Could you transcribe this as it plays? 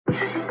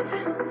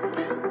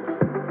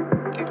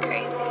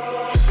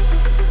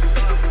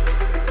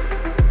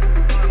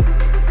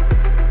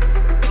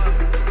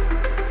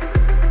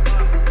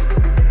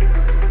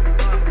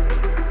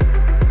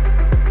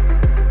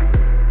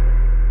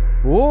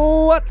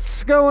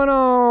What's going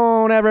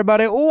on,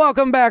 everybody?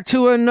 Welcome back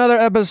to another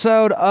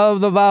episode of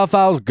the Viall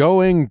Files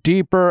Going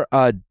Deeper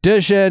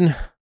edition.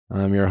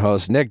 I'm your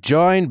host, Nick,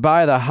 joined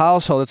by the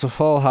household. It's a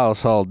full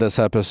household this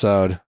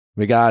episode.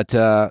 We got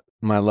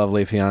my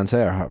lovely fiance,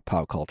 our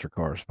pop culture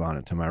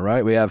correspondent to my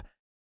right. We have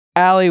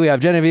Allie, we have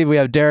Genevieve, we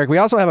have Derek. We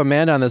also have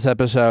Amanda on this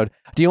episode.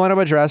 Do you want to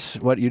address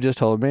what you just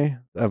told me?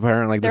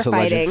 Apparently, this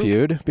alleged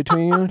feud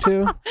between you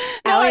two?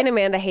 Allie and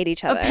Amanda hate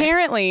each other.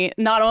 Apparently,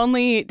 not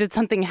only did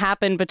something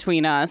happen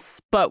between us,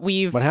 but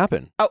we've... What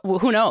happened? Oh, well,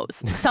 who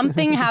knows?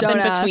 Something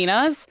happened between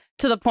us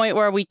to the point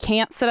where we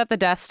can't sit at the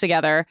desk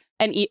together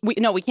and eat.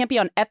 We can't be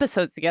on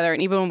episodes together.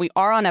 And even when we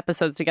are on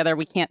episodes together,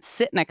 we can't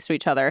sit next to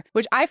each other,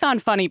 which I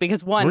found funny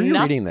because one... Were you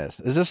reading this?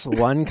 Is this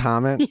one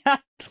comment? Yeah.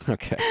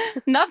 Okay.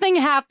 Nothing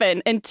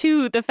happened. And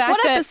two, the fact What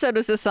that... episode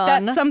was this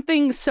on? That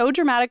something so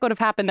dramatic would have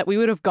happened that we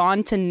would have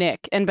gone to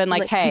Nick and been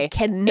like, hey,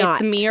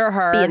 it's me or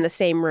her. Be in the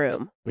same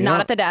room.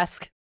 Not at the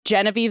desk.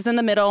 Genevieve's in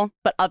the middle.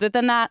 But other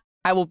than that,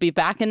 I will be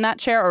back in that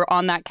chair or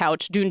on that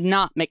couch. Do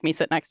not make me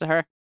sit next to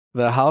her.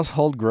 The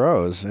household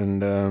grows,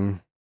 and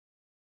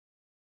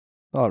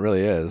well, it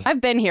really is. I've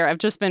been here. I've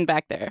just been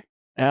back there.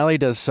 Allie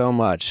does so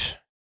much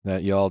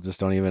that y'all just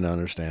don't even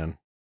understand.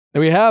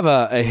 We have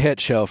a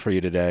hit show for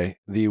you today.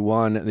 The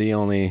one, the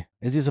only,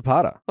 Izzy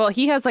Zapata. Well,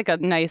 he has like a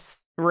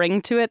nice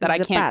ring to it that I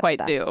can't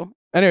quite do.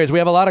 Anyways, we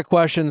have a lot of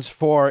questions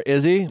for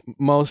Izzy.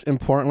 Most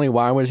importantly,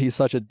 why was he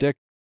such a dick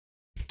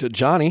to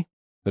Johnie,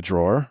 the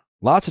drawer?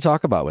 Lots to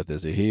talk about with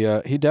Izzy.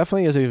 He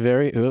definitely is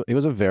he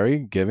was a very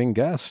giving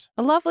guest.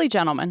 A lovely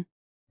gentleman.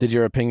 Did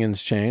your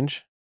opinions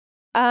change?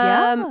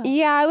 Yeah,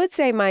 I would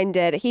say mine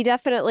did. He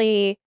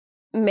definitely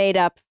made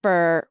up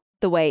for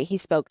the way he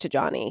spoke to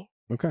Johnie.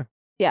 Okay.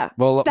 Yeah.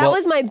 Well, that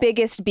was my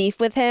biggest beef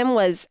with him,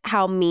 was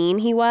how mean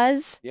he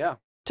was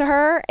to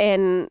her.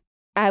 And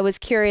I was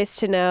curious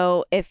to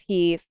know if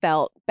he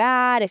felt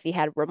bad, if he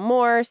had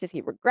remorse, if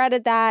he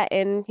regretted that.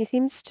 And he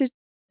seems to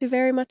do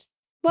very much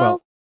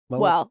well.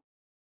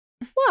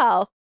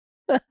 Why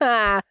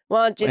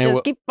don't you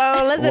just keep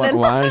on listening?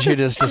 Why don't you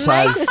just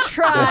decide? Nice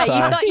try. You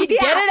thought you'd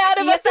get it out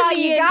of us in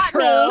the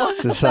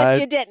intro, but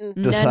you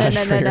didn't. Decide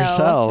for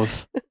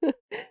yourselves.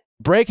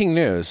 Breaking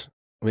news.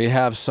 We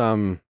have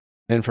some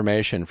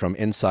information from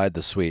inside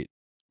the suite.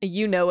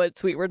 You know what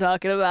suite we're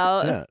talking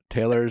about. Yeah,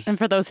 Taylor's. And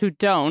for those who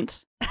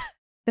don't,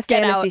 the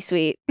fantasy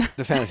suite.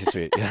 The fantasy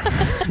suite, yeah.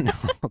 No,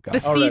 oh God. The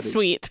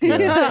C-suite.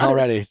 Yeah,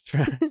 already.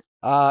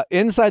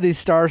 Inside the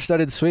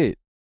star-studded suite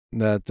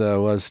that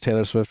was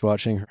Taylor Swift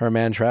watching her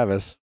man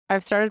Travis.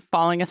 I've started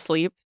falling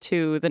asleep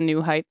to the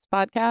New Heights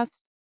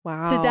podcast.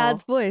 Wow. To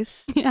Dad's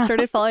voice. Yeah.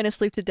 Started falling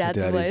asleep to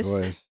Dad's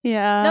voice.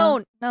 Yeah.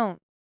 No.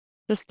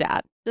 Just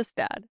Dad. Just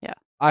Dad. Yeah.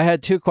 I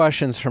had two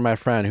questions for my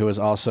friend who was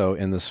also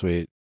in the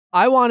suite.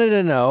 I wanted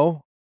to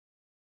know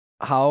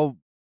how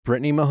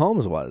Brittany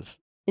Mahomes was.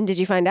 And did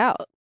you find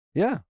out?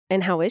 Yeah.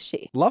 And how is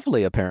she?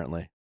 Lovely,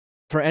 apparently.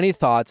 For any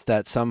thoughts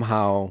that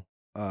somehow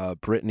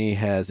Brittany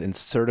has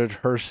inserted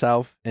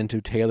herself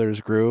into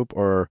Taylor's group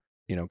or,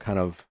 kind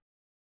of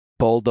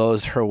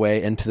bulldozed her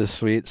way into the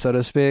suite, so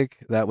to speak,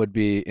 that would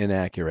be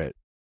inaccurate.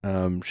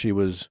 She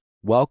was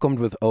welcomed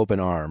with open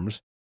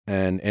arms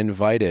and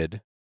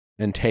invited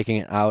and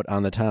taken out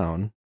on the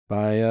town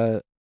by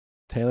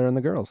Taylor and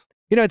the girls.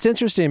 It's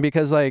interesting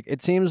because,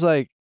 it seems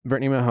like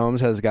Brittany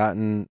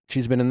Mahomes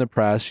she's been in the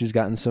press. She's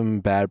gotten some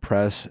bad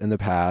press in the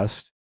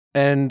past.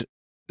 And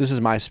this is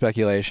my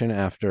speculation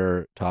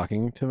after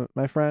talking to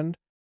my friend.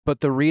 But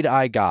the read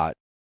I got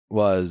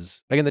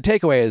was, again, the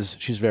takeaway is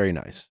she's very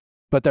nice.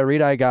 But the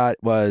read I got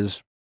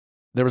was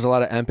there was a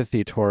lot of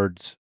empathy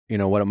towards,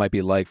 what it might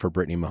be like for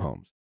Brittany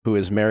Mahomes, who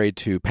is married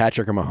to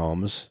Patrick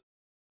Mahomes,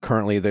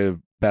 currently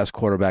the best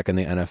quarterback in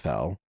the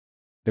NFL,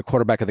 the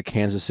quarterback of the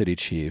Kansas City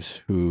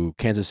Chiefs, who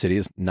Kansas City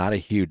is not a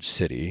huge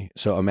city.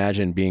 So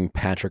imagine being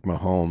Patrick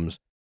Mahomes.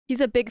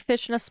 He's a big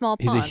fish in a small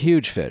pond. He's a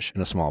huge fish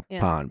in a small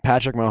pond.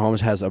 Patrick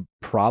Mahomes has a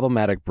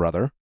problematic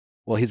brother.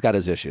 Well, he's got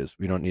his issues.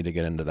 We don't need to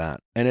get into that.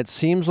 And it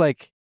seems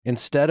like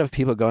instead of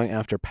people going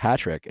after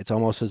Patrick, it's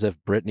almost as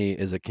if Brittany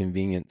is a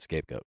convenient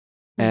scapegoat.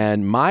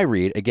 And my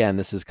read, again,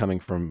 this is coming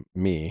from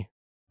me,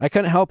 I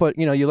couldn't help but,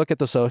 you look at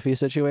the Sophie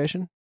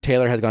situation.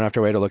 Taylor has gone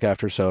after way to look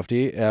after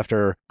Sophie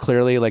after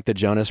clearly the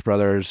Jonas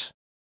Brothers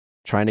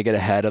trying to get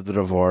ahead of the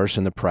divorce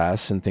in the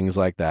press and things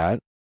like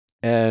that.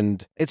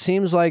 And it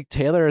seems like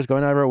Taylor is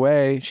going out of her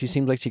way. She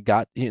seems like she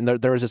got,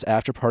 there was this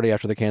after party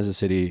after the Kansas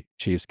City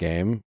Chiefs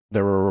game.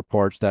 There were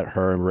reports that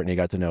her and Brittany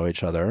got to know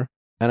each other.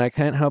 And I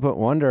can't help but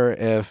wonder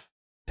if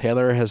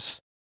Taylor has,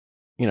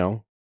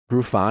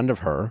 grew fond of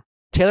her.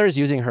 Taylor is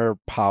using her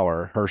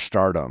power, her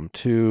stardom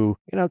to,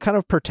 kind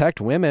of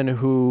protect women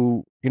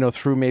who,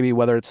 through maybe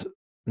whether it's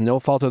no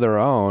fault of their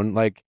own,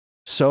 like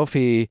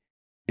Sophie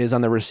is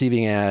on the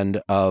receiving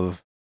end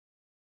of,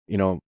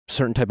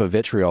 certain type of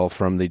vitriol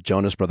from the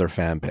Jonas Brother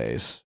fan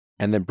base.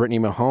 And then Brittany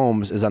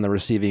Mahomes is on the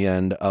receiving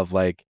end of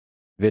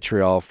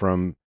vitriol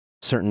from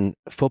certain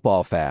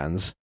football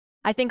fans.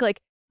 I think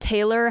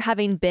Taylor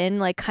having been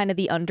kind of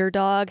the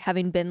underdog,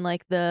 having been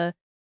the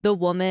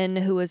woman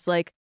who was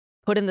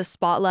put in the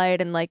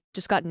spotlight and like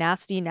just got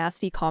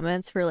nasty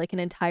comments for like an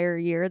entire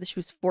year, that she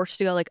was forced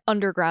to go like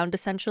underground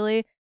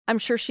essentially. I'm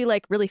sure she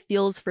like really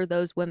feels for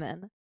those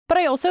women. But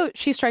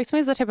she strikes me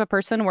as the type of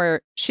person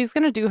where she's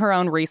going to do her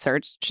own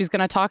research. She's going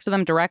to talk to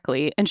them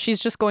directly, and she's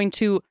just going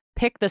to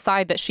pick the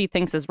side that she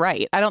thinks is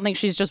right. I don't think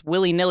she's just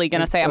willy-nilly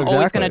going to say, I'm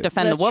always going to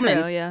defend the woman.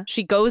 True, yeah.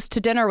 She goes to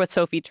dinner with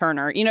Sophie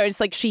Turner. You know, it's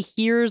like she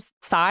hears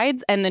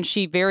sides, and then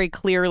she very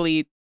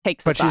clearly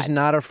takes a side. But she's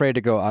not afraid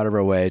to go out of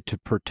her way to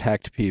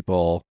protect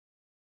people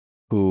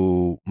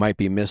who might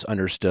be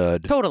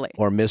misunderstood. Totally.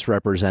 Or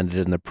misrepresented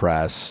in the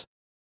press.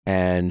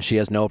 And she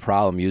has no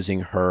problem using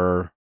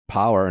her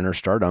power and her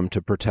stardom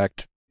to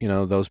protect, you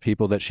know, those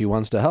people that she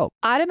wants to help.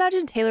 I'd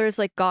imagine Taylor has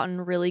like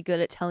gotten really good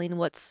at telling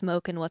what's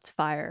smoke and what's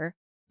fire.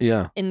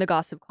 Yeah. In the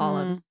gossip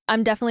columns.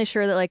 I'm definitely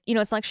sure that like, you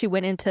know, it's not like she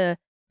went into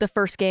the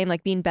first game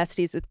like being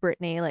besties with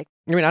Brittany. Like,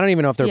 I mean, I don't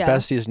even know if they're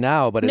besties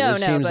now, but it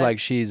seems like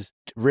she's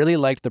really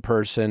liked the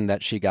person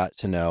that she got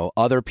to know.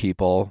 Other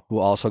people who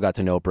also got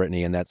to know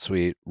Brittany in that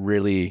suite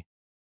really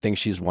think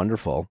she's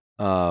wonderful,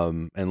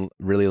 and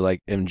really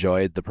like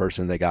enjoyed the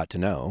person they got to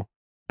know.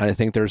 And I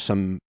think there's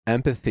some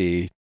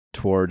empathy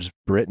towards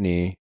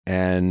Brittany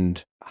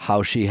and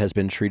how she has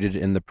been treated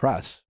in the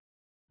press.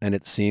 And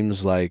it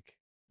seems like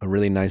a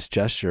really nice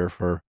gesture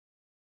for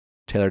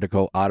Taylor to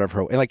go out of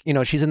her way. Like, you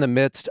know, she's in the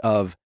midst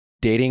of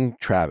dating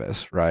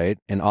Travis, right?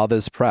 And all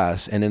this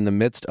press. And in the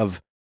midst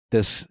of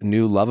this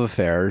new love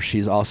affair,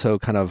 she's also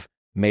kind of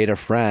made a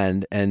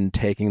friend and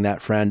taking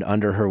that friend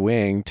under her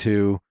wing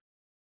to,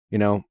 you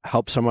know,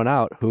 help someone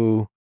out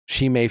who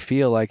she may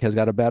feel like has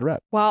got a bad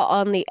rep. While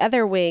on the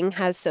other wing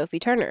has Sophie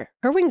Turner.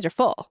 Her wings are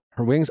full.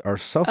 Her wings are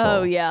so full.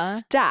 Oh, yeah.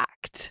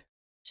 Stacked.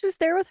 She was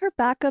there with her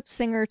backup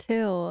singer,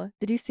 too.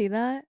 Did you see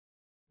that?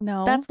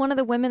 No. That's one of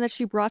the women that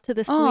she brought to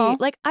the suite. Aw.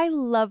 Like, I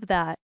love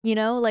that, you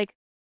know? Like,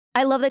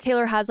 I love that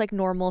Taylor has, like,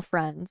 normal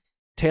friends.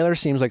 Taylor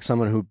seems like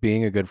someone who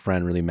being a good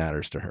friend really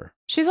matters to her.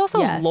 She's also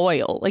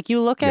loyal. Like, you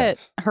look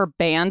at her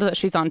band that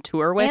she's on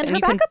tour with, and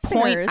you can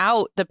point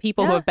out the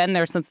people who have been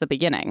there since the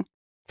beginning.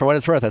 For what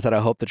it's worth, I said,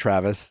 I hope the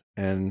Travis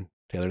and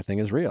Taylor thing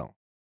is real.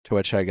 To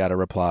which I got a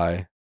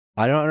reply,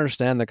 I don't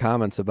understand the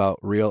comments about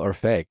real or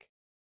fake.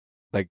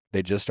 Like,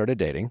 they just started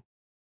dating.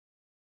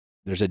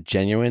 There's a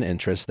genuine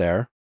interest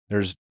there.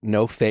 There's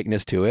no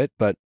fakeness to it,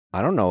 but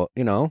I don't know,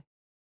 you know,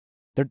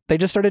 they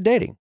just started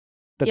dating.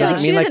 That yeah,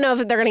 doesn't she mean doesn't know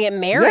if they're going to get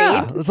married.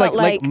 Yeah, it's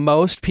like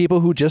most people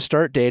who just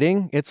start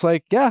dating, it's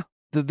like, yeah,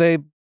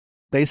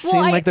 they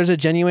seem like there's a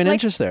genuine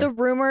interest there. The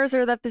rumors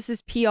are that this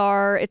is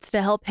PR. It's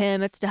to help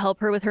him. It's to help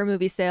her with her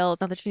movie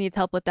sales. Not that she needs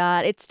help with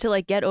that. It's to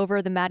like get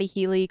over the Maddie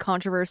Healy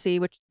controversy,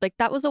 which like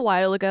that was a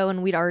while ago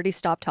and we'd already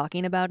stopped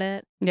talking about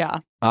it. Yeah.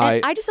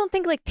 And I just don't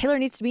think like Taylor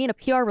needs to be in a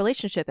PR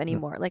relationship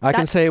anymore. Like I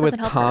can say with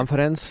help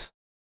confidence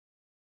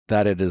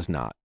that it is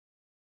not.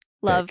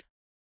 Love. Fake.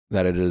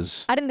 That it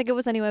is. I didn't think it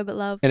was anyway, but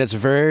love. And it's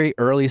very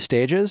early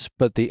stages,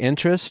 but the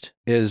interest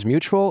is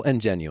mutual and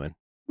genuine.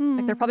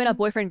 Like they're probably not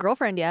boyfriend,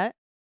 girlfriend yet.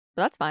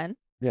 But that's fine.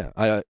 Yeah,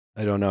 I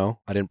don't know.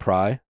 I didn't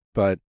pry,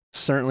 but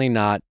certainly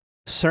not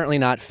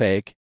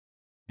fake,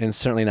 and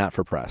certainly not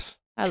for press.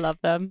 I love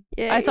them.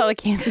 Yay. I saw the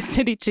Kansas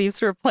City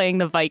Chiefs were playing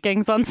the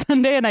Vikings on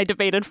Sunday, and I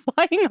debated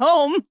flying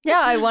home.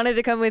 Yeah, I wanted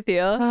to come with you.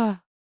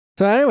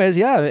 So, anyways,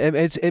 yeah,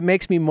 it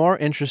makes me more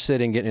interested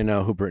in getting to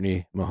know who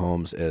Brittany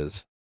Mahomes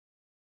is,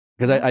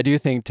 because I do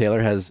think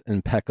Taylor has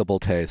impeccable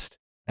taste,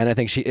 and I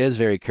think she is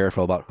very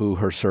careful about who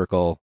her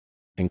circle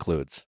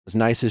includes. As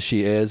nice as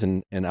she is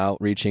and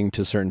outreaching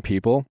to certain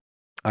people,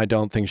 I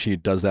don't think she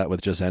does that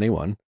with just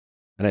anyone.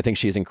 And I think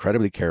she's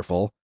incredibly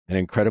careful and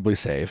incredibly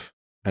safe.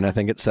 And I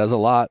think it says a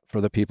lot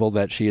for the people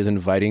that she is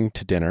inviting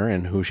to dinner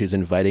and who she's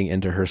inviting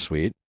into her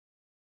suite.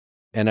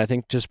 And I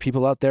think just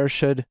people out there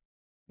should,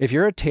 if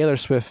you're a Taylor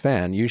Swift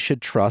fan, you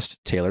should trust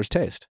Taylor's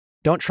taste.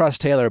 Don't trust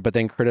Taylor, but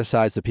then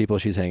criticize the people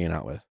she's hanging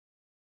out with.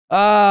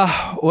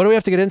 What do we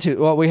have to get into?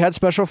 Well, we had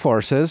special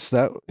forces.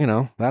 That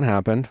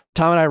happened.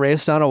 Tom and I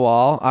raced down a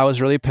wall. I was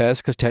really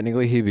pissed because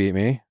technically he beat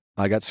me.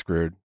 I got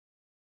screwed.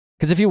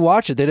 Because if you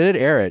watch it, they did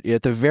air it.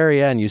 At the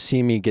very end, you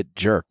see me get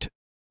jerked.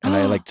 And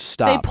I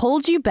stopped. They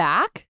pulled you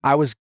back? I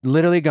was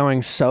literally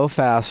going so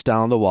fast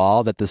down the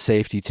wall that the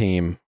safety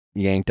team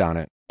yanked on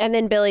it. And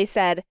then Billy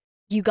said,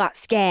 you got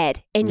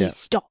scared and you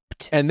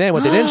stopped. And then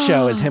what they didn't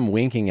show is him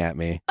winking at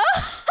me.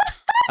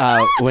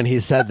 When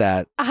he said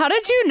that. How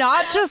did you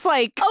not just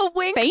like a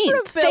wink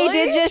faint? They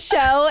did just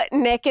show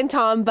Nick and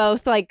Tom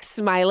both like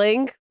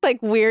smiling,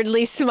 like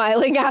weirdly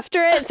smiling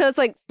after it. So it's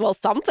like, well,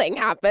 something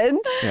happened.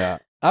 Yeah.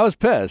 I was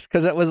pissed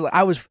because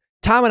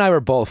Tom and I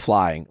were both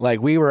flying.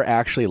 Like we were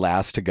actually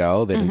last to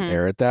go. They didn't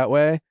air it that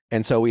way.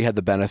 And so we had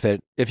the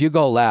benefit. If you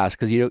go last,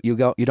 because you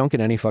don't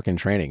get any fucking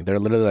training. They're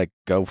literally like,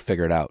 go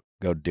figure it out.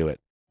 Go do it.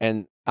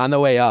 And on the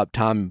way up,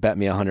 Tom bet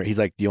me 100. He's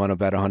like, do you want to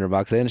bet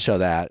 $100? They didn't show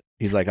that.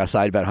 He's like, I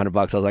side bet $100.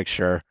 I was like,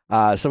 sure.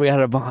 So we had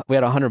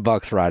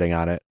 $100 riding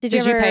on it. Did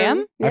you pay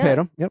him? I paid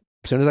him. Yep.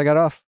 As soon as I got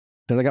off.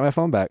 As soon as I got my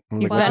phone back.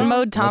 You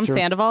Venmo'd Tom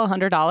Sandoval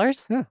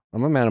 $100? Yeah.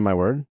 I'm a man of my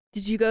word.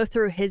 Did you go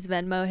through his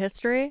Venmo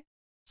history?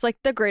 It's like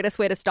the greatest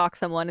way to stalk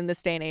someone in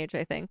this day and age,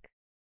 I think.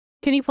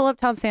 Can you pull up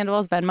Tom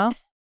Sandoval's Venmo?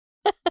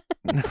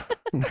 I'm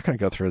not going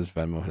to go through his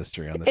Venmo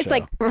history on the show. It's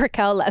like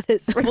Raquel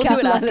Levis. We'll do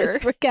it after.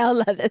 Raquel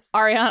Levis.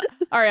 Ariana,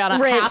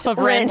 half of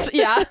rent.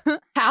 Yeah,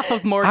 half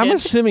of mortgage. I'm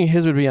assuming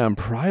his would be on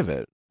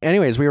private.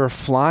 Anyways, we were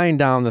flying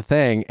down the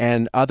thing,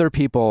 and other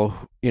people,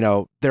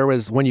 there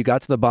was, when you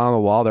got to the bottom of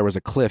the wall, there was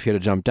a cliff you had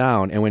to jump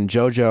down. And when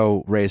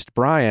JoJo raced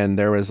Brian,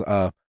 there was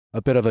a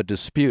bit of a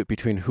dispute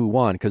between who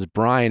won, because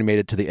Brian made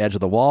it to the edge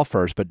of the wall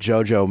first, but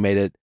JoJo made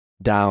it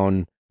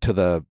down to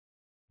the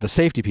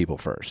safety people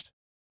first.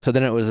 So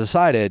then it was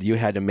decided you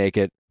had to make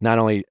it not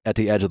only at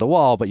the edge of the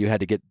wall, but you had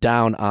to get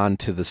down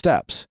onto the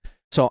steps.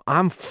 So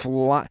I'm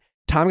flying.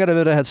 Tom got a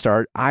bit of a head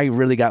start. I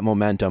really got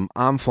momentum.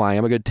 I'm flying.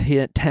 I'm a good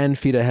 10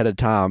 feet ahead of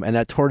Tom.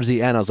 And towards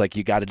the end, I was like,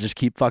 you got to just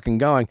keep fucking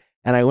going.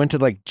 And I went to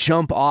like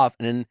jump off,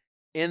 and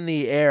in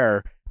the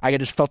air, I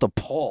just felt a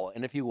pull.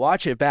 And if you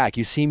watch it back,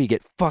 you see me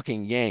get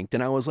fucking yanked.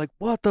 And I was like,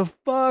 what the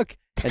fuck?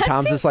 And That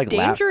Tom's seems just like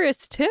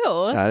dangerous too.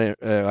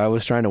 I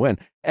was trying to win.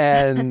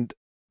 And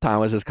Tom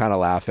was just kind of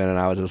laughing, and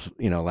I was just,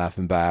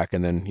 laughing back.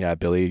 And then,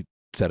 Billy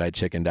said I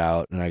chickened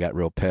out, and I got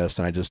real pissed,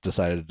 and I just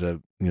decided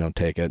to,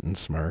 take it and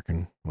smirk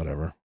and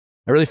whatever.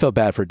 I really felt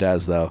bad for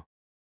Dez, though,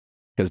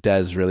 because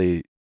Dez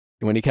really,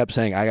 when he kept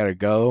saying, I got to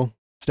go,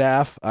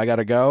 staff, I got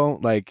to go,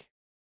 like,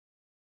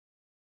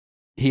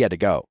 he had to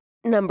go.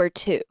 Number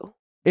 2.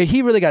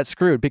 He really got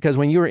screwed, because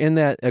when you were in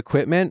that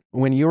equipment,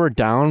 when you were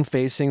down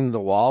facing the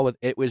wall,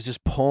 it was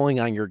just pulling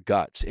on your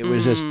guts. It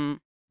was just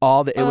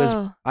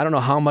was, I don't know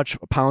how much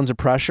pounds of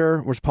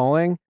pressure was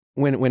pulling.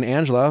 When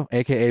Angela,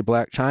 aka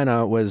Black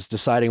China, was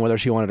deciding whether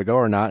she wanted to go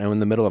or not, and in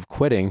the middle of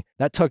quitting,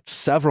 that took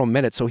several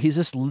minutes. So he's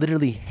just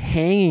literally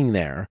hanging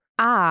there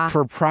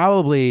for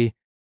probably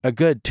a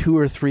good 2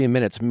 or 3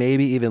 minutes,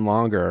 maybe even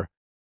longer.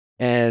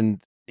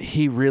 And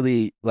he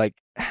really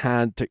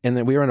had to. And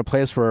then we were in a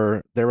place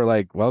where they were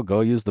like, "Well,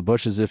 go use the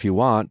bushes if you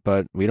want,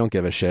 but we don't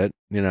give a shit."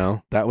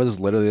 That was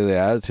literally the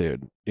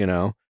attitude.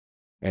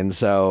 And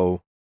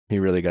so he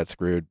really got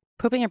screwed.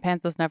 Pooping your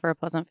pants is never a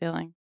pleasant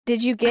feeling.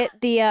 Did you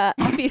get the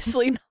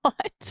Obviously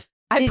not.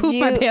 I pooped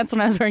my pants when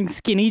I was wearing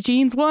skinny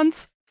jeans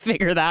once.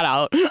 Figure that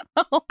out.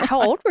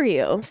 How old were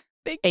you?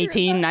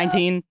 18,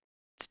 19.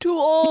 It's too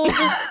old.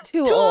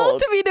 Too old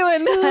to be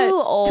doing that. Too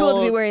old. Too old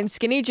to be wearing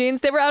skinny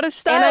jeans. They were out of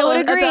style. And I would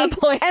agree. At that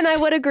point. And I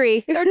would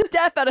agree. They're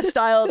deaf out of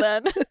style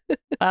then.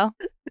 Well,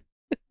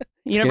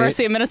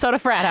 University of Minnesota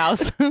frat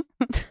house.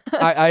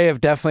 I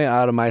have definitely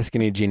out of my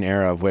skinny jean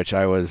era, of which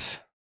I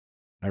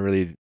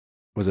really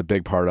was a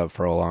big part of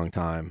for a long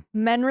time.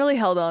 Men really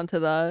held on to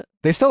that.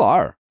 They still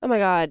are. Oh my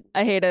God.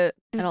 I hate it.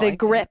 The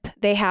grip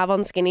they have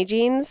on skinny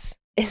jeans,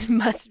 it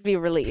must be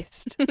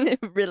released.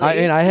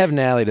 Really? I have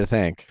Natalie to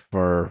thank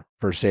for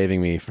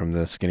saving me from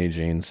the skinny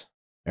jeans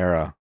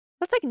era.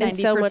 That's like 90%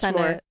 so much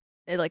more.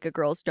 like a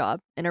girl's job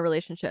in a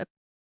relationship.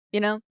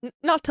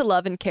 Not to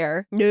love and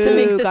care, No, to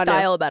make the God, no.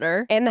 style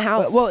better. And the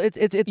house. Well,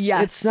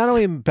 it's not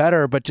only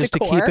better, but just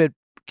Decor. to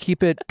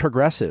keep it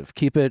progressive,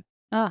 keep it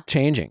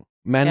changing.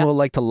 Men will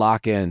like to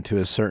lock into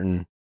a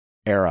certain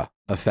era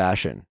of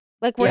fashion.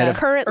 Like we're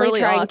currently Early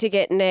trying aughts. to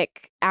get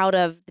Nick out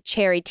of the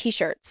cherry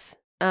t-shirts.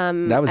 That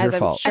was as your I'm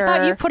fault. Sure. I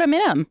thought you put them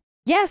in them.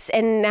 Yes,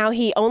 and now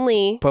he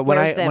only But when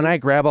wears them. when I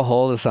grab a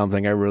hold of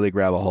something, I really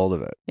grab a hold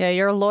of it. Yeah,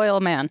 you're a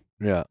loyal man.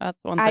 Yeah.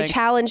 That's one thing. I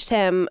challenged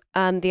him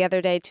the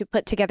other day to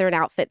put together an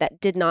outfit that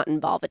did not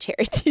involve a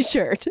cherry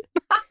t-shirt.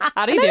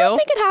 How do And you I do? don't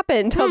think it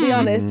happened, I'll be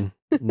honest.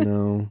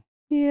 No.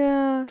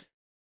 Yeah.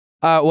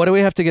 What do we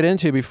have to get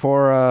into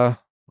before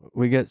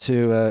we get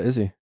to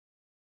Izzy?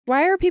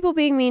 Why are people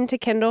being mean to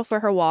Kendall for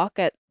her walk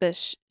at the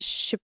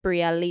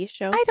Ciprielli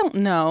show? I don't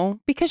know,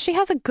 because she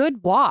has a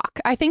good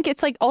walk. I think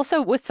it's like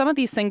also with some of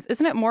these things,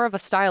 isn't it more of a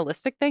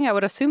stylistic thing? I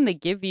would assume they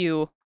give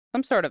you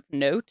some sort of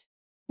note.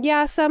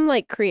 Yeah, some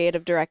like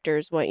creative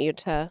directors want you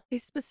to. They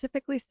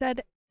specifically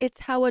said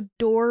it's how a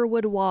door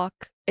would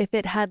walk if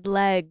it had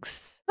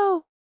legs.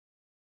 Oh,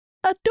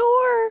 A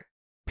door.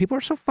 People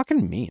are so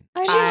fucking mean.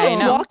 I she's know.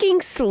 just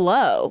walking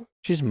slow.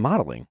 She's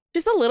modeling.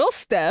 Just a little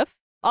stiff.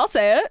 I'll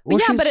say it. Well,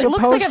 yeah, she's but it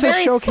looks like a supposed to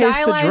very showcase the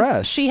stylized.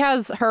 dress. She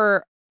has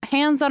her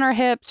hands on her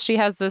hips. She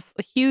has this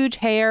huge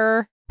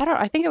hair.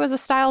 I think it was a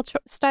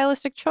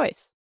stylistic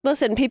choice.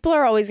 Listen, people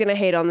are always going to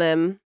hate on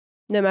them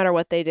no matter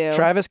what they do.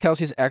 Travis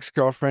Kelce's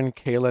ex-girlfriend,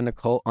 Kayla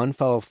Nicole,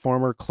 unfollowed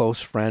former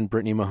close friend,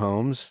 Brittany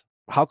Mahomes.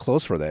 How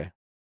close were they?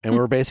 And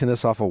we're basing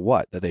this off of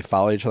what? That they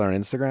follow each other on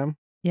Instagram?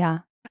 Yeah.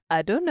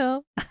 I don't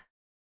know.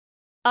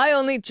 I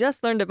only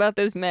just learned about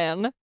this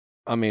man.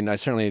 I mean, I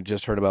certainly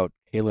just heard about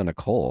Kayla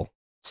Nicole.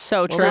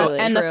 So true. Well, that's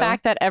and the true.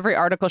 fact that every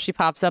article she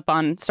pops up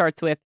on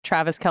starts with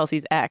Travis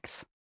Kelce's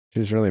ex.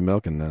 She's really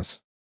milking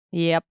this.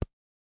 Yep.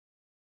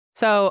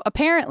 So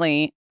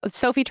apparently,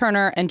 Sophie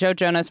Turner and Joe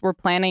Jonas were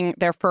planning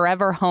their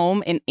forever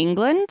home in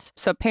England.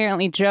 So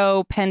apparently,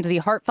 Joe penned the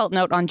heartfelt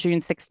note on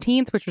June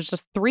 16th, which was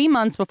just 3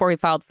 months before he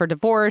filed for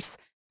divorce,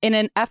 in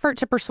an effort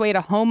to persuade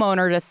a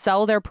homeowner to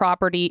sell their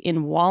property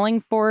in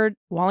Wallingford,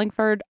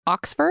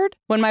 Oxford.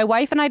 When my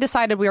wife and I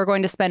decided we were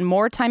going to spend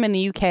more time in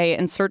the UK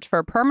and search for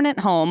a permanent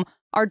home,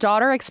 our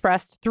daughter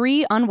expressed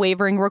 3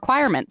 unwavering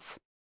requirements.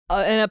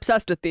 And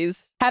obsessed with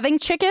these. Having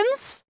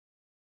chickens,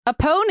 a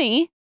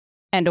pony,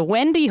 and a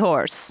Wendy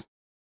horse.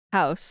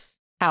 House.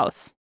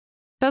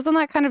 Doesn't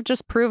that kind of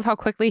just prove how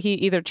quickly he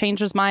either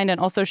changed his mind, and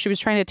also she was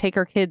trying to take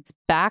her kids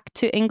back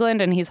to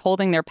England and he's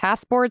holding their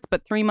passports,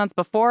 but 3 months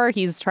before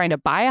he's trying to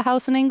buy a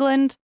house in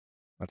England?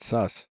 That's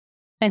sus.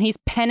 And he's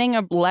penning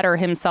a letter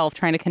himself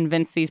trying to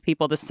convince these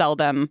people to sell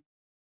them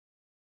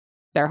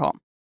their home.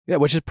 Yeah,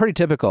 which is pretty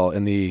typical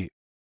in the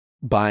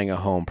buying a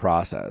home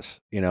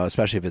process,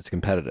 especially if it's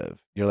competitive.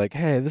 You're like,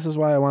 hey, this is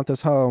why I want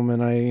this home.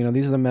 And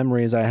these are the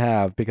memories I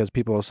have, because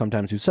people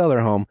sometimes who sell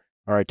their home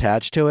are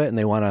attached to it and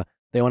they want to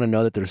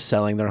know that they're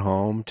selling their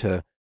home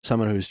to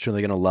someone who's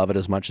truly going to love it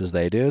as much as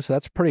they do. So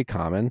that's pretty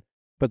common.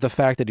 But the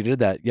fact that he did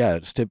that,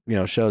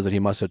 shows that he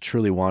must have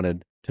truly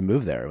wanted to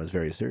move there and was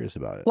very serious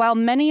about it. While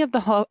many of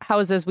the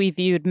houses we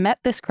viewed met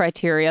this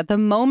criteria, the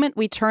moment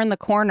we turned the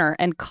corner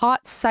and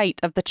caught sight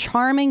of the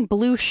charming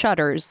blue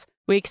shutters,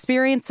 we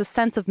experienced a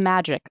sense of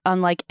magic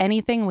unlike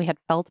anything we had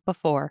felt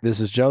before. This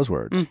is Joe's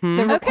words. Mm-hmm.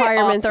 The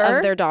requirements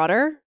of their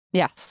daughter?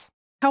 Yes.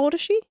 How old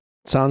is she?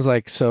 Sounds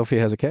like Sophie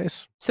has a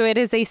case. So it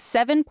is a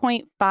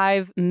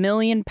 £7.5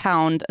 million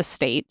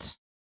estate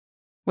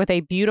with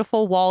a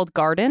beautiful walled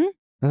garden.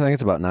 I think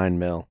it's about $9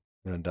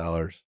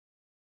 million-ish.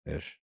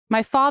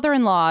 My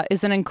father-in-law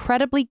is an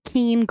incredibly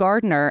keen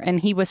gardener,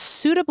 and he was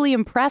suitably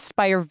impressed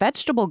by your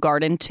vegetable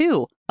garden,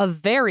 too. A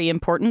very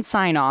important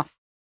sign-off.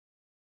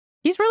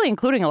 He's really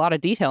including a lot of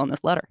detail in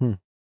this letter.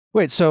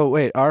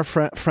 Wait, our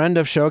friend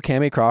of show,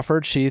 Cammie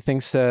Crawford, she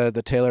thinks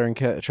the Taylor and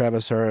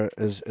Travis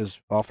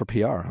is all for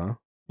PR, huh?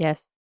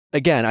 Yes.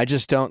 Again, I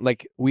just don't,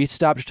 we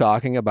stopped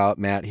talking about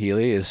Matt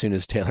Healy as soon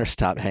as Taylor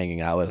stopped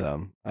hanging out with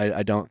him.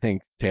 I don't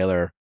think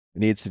Taylor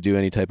needs to do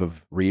any type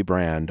of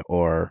rebrand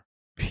or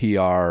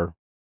PR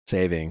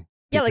saving.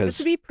 Yeah, this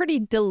would be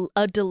pretty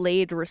a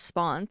delayed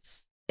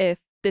response if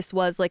this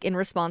was in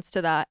response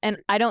to that. And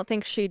I don't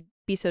think she'd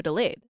be so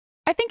delayed.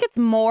 I think it's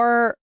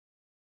more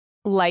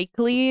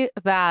likely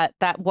that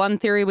one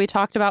theory we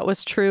talked about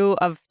was true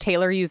of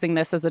Taylor using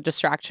this as a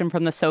distraction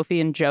from the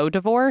Sophie and Joe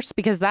divorce,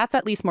 because that's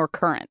at least more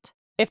current.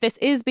 If this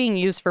is being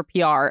used for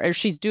PR, or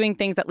she's doing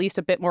things at least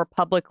a bit more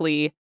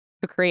publicly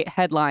to create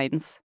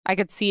headlines, I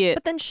could see it.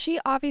 But then she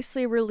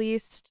obviously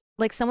released,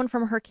 someone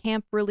from her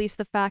camp released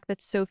the fact that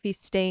Sophie's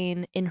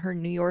staying in her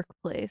New York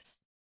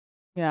place.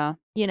 Yeah.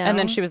 And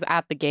then she was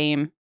at the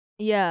game.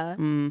 Yeah.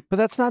 But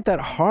that's not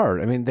that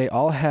hard. I mean, they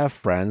all have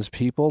friends,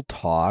 people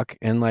talk,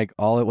 and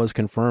all it was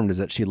confirmed is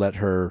that she let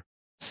her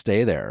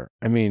stay there.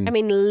 I mean,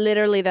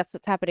 literally that's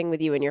what's happening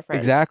with you and your friends.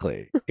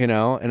 Exactly.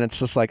 And it's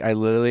just I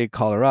literally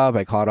called her up.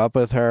 I caught up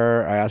with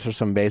her. I asked her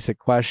some basic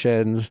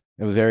questions.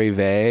 It was very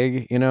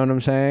vague. You know what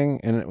I'm saying?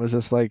 And it was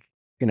just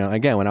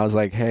again, when I was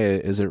like, hey,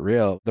 is it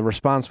real? The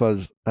response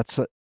was,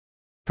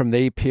 from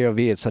the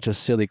POV, it's such a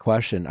silly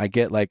question. I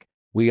get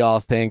we all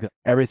think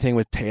everything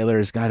with Taylor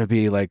has got to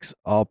be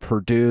all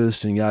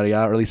produced and yada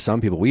yada, or at least some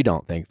people, we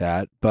don't think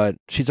that. But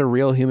she's a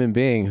real human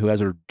being who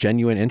has a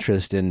genuine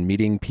interest in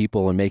meeting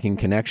people and making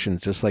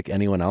connections just like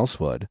anyone else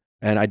would.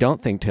 And I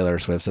don't think Taylor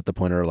Swift's at the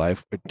point of her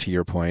life, to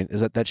your point,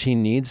 is that she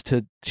needs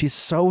to, she's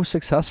so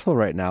successsul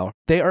right now.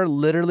 They are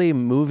literally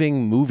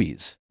moving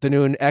movies. The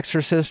new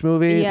Exorcist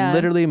movie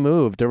literally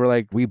moved. They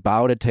were we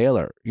bow to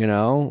Taylor,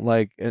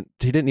 and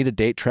he didn't need to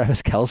date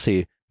Travis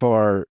Kelce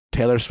for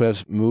Taylor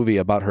Swift's movie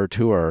about her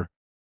tour,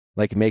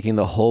 making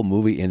the whole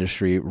movie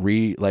industry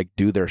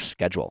do their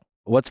schedule.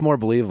 What's more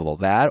believable,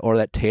 that or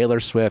that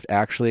Taylor Swift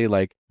actually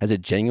has a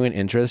genuine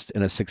interest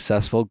in a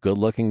successful,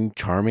 good-looking,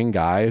 charming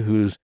guy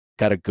who's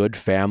got a good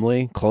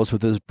family, close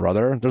with his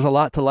brother? There's a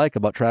lot to like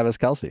about Travis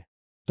Kelce.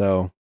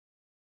 So,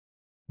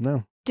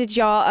 no. Did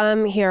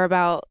y'all hear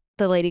about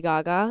the Lady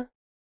Gaga?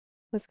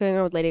 What's going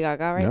on with Lady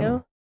Gaga right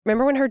now?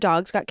 Remember when her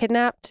dogs got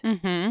kidnapped?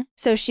 Mm-hmm.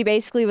 So she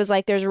basically was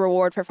there's a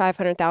reward for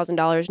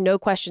 $500,000, no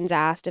questions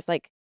asked if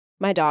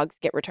my dogs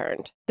get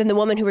returned. Then the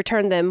woman who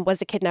returned them was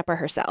the kidnapper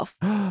herself.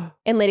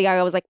 And Lady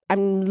Gaga was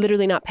I'm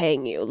literally not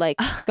paying you.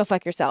 Go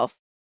fuck yourself.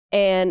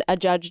 And a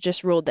judge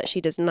just ruled that she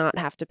does not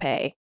have to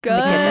pay the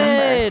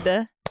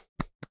kidnapper.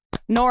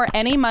 Nor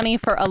any money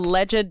for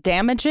alleged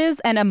damages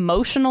and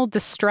emotional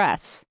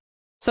distress.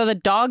 So the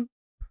dog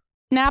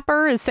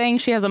napper is saying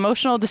she has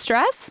emotional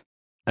distress?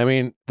 I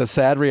mean, the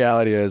sad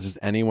reality is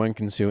anyone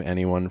can sue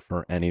anyone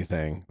for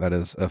anything. That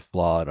is a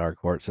flaw in our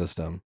court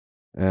system.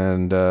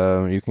 And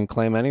you can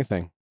claim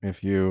anything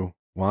if you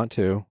want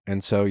to.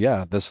 And so,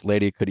 yeah, this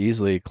lady could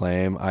easily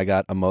claim, I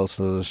got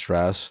emotional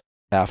distress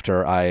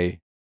after I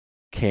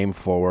came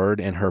forward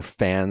and her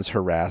fans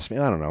harassed me.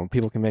 I don't know.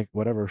 People can make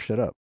whatever shit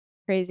up.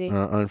 Crazy.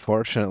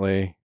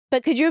 Unfortunately.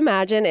 But could you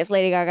imagine if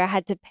Lady Gaga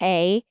had to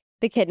pay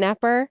the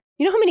kidnapper?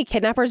 You know how many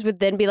kidnappers would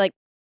then be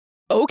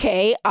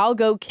okay, I'll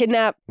go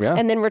kidnap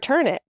and then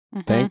return it.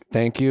 Mm-hmm.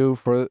 Thank you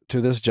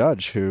to this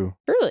judge who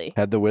truly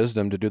had the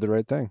wisdom to do the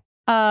right thing.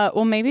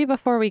 Well, maybe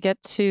before we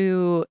get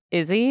to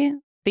Izzy,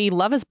 the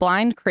Love is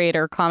Blind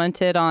creator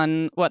commented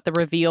on the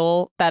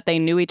reveal that they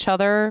knew each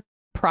other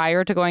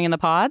prior to going in the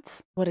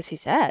pods. What has he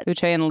said?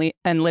 Uche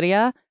and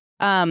Lydia.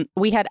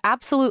 We had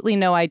absolutely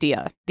no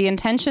idea. The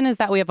intention is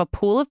that we have a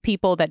pool of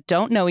people that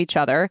don't know each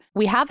other.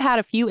 We have had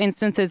a few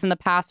instances in the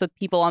past with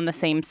people on the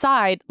same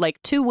side,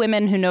 like 2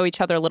 women who know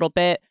each other a little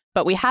bit,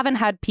 but we haven't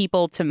had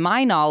people, to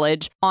my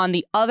knowledge, on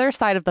the other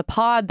side of the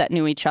pod that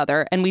knew each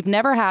other. And we've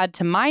never had,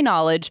 to my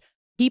knowledge,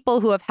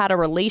 people who have had a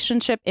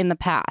relationship in the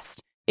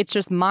past. It's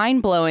just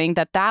mind-blowing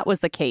that that was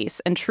the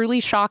case, and truly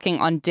shocking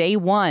on day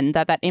 1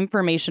 that that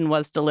information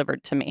was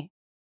delivered to me.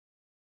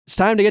 It's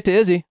time to get to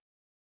Izzy.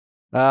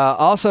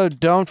 Also,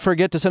 don't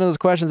forget to send in those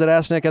questions at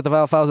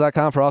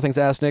AskNick@theViallFiles.com for all things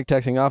Ask Nick,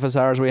 texting office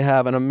hours. We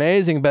have an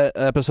amazing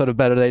episode of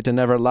Better Late Than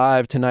Never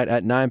live tonight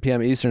at 9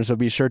 p.m. Eastern, so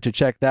be sure to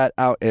check that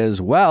out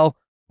as well.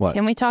 What?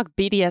 Can we talk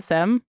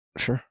BDSM?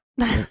 Sure.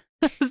 That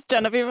was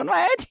Genevieve and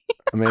my idea.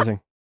 Amazing.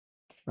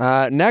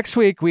 Next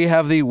week, we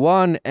have the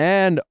one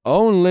and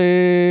only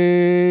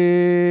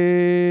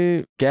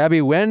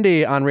Gabby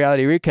Wendy on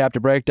Reality Recap to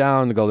break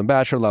down The Golden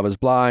Bachelor, Love is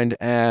Blind,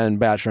 and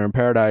Bachelor in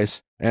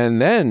Paradise.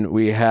 And then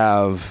we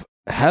have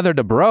Heather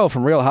Dubrow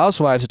from Real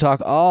Housewives to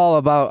talk all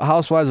about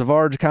Housewives of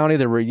Orange County,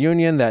 the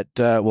reunion that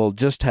will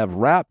just have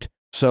wrapped.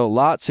 So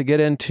lots to get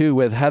into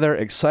with Heather.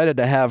 Excited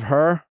to have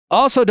her.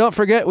 Also, don't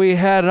forget, we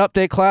had an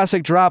Update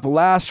Classic drop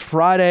last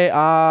Friday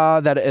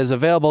that is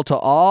available to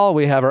all.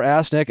 We have our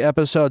Ask Nick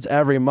episodes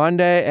every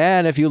Monday.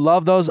 And if you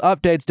love those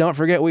updates, don't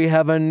forget we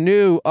have a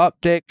new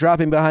update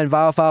dropping behind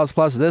Viall Files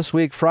Plus this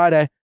week,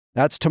 Friday.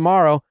 That's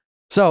tomorrow.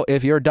 So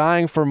if you're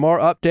dying for more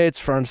updates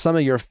from some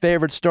of your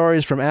favorite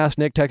stories from Ask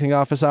Nick, Texting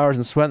Office Hours,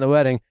 and Sweat in the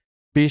Wedding,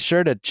 be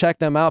sure to check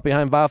them out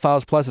behind Viall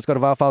Files Plus. Let's go to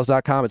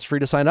viallfiles.com. It's free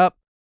to sign up.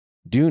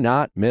 Do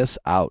not miss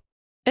out.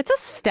 It's a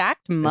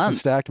stacked month. It's a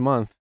stacked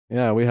month.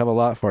 Yeah, we have a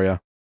lot for you.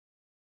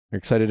 We're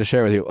excited to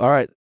share with you. All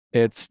right,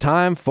 it's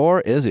time for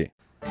Izzy.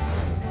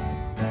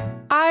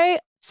 I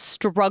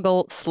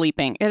struggle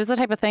sleeping. It is the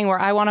type of thing where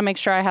I want to make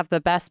sure I have the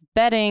best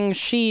bedding,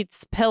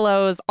 sheets,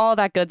 pillows, all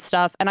that good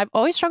stuff. And I've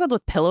always struggled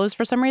with pillows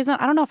for some reason.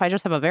 I don't know if I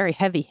just have a very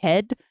heavy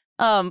head,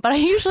 but I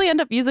usually end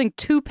up using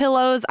 2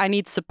 pillows. I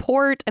need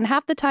support. And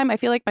half the time I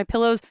feel like my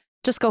pillows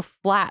just go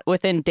flat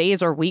within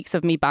days or weeks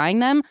of me buying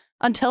them,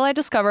 until I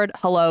discovered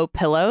Hello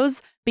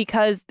Pillows,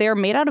 because they're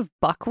made out of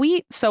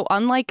buckwheat. So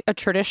unlike a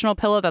traditional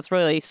pillow that's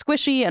really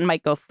squishy and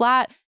might go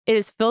flat, it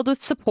is filled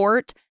with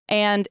support,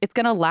 and it's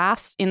going to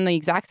last in the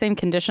exact same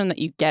condition that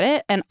you get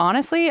it. And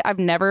honestly, I've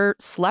never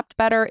slept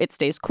better. It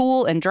stays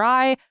cool and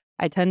dry.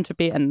 I tend to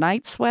be a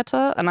night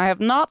sweater, and I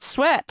have not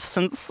sweat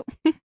since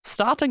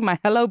starting my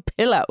Hello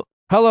Pillow.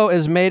 Hello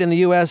is made in the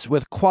U.S.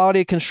 with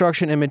quality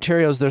construction and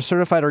materials. Their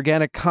certified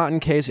organic cotton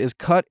case is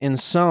cut and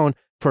sewn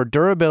for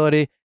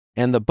durability,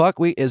 and the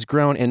buckwheat is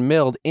grown and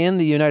milled in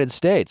the United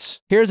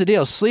States. Here's the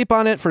deal. Sleep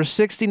on it for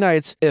 60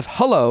 nights. If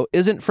Hello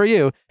isn't for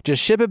you,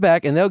 just ship it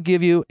back and they'll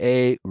give you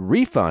a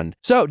refund.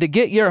 So to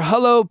get your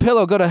Hello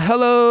Pillow, go to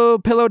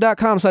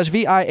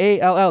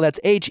hellopillow.com/VIALL. That's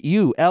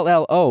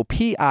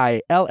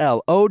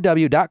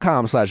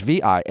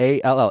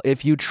HULLOPILLOW.com/VIALL.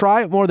 If you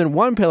try more than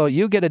one pillow,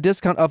 you get a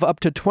discount of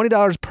up to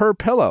 $20 per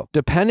pillow,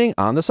 depending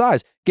on the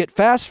size. Get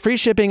fast, free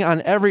shipping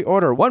on every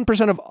order.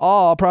 1% of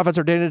all profits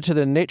are donated to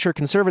the Nature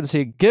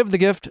Conservancy. Give the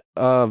gift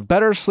of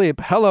better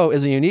sleep. Hello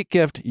is a unique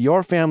gift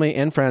your family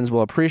and friends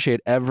will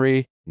appreciate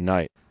every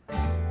night.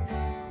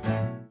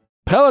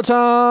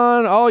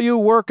 Peloton, all you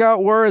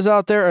workout warriors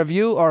out there, if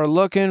you are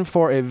looking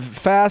for a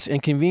fast and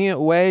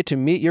convenient way to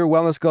meet your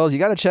wellness goals, you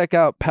got to check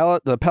out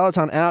the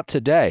Peloton app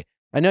today.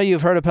 I know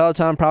you've heard of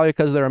Peloton probably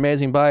because of their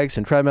amazing bikes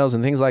and treadmills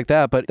and things like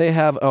that, but they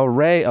have an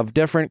array of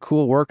different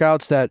cool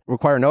workouts that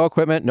require no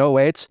equipment, no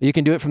weights. You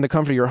can do it from the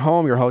comfort of your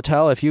home, your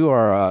hotel. If you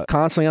are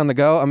constantly on the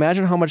go,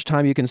 imagine how much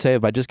time you can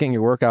save by just getting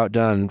your workout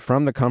done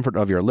from the comfort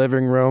of your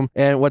living room.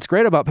 And what's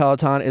great about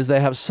Peloton is they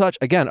have such,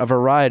 again, a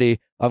variety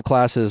of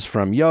classes,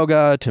 from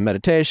yoga to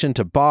meditation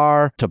to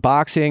bar to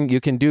boxing.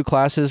 You can do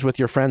classes with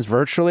your friends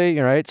virtually,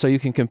 right? So you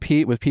can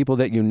compete with people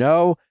that you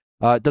know.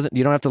 You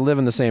don't have to live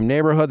in the same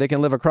neighborhood. They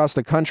can live across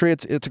the country.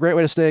 It's a great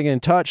way to stay in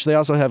touch. They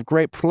also have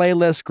great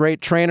playlists,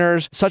 great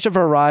trainers, such a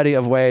variety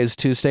of ways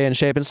to stay in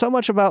shape. And so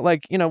much about,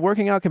 like,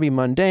 working out can be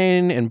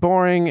mundane and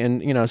boring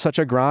and, such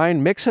a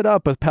grind. Mix it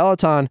up with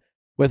Peloton,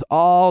 with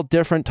all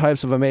different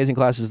types of amazing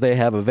classes they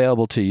have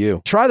available to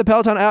you. Try the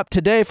Peloton app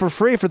today for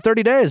free for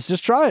 30 days.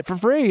 Just try it for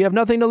free. You have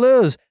nothing to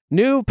lose.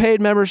 New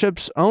paid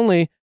memberships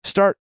only.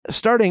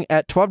 Starting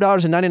at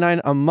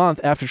 $12.99 a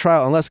month after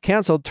trial, unless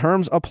canceled.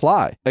 Terms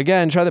apply.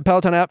 Again, try the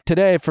Peloton app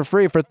today for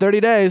free for 30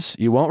 days.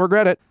 You won't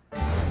regret it.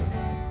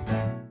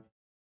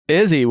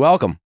 Izzy,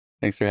 welcome.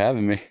 Thanks for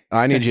having me.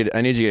 I need you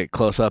to get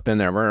close up in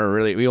there.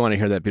 We want to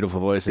hear that beautiful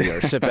voice of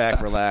yours. Sit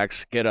back,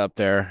 relax, get up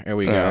there. Here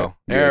we go.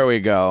 There we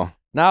go.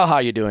 Now, how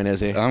you doing,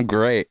 Izzy? I'm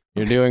great.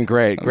 You're doing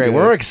great. I'm great. good.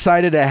 We're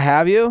excited to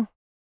have you.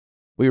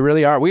 We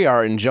really are. We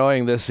are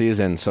enjoying this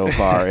season so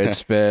far.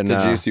 It's been it's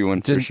a juicy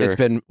one for sure. It's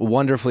been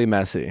wonderfully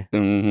messy.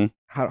 Mm-hmm.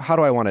 How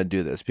do I want to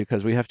do this?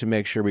 Because we have to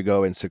make sure we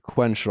go in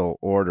sequential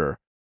order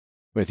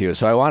with you.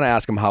 So I want to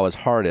ask him how his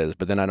heart is,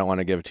 but then I don't want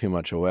to give too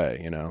much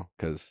away,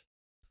 because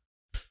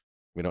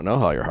we don't know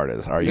how your heart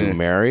is. Are you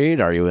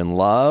married? Are you in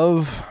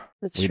love?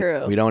 That's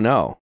true. We don't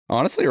know.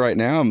 Honestly, right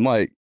now, I'm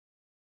like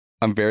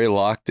I'm very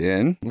locked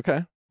in.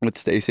 Okay. With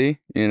Stacy,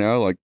 you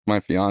know, like my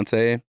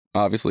fiance,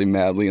 obviously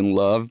madly in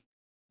love.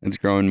 It's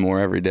growing more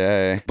every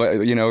day.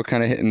 But, you know,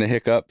 kind of hitting the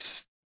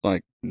hiccups,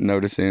 like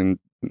noticing,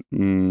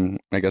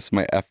 I guess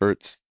my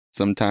efforts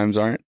sometimes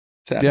aren't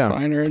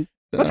satisfying her.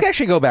 Let's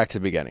actually go back to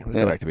the beginning. Let's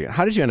go back to the beginning.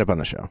 How did you end up on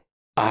the show?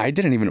 I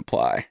didn't even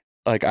apply.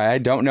 Like, I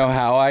don't know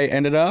how I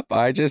ended up.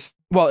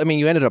 Well, I mean,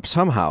 you ended up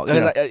somehow.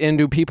 Yeah. And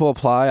do people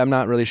apply? I'm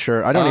not really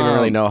sure. I don't even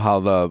really know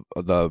how the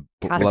Love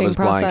is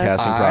Blind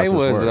casting process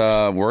works.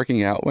 I was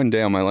working out one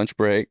day on my lunch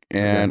break,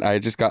 and I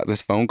just got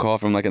this phone call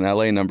from like an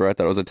LA number. I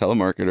thought it was a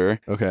telemarketer.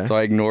 Okay. So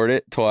I ignored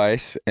it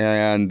twice,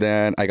 and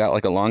then I got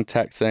like a long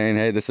text saying,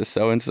 "Hey, this is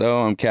so-and-so.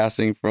 I'm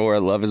casting for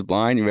Love is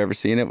Blind. You've ever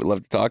seen it? Would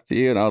love to talk to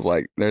you." And I was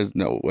like, there's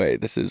no way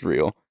this is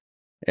real.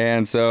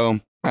 And so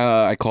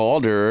I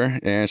called her,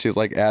 and she's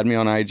like, add me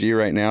on IG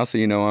right now so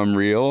you know I'm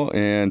real.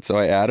 And so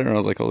I added her, and I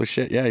was like, holy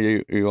shit, yeah,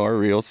 you are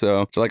real.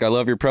 So she's like, I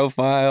love your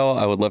profile.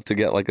 I would love to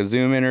get like a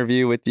Zoom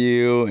interview with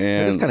you.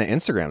 And just kind of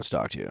Instagram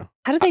stalked you.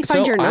 How did they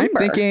find your number?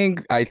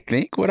 I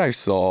think what I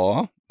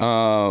saw,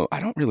 I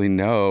don't really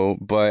know,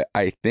 but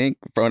I think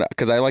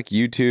because I like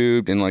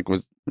YouTube and like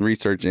was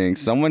researching,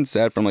 someone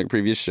said from like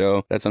previous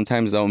show that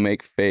sometimes they'll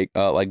make fake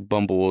like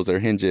Bumbles or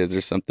Hinges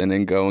or something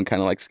and go and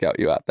kind of like scout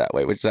you out that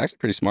way, which is actually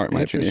pretty smart in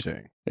my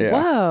opinion. Yeah.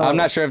 Whoa. I'm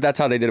not sure if that's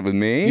how they did it with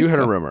me. You heard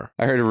a rumor.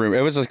 I heard a rumor.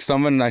 It was like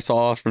someone I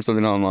saw from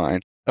something online.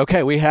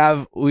 Okay,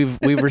 we've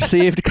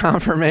received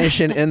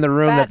confirmation in the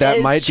room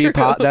that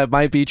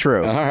might be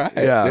true. All right.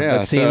 Yeah.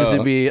 That seems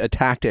to be a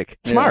tactic.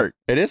 Smart.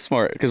 It is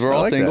smart because we're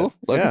all single,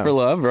 looking for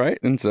love, right?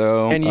 And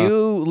so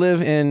you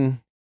live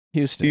in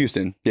Houston.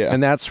 Houston, yeah.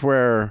 And that's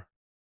where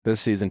this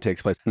season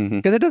takes place.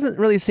 Because it doesn't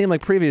really seem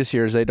like previous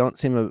years, they don't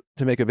seem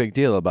to make a big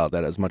deal about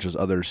that as much as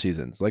other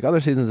seasons. Like other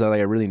seasons, I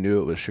really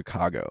knew it was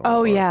Chicago.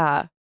 Oh,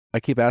 yeah. I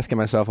keep asking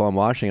myself while I'm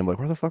watching, I'm like,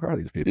 where the fuck are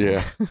these people?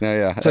 Yeah.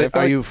 Yeah. So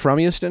are you from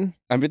Houston?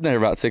 I've been there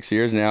about 6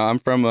 years now. I'm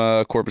from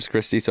Corpus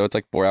Christi, so it's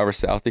like 4 hours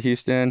south of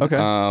Houston.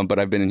 Okay. But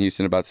I've been in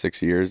Houston about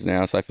 6 years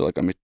now, so I feel like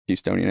I'm a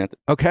Houstonian.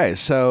 Okay,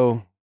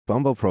 so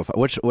Bumble profile.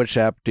 Which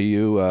app do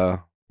you...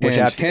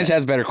 Hinge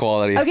has better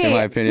quality, in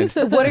my opinion.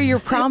 What are your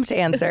prompt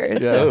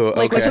answers? Yeah. Oh,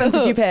 like, which ones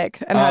did you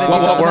pick? And how did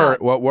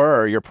you what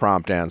were your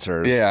prompt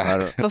answers? Yeah.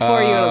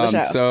 Before you go to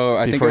the show. So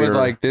I think it was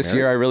like this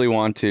year I really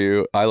want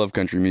to. I love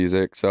country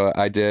music. So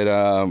I did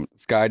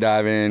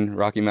skydiving,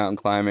 Rocky Mountain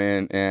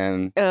climbing,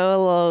 and it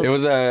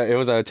was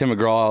a Tim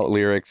McGraw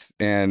lyrics.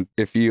 And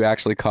if you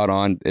actually caught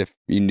on, if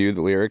you knew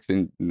the lyrics,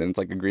 and then it's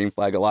like a green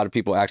flag, a lot of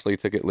people actually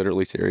took it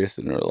literally serious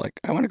and were like,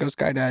 I want to go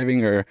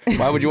skydiving, or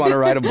why would you want to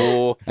ride a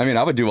bull? I mean,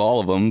 I would do all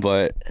of them.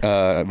 But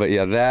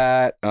yeah,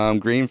 that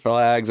green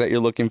flags that you're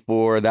looking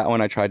for, that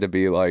one I tried to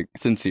be like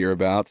sincere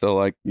about. So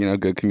like, you know,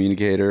 good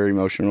communicator,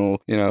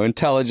 emotional, you know,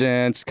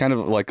 intelligence, kind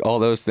of like all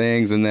those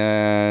things. And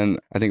then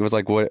I think it was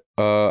like what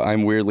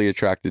I'm weirdly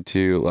attracted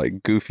to,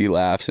 like goofy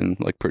laughs and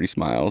like pretty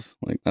smiles.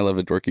 Like I love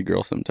a dorky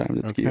girl sometimes.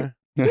 It's cute.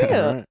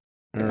 Yeah.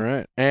 All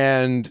right.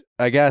 And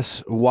I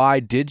guess,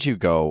 why did you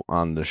go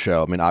on the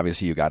show? I mean,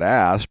 obviously you got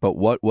asked, but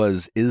what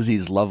was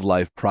Izzy's love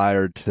life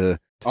prior to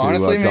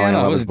honestly, man,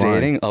 I was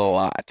dating a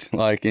lot.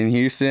 Like in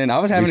Houston, I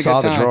was having a good time.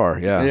 You saw the drawer,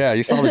 yeah. Yeah,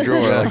 you saw the drawer.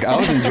 Like I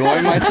was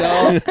enjoying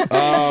myself,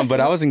 but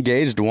I was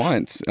engaged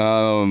once.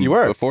 You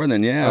were? Before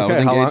then, yeah. Okay. I was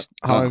engaged.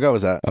 How long ago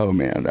was that? Oh,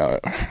 man. I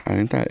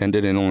think that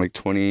ended in like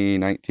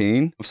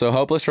 2019. So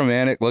hopeless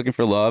romantic, looking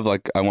for love.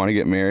 Like I want to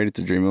get married. It's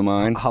a dream of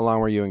mine. How long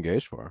were you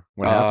engaged for?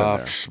 What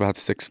happened there? About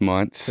 6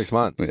 months. 6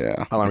 months?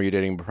 Yeah. How long were you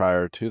dating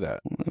prior to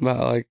that? About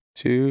like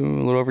a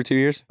little over 2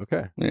 years.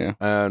 Okay. Yeah.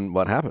 And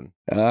what happened?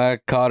 I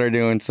caught her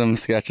doing some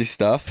sketchy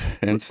stuff.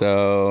 And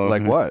so.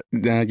 Like what?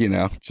 You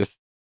know, just.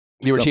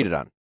 You were cheated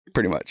on?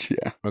 Pretty much,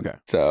 yeah. Okay.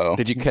 So.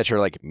 Did you catch her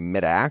like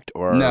mid-act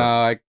or?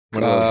 No,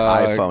 one of those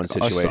iPhone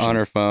situations? On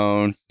her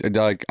phone.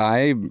 Like,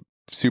 I'm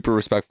super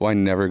respectful. I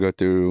never go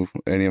through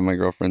any of my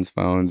girlfriend's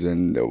phones,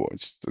 and it was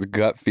just a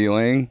gut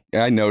feeling.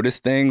 I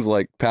noticed things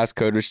like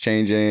passcode was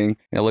changing.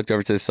 I looked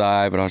over to the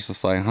side, but I was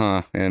just like,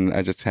 huh. And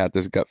I just had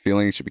this gut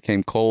feeling. She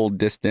became cold,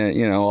 distant,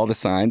 you know, all the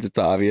signs. It's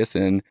obvious.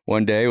 And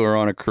one day we were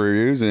on a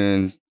cruise,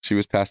 and she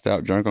was passed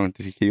out drunk on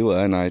tequila,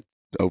 and I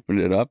opened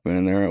it up,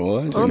 and there it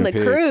was. On the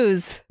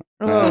cruise.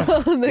 On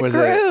the cruise.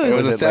 It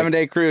was a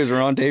 7-day cruise.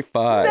 We're on day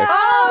 5.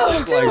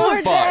 No, 2 more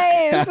days.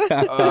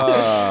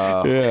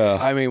 Yeah.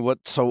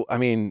 I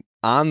mean,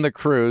 on the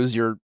cruise,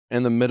 you're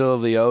in the middle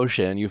of the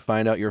ocean. You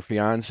find out your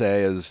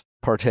fiance is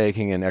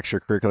partaking in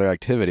extracurricular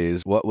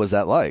activities. What was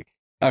that like?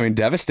 I mean,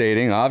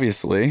 devastating,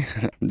 obviously.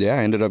 Yeah,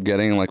 I ended up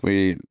getting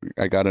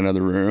I got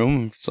another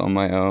room just on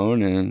my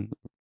own, and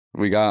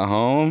we got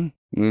home,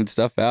 moved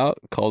stuff out,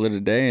 called it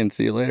a day, and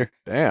see you later.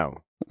 Damn.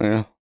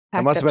 Yeah.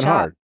 That must have been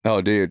hard.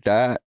 Oh, dude,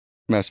 that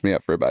messed me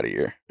up for about a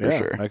year, for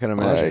sure. I can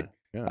imagine.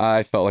 Like,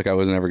 I felt like I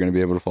was never going to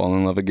be able to fall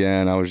in love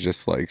again. I was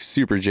just like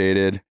super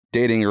jaded,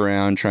 dating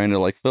around, trying to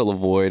like fill a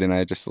void, and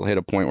I just hit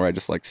a point where I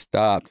just like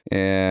stopped.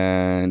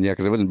 And yeah,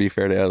 because it wouldn't be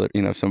fair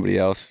to somebody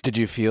else. Did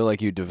you feel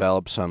like you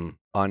developed some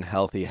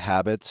unhealthy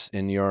habits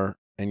in your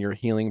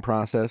healing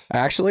process?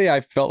 Actually, I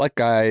felt like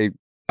I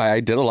I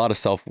did a lot of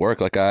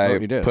self-work. Like I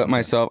put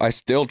myself, I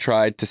still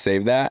tried to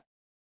save that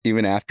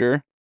even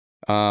after.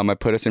 I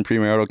put us in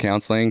premarital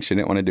counseling. She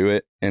didn't want to do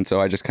it. And so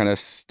I just kind of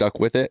stuck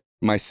with it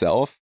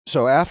myself.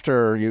 So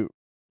after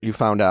you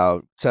found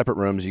out, separate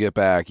rooms, you get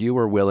back, you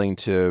were willing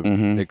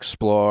to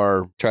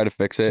explore. Try to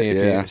fix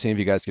it. See if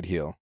you guys could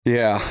heal.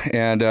 Yeah.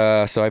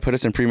 And so I put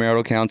us in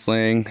premarital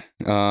counseling.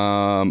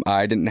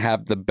 I didn't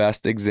have the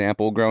best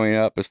example growing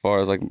up as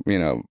far as like, you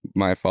know,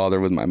 my father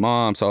with my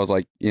mom. So I was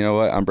like, you know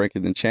what? I'm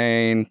breaking the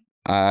chain.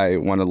 I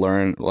want to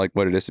learn like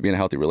what it is to be in a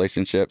healthy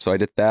relationship. So I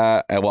did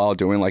that while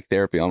doing like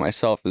therapy on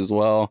myself as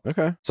well.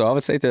 Okay. So I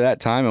would say to that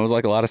time, it was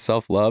like a lot of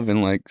self-love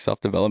and like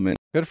self-development.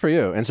 Good for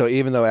you. And so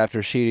even though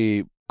after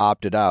she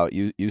opted out,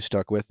 you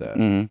stuck with that.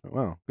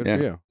 Wow, good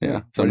for you.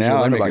 Yeah. So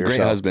now I'm a great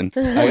husband.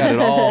 I got it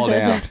all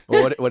down.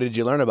 Well, what did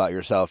you learn about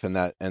yourself in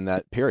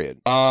that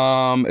period?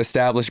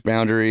 Establish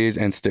boundaries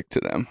and stick to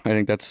them. I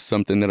think that's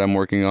something that I'm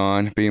working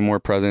on. Being more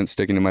present,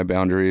 sticking to my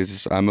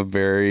boundaries. I'm a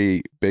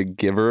very big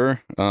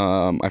giver.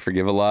 I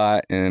forgive a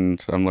lot,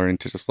 and I'm learning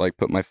to just like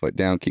put my foot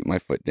down, keep my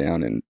foot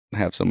down, and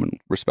have someone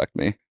respect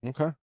me.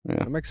 Okay. Yeah.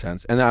 That makes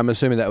sense. And I'm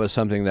assuming that was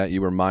something that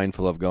you were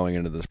mindful of going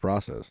into this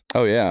process.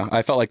 Oh yeah.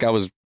 I felt like I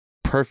was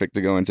perfect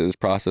to go into this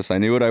process. I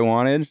knew what I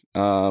wanted,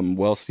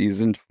 well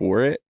seasoned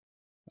for it.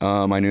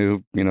 I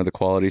knew, you know, the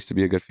qualities to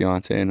be a good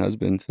fiance and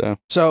husband.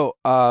 So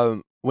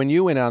when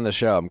you went on the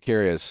show, I'm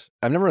curious,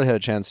 I've never really had a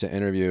chance to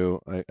interview,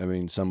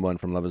 someone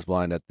from Love is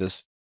Blind at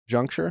this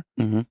juncture.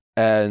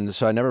 And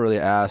so I never really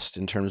asked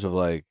in terms of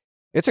like,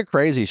 it's a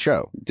crazy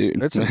show,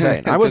 dude. It's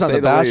insane. I was on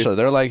The Bachelor.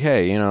 They're like,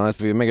 hey, you know,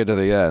 if you make it to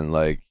the end,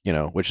 like, you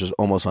know, which is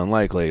almost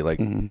unlikely, like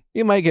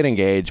you might get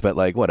engaged, but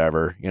like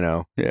whatever, you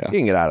know, you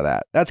can get out of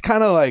that. That's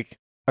kind of like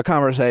a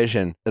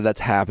conversation that's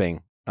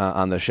happening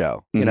on the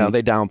show. You know,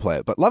 they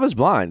downplay it, but Love is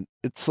Blind,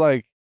 it's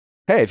like,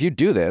 hey, if you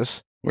do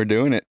this, we're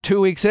doing it. 2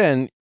 weeks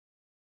in,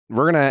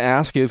 we're gonna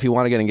ask you if you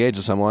want to get engaged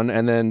to someone,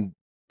 and then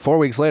 4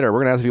 weeks later, we're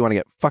gonna ask if you want to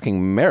get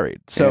fucking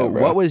married. So,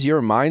 what was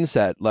your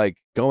mindset like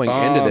going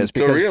into this?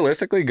 Because, so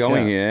realistically,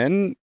 going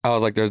in, I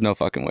was like, "There's no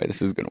fucking way this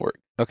is gonna work."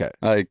 Okay,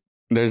 like,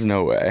 there's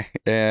no way.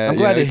 And I'm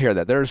glad to hear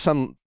that. There's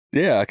some.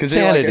 Yeah, because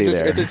like,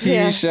 it's a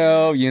TV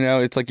show, you know,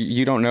 it's like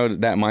you don't know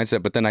that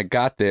mindset. But then I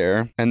got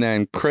there, and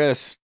then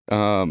Chris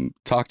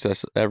talks to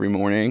us every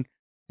morning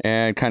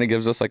and kind of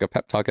gives us like a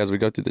pep talk as we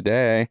go through the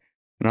day.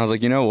 And I was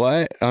like, you know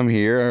what? I'm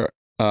here.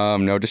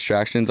 No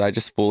distractions. I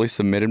just fully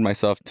submitted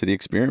myself to the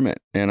experiment.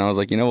 And I was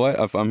like, you know what?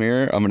 If I'm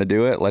here, I'm going to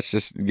do it. Let's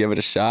just give it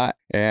a shot.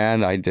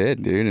 And I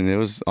did, dude. And it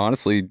was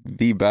honestly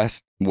the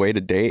best way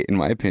to date, in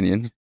my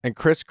opinion. And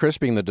Chris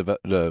being the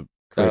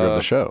creator of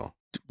the show.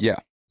 Yeah.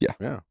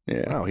 Wow.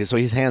 So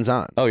he's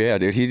hands-on. Oh yeah,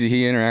 dude.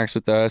 He interacts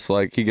with us.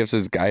 Like he gives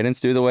his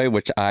guidance through the way,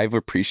 which I've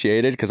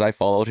appreciated because I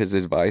followed his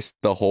advice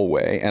the whole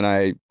way, and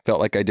I felt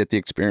like I did the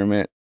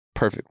experiment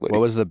perfectly.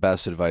 What was the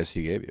best advice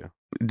he gave you?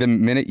 The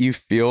minute you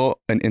feel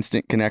an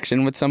instant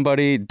connection with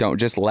somebody, don't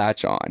just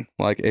latch on.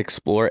 Like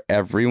explore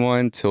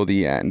everyone till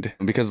the end.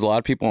 Because a lot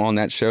of people on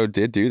that show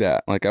did do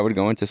that. Like I would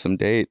go into some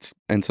dates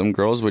and some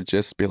girls would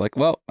just be like,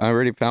 well, I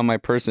already found my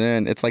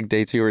person. It's like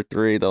day 2 or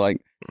 3. They're like,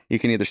 you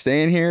can either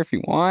stay in here if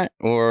you want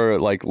or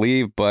like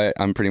leave, but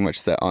I'm pretty much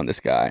set on this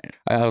guy.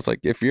 I was like,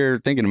 if you're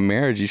thinking of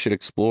marriage, you should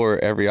explore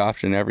every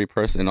option, every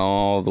person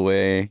all the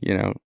way, you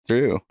know,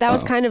 through. That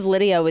was kind of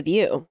Lydia with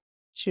you.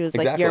 She was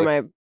like, you're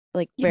my,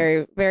 like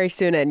very, very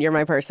soon in, you're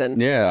my person.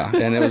 Yeah.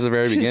 And it was the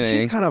very beginning.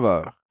 She's kind of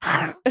a,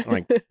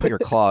 like, put your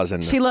claws in.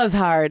 She loves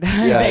hard.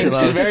 Yeah, she's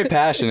very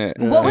passionate.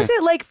 What was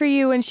it like for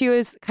you when she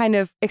was kind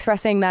of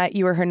expressing that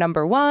you were her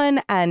number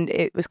one and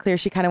it was clear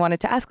she kind of wanted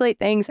to escalate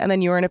things and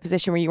then you were in a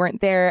position where you weren't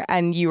there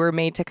and you were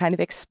made to kind of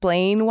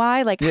explain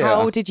why? Like,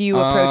 how did you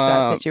approach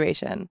that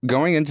situation?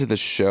 Going into the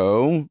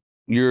show,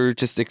 you're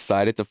just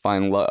excited to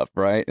find love,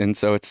 right? And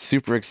so it's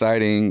super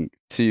exciting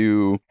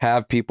to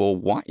have people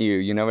want you,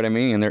 you know what I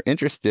mean? And they're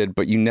interested,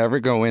 but you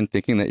never go in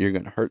thinking that you're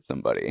going to hurt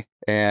somebody.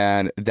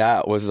 And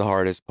that was the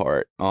hardest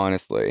part,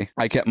 honestly.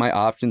 I kept my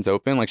options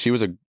open. Like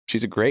she's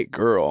a great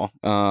girl.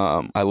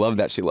 I love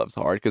that she loves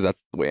hard because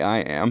that's the way I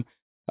am.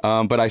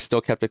 But I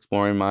still kept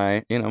exploring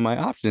my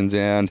options,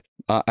 and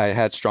I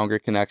had stronger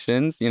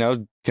connections. You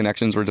know,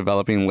 connections were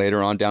developing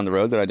later on down the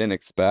road that I didn't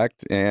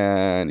expect.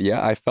 And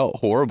yeah, I felt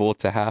horrible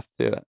to have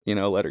to, you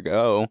know, let her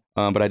go.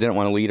 But I didn't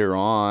want to lead her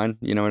on.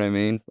 You know what I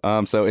mean?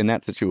 So in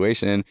that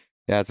situation,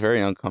 yeah, it's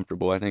very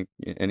uncomfortable. I think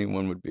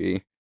anyone would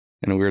be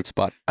in a weird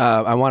spot.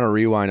 I want to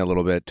rewind a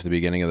little bit to the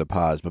beginning of the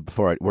pause, but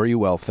before, were you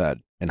well fed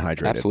and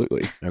hydrated?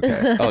 Absolutely.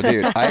 Okay. Oh,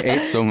 dude, I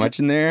ate so much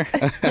in there.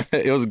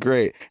 It was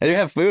great. And they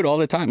have food all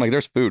the time. Like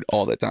there's food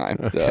all the time.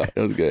 Okay. So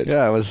it was good.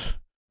 Yeah, it was.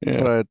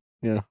 Yeah.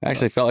 I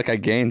actually felt like I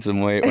gained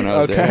some weight when I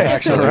was there.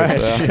 Actually, right. So.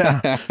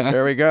 Yeah.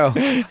 There we go.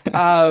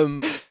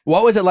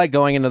 What was it like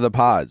going into the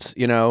pods?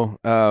 You know,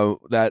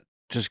 that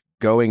just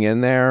going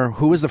in there.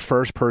 Who was the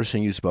first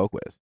person you spoke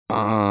with?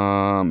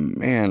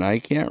 Man, I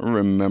can't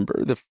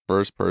remember the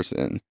first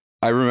person.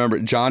 I remember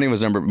Johnie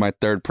was my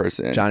third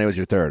person. Johnie was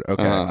your third.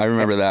 Okay. I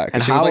remember that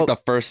because she was like the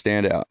first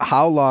standout.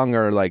 How long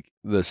are like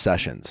the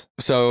sessions?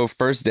 So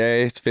first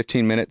day, it's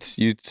 15 minutes.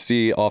 You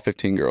see all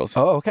 15 girls.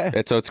 Oh, okay.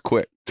 So it's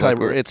quick. So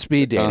it's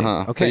speed dating.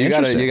 Okay. So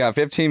you got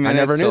 15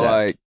 minutes to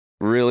like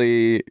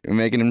really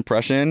make an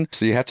impression.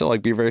 So you have to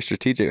like be very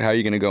strategic. How are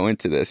you going to go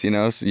into this? You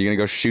know, so you're going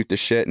to go shoot the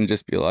shit and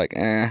just be like,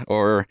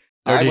 or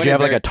did you have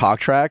like a talk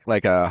track?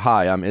 Like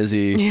hi, I'm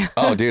Izzy. Yeah.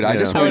 Oh, dude, I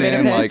just went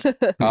in like,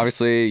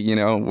 obviously, you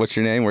know, what's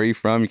your name? Where are you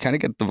from? You kind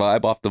of get the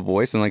vibe off the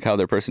voice and like how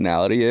their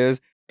personality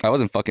is. I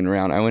wasn't fucking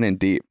around. I went in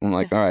deep. I'm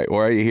like, all right, why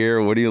are you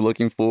here? What are you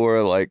looking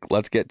for? Like,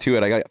 let's get to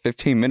it. I got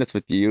 15 minutes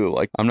with you.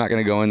 Like, I'm not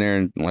going to go in there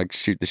and like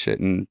shoot the shit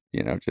and,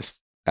 you know,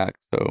 just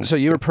act. So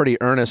you were pretty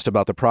earnest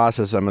about the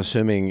process. I'm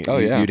assuming you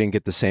didn't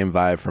get the same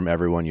vibe from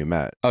everyone you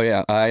met. Oh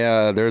yeah,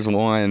 there's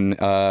one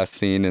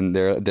scene in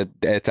there that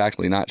it's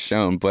actually not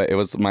shown, but it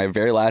was my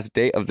very last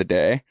date of the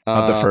day.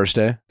 Of the first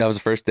day? That was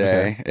the first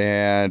day. Okay.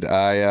 And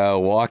I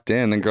walked in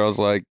and the girl's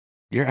like,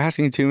 you're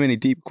asking too many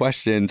deep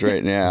questions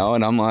right now.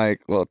 And I'm like,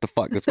 well, what the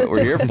fuck? That's what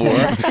we're here for.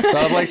 So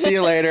I was like, see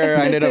you later.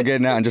 I ended up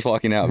getting out and just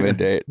walking out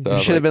mid-date. So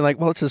you should have been like,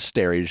 well, let's just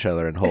stare at each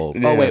other and hold.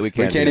 Yeah. Oh, wait, we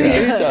can't even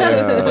see each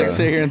other. It's like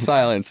sit here in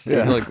silence.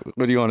 Yeah. Like,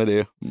 what do you want to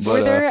do? But,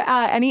 were there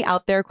any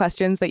out there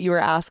questions that you were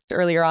asked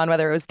earlier on,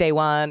 whether it was day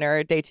one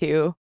or day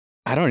two?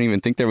 I don't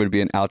even think there would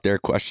be an out there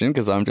question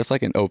because I'm just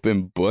like an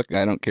open book.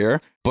 I don't care.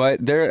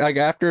 But there, like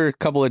after a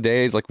couple of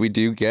days, like we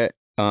do get,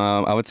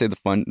 I would say the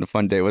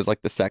fun day was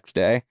like the sex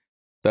day.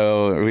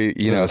 So we,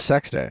 you know, a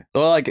sex day.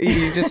 Well, like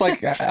you just like,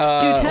 do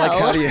tell. Like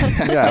how do you?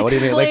 Yeah, what do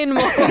you mean? Explain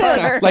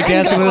more. Like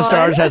Dancing with the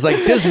Stars has like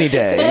Disney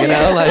Day, you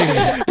know,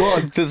 like.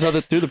 Well, so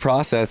through the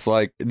process,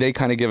 like they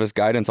kind of give us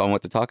guidance on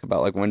what to talk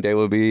about. Like one day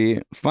would be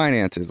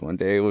finances, one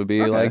day would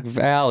be like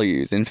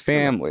values and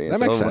family. That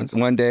makes sense.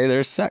 One day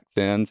there's sex,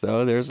 and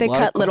so there's. They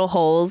cut little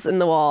holes in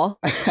the wall.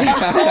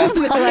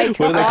 Like,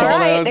 what do they call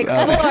those?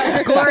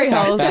 Explore. Glory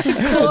holes.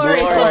 Glory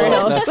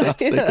holes.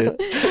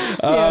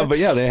 That's but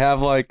yeah, they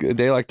have like a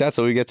day like that,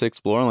 so we get to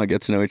explore and like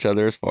get to know each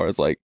other as far as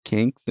like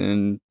kinks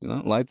and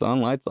lights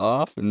on, lights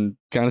off, and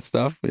kind of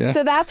stuff. Yeah.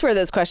 So that's where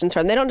those questions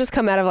from. They don't just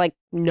come out of like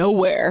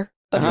nowhere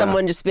of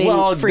someone just being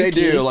freaky.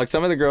 They do. Like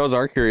some of the girls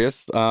are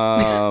curious.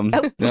 I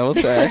will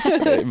say,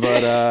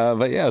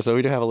 but yeah. So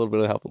we do have a little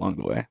bit of help along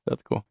the way.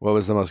 That's cool. What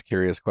was the most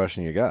curious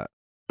question you got?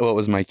 What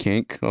was my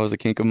kink? What was a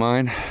kink of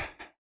mine?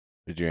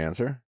 Did you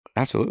answer?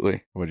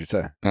 Absolutely. What'd you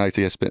say? I like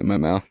to get spit in my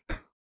mouth.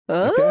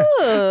 Oh,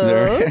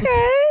 okay.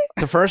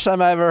 The first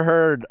time I ever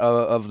heard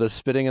of the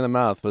spitting in the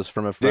mouth was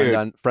from a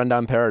friend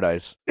on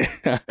Paradise,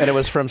 and it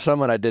was from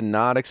someone I did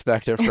not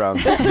expect it from.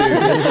 Dude,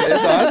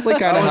 it's honestly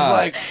kind of hot.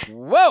 Like,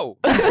 whoa!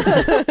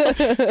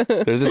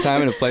 There's a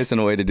time and a place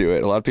and a way to do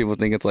it. A lot of people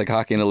think it's like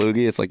hockey and a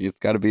loogie. It's like it's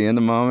got to be in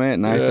the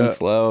moment, nice and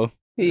slow.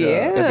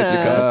 Yeah. If it's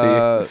your cup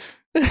of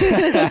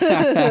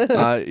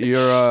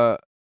tea.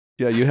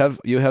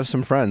 You have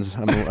some friends.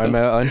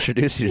 I'll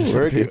introduce you to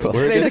some people.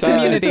 There's a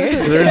community.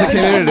 There's a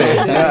community.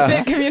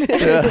 Spit community.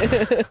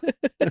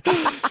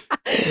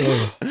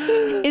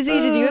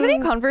 Izzy, did you have any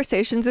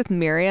conversations with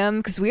Miriam?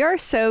 Because we are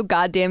so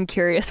goddamn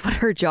curious what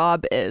her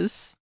job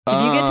is.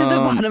 Did you get to the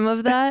bottom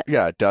of that?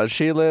 Yeah. Does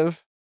she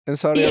live in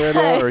Saudi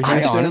Arabia or Houston?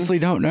 I honestly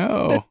don't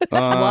know.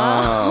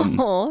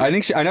 Wow.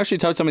 I know she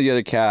told some of the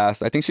other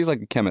cast. I think she's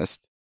like a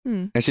chemist.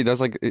 And she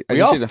does like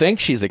we all think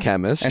she's a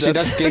chemist, and she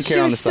does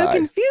skincare on the side. So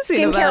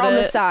confusing. Skincare on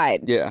the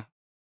side. Yeah,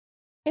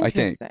 I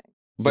think.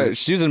 But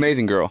she's an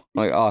amazing girl,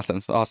 like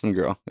awesome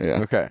girl.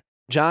 Yeah. Okay.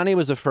 Johnie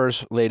was the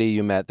first lady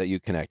you met that you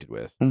connected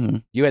with. Mm-hmm.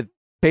 You had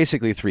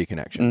basically 3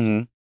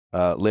 connections: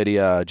 mm-hmm.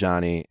 Lydia,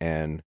 Johnie,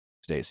 and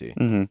Stacy.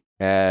 Mm-hmm.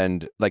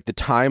 And like the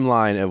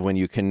timeline of when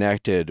you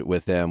connected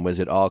with them, was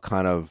it all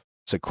kind of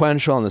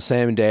sequential on the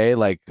same day?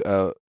 Like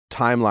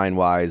timeline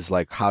wise,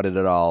 like how did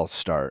it all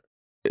start?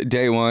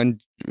 Day one.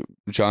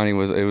 Johnie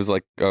was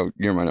like, oh,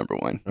 you're my number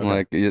one. Okay.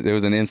 Like it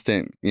was an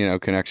instant,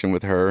 connection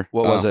with her.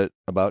 What was it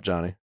about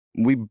Johnie?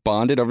 We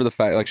bonded over the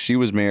fact like she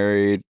was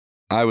married,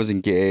 I was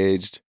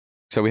engaged,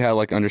 so we had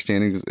like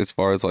understanding as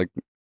far as like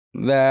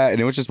that, and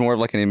it was just more of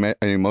like an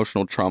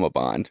emotional trauma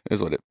bond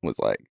is what it was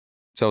like.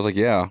 So I was like,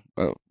 yeah,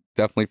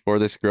 definitely for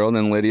this girl. And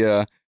then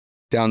Lydia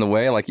down the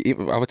way, like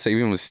I would say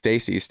even with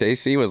Stacy.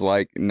 Stacy was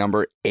like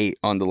number 8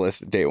 on the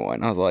list day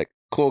one. I was like,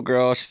 cool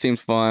girl, she seems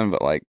fun,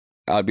 but like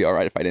I'd be all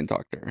right if I didn't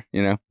talk to her,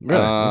 Really?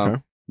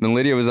 Okay. Then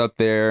Lydia was up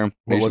there.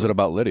 What was it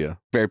about Lydia?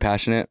 Very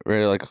passionate,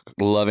 very like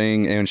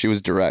loving, and she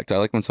was direct. I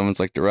like when someone's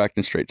like direct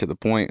and straight to the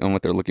point on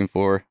what they're looking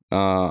for.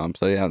 So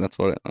yeah, that's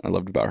what I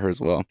loved about her as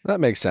well.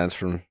 That makes sense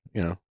from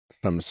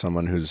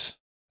someone who's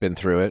been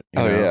through it.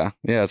 Yeah.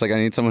 It's like I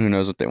need someone who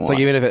knows what they want. It's like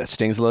even if it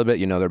stings a little bit,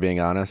 they're being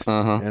honest.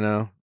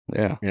 Yeah.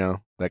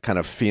 That kind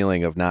of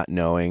feeling of not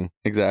knowing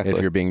exactly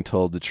if you're being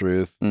told the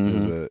truth.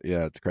 Mm-hmm.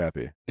 It's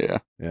crappy.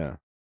 Yeah.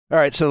 All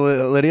right, so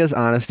Lydia's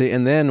honesty,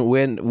 and then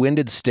when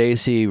did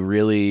Stacy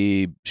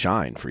really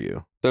shine for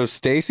you? So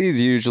Stacy's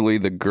usually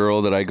the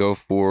girl that I go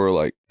for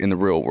like in the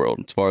real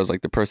world as far as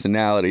like the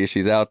personality.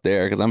 She's out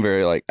there because I'm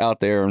very like out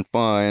there and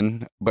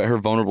fun, but her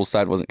vulnerable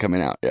side wasn't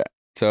coming out yet.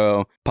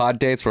 So pod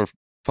dates were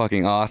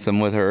fucking awesome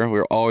with her. We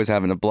were always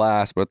having a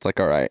blast, but it's like,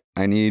 all right,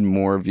 I need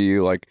more of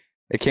you. Like,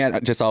 it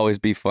can't just always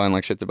be fun.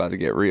 Like, shit's about to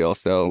get real.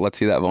 So let's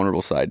see that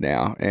vulnerable side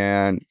now.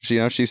 And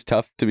she, she's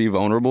tough to be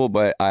vulnerable,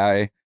 but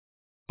I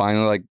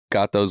finally like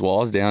got those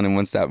walls down. And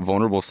once that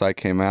vulnerable side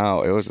came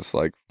out, it was just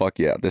like, fuck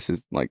yeah, this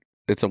is like,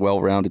 it's a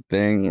well-rounded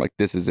thing. Like,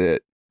 this is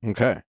it.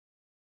 Okay.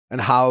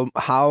 And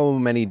how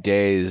many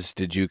days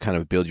did you kind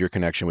of build your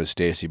connection with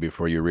Stacy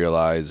before you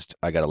realized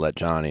I got to let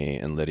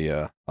Johnie and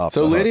Lydia off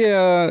the hook?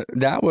 Lydia,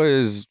 that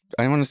was,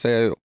 I want to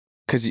say,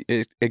 because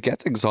it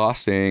gets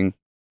exhausting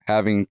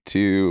having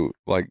to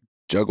like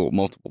juggle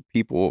multiple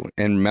people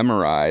and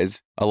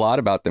memorize a lot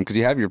about them, because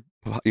you have your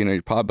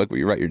pod book where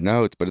you write your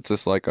notes, but it's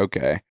just like,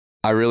 okay,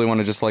 I really want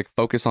to just like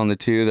focus on the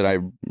two that I,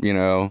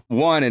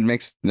 one, it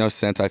makes no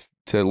sense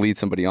to lead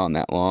somebody on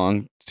that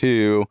long.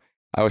 Two,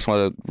 I always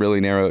want to really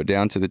narrow it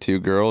down to the two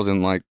girls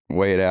and like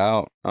weigh it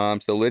out.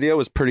 So Lydia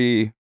was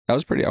pretty, I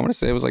want to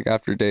say it was like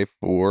after day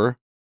 4,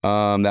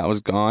 that was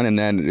gone. And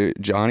then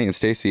Johnie and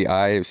Stacy,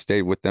 I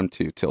stayed with them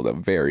till the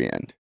very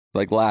end.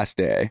 Like last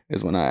day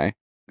is when I,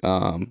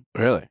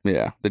 really?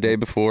 Yeah. The day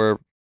before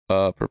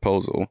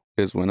proposal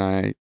is when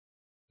I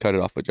cut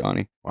it off with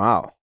Johnie.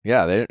 Wow.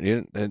 Yeah.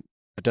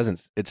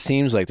 It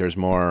seems like there's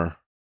more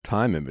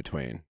time in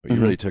between, but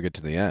you really took it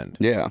to the end.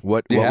 Yeah.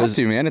 What have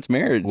to, man. It's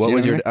marriage. What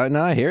was your,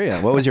 no, I hear you.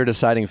 What was your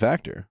deciding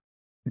factor?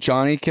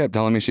 Johnie kept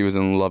telling me she was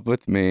in love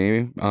with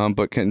me,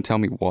 but couldn't tell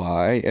me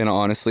why. And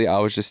honestly, I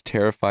was just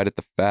terrified at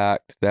the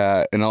fact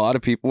that, and a lot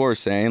of people were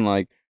saying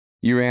like,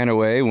 you ran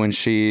away when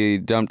she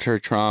dumped her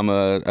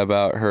trauma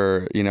about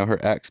her, her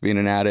ex being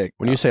an addict.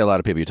 When you say a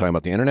lot of people, you talking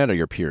about the internet or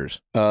your peers?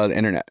 The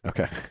internet.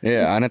 Okay.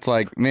 Yeah, and it's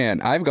like,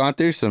 man, I've gone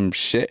through some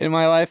shit in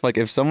my life. Like,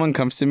 if someone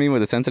comes to me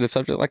with a sensitive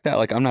subject like that,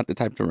 like, I'm not the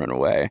type to run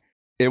away.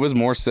 It was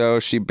more so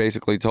she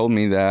basically told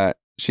me that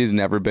she's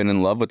never been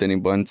in love with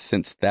anyone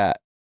since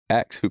that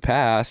ex who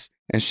passed,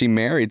 and she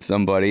married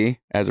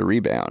somebody as a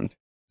rebound.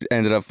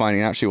 Ended up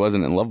finding out she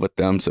wasn't in love with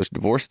them, so she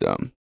divorced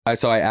them.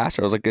 So I asked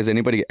her, I was like, is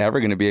anybody ever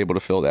going to be able to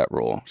fill that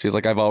role? She's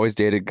like, I've always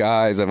dated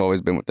guys. I've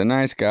always been with the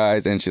nice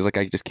guys. And she's like,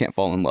 I just can't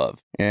fall in love.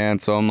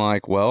 And so I'm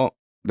like, well,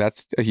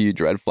 that's a huge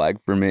red flag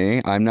for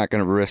me. I'm not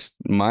going to risk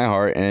my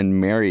heart and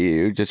marry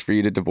you just for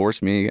you to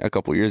divorce me a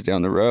couple years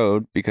down the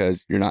road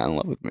because you're not in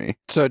love with me.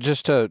 So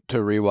just to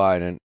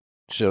rewind, and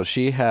so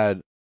she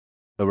had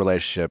a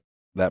relationship,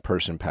 that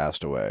person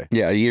passed away.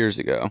 Yeah, years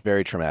ago.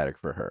 Very traumatic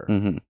for her.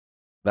 Mm-hmm.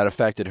 That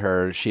affected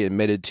her. She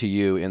admitted to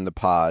you in the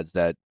pods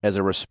that as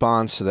a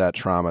response to that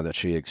trauma that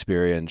she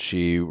experienced,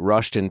 she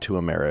rushed into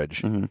a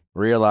marriage,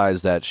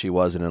 realized that she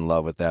wasn't in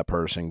love with that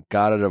person,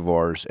 got a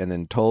divorce, and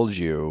then told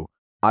you,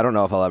 I don't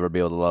know if I'll ever be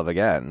able to love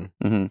again.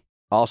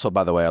 Also,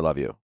 by the way, I love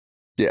you.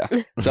 Yeah.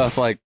 So it's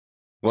like,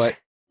 what?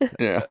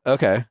 Yeah.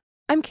 Okay.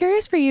 I'm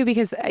curious for you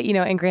because,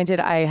 and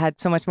granted, I had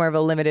so much more of a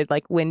limited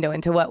like window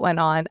into what went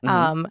on.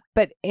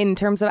 But in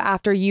terms of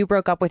after you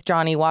broke up with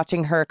Johnie,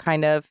 watching her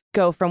kind of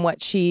go from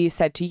what she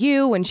said to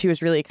you when she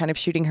was really kind of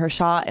shooting her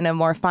shot in a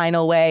more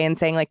final way and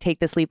saying like,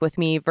 take this leap with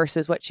me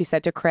versus what she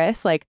said to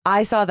Chris. Like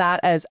I saw that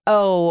as,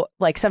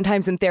 like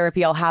sometimes in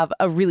therapy, I'll have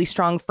a really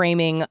strong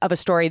framing of a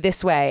story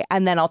this way.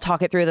 And then I'll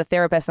talk it through the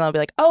therapist and I'll be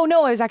like, oh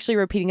no, I was actually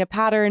repeating a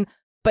pattern.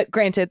 But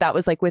granted, that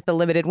was like with the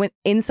limited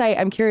insight.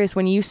 I'm curious,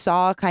 when you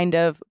saw kind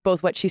of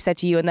both what she said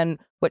to you and then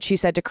what she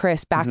said to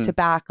Chris back to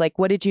back, like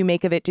what did you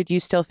make of it? Did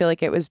you still feel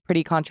like it was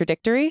pretty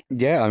contradictory?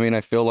 Yeah, I mean,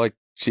 I feel like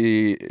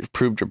she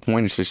proved her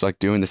point. It's just like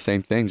doing the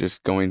same thing,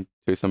 just going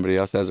to somebody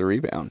else as a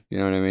rebound. You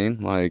know what I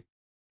mean? Like,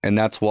 and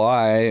that's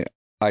why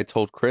I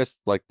told Chris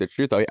like the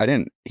truth.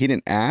 He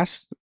didn't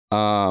ask.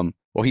 Well,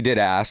 he did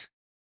ask.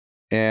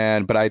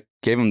 But I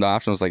gave him the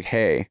option. I was like,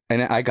 hey,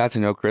 and I got to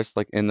know Chris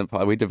like in the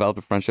pod. We developed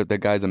a friendship. That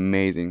guy's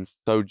amazing,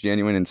 so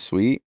genuine and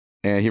sweet,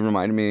 and he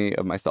reminded me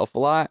of myself a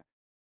lot.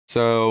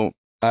 So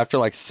after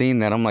like seeing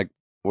that, I'm like,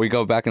 we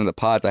go back into the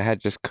pods. I had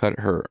just cut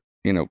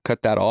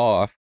that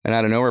off, and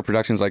out of nowhere,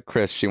 production's like,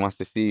 Chris, she wants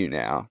to see you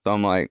now. So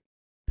I'm like,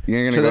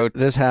 you're gonna go.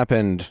 This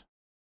happened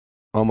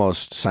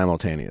almost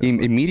simultaneously,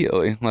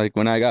 immediately. Like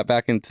when I got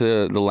back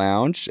into the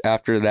lounge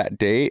after that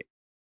date,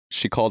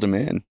 she called him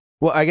in.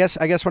 Well, I guess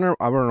I want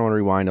to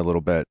rewind a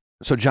little bit.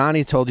 So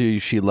Johnie told you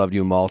she loved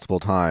you multiple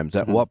times.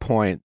 At what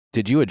point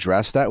did you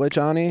address that with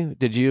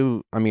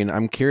Johnie?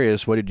 I'm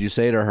curious, what did you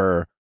say to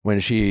her when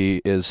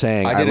she is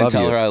saying, I didn't love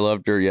tell you? her I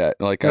loved her yet.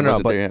 Like, I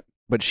wasn't there yet.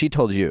 But she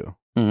told you,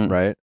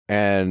 right?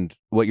 And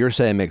what you're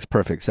saying makes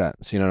perfect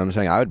sense. You know what I'm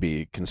saying? I would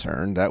be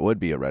concerned. That would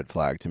be a red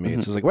flag to me.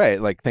 It's just like, wait,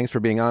 like, thanks for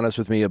being honest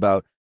with me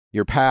about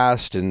your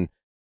past and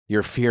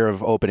your fear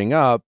of opening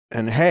up.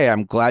 And hey,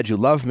 I'm glad you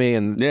love me.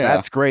 And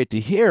that's great to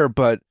hear.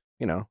 But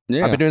I've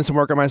been doing some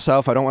work on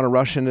myself. I don't want to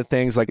rush into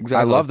things. Like,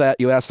 exactly. I love that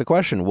you asked the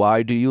question,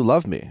 why do you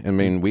love me? I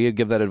mean, we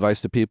give that advice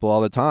to people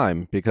all the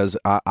time because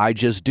I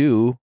just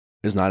do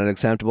is not an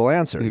acceptable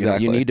answer.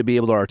 Exactly. You need to be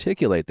able to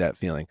articulate that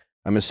feeling.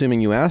 I'm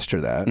assuming you asked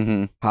her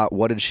that.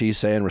 What did she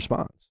say in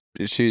response?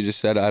 She just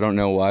said, I don't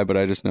know why, but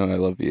I just know I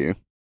love you.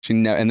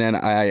 And then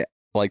I,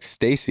 like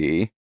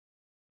Stacy,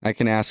 I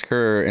can ask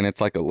her and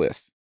it's like a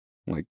list.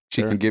 Like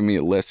she can give me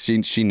a list.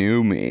 She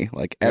knew me,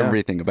 like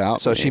everything about me.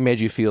 So she made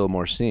you feel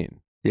more seen.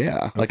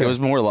 Yeah. Like it was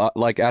more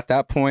like at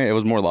that point, it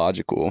was more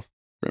logical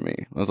for me.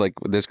 I was like,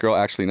 this girl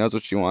actually knows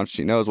what she wants.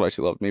 She knows why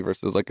she loved me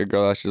versus like a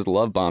girl that's just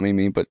love bombing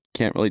me, but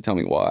can't really tell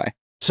me why.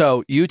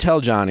 So you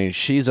tell Johnie,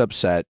 she's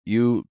upset.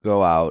 You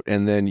go out,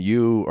 and then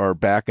you are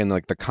back in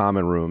like the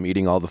common room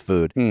eating all the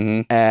food,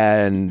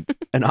 and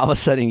all of a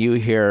sudden you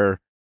hear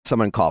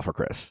someone call for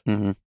Chris.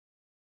 And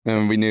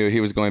we knew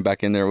he was going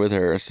back in there with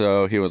her,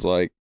 so he was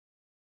like,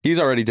 he's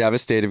already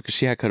devastated because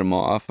she had cut him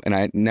off,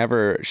 and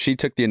she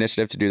took the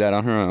initiative to do that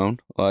on her own.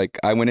 Like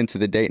I went into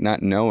the date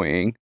not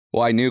knowing.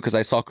 Well, I knew because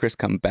I saw Chris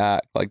come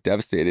back, like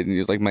devastated, and he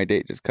was like, my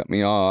date just cut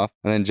me off.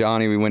 And then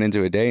Johnie, we went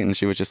into a date, and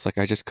she was just like,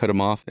 I just cut him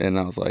off. And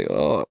I was like,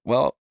 oh,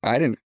 well,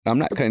 I'm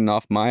not cutting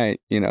off my,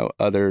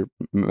 other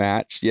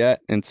match yet.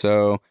 And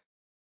so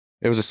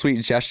it was a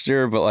sweet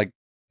gesture, but like,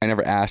 I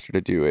never asked her to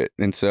do it.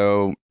 And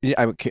so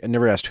I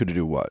never asked who to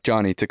do what?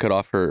 Johnie to cut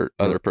off her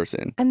other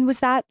person. And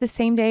was that the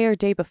same day or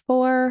day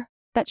before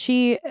that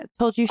she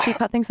told you she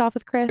cut things off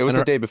with Chris? It was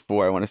the day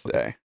before, I want to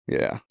say.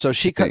 Yeah. So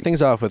she cut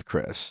things off with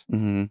Chris.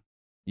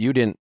 You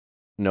didn't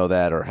know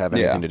that or have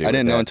anything to do with it. I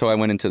didn't know until I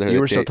went into the You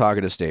were still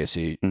talking to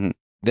Stacy.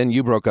 Then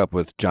you broke up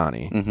with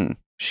Johnie.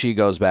 She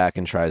goes back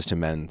and tries to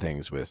mend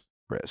things with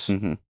Chris.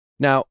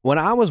 Now, when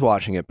I was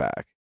watching it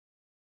back,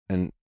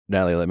 and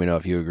Natalie, let me know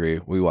if you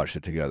agree, we watched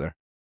it together.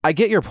 I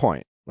get your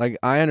point. Like,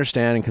 I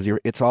understand because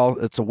it's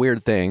a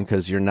weird thing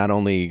because you're not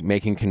only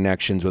making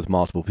connections with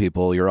multiple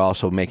people, you're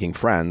also making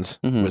friends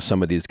with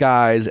some of these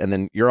guys, and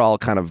then you're all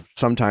kind of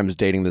sometimes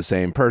dating the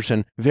same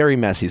person. Very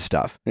messy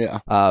stuff. Yeah.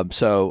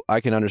 So I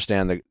can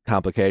understand the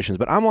complications,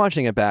 but I'm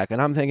watching it back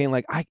and I'm thinking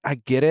like, I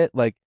get it.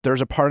 Like,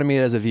 there's a part of me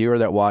as a viewer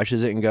that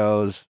watches it and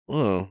goes,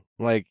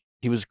 like,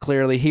 he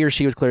or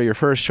she was clearly your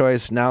first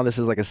choice. Now this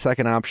is like a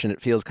second option.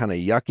 It feels kind of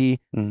yucky.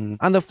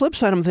 On the flip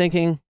side, I'm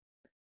thinking,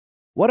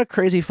 what a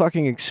crazy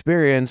fucking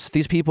experience.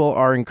 These people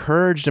are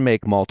encouraged to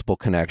make multiple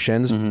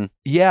connections.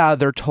 Yeah,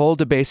 they're told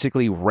to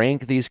basically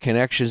rank these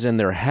connections in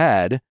their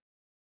head,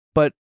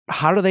 but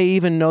how do they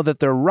even know that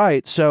they're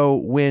right? So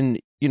when,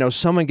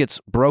 someone gets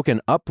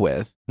broken up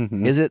with,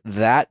 is it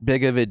that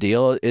big of a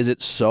deal? Is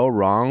it so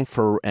wrong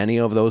for any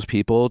of those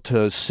people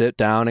to sit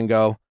down and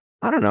go,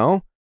 I don't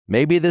know,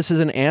 maybe this is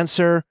an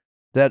answer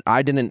that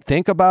I didn't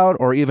think about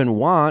or even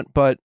want,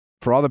 but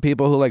for all the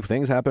people who like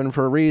things happen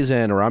for a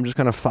reason, or I'm just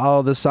going to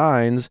follow the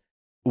signs,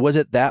 was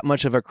it that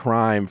much of a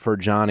crime for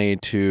Johnie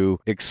to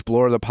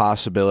explore the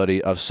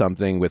possibility of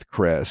something with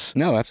Chris?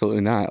 No, absolutely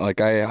not. Like,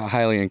 I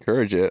highly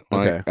encourage it.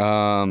 Like,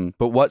 okay.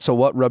 But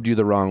what rubbed you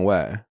the wrong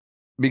way?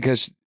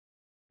 Because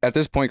at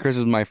this point, Chris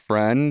is my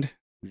friend.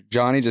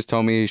 Johnie just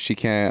told me she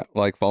can't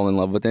like fall in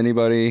love with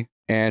anybody.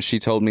 And she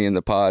told me in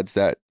the pods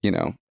that,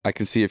 I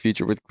can see a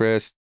future with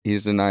Chris.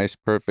 He's a nice,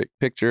 perfect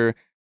picture.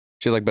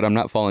 She's like, but I'm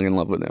not falling in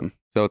love with him.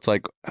 So it's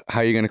like, how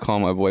are you going to call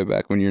my boy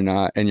back when you're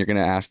not? And you're going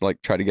to ask, like,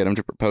 try to get him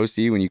to propose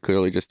to you when you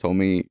clearly just told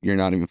me you're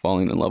not even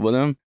falling in love with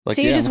him. Like,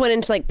 so you just went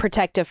into like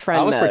protective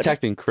friend mode. I was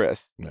protecting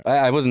Chris. Yeah.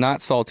 I was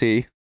not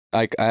salty.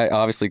 I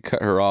obviously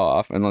cut her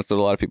off. Unless a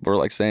lot of people were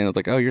like saying, it's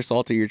like, oh, you're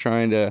salty.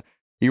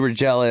 You were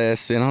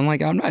jealous. And I'm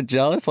like, I'm not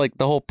jealous. Like,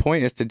 the whole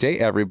point is to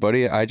date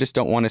everybody. I just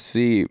don't want to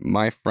see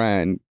my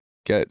friend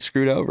get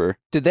screwed over.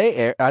 Did they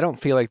air? I don't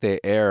feel like they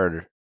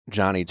aired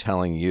Johnie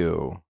telling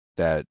you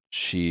that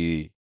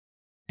she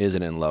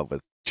isn't in love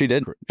with. She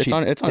did. It's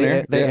on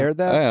air. They aired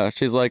that? Yeah.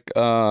 She's like,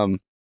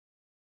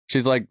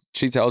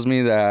 she tells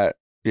me that,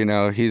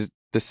 he's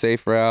the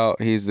safe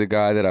route. He's the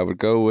guy that I would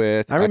go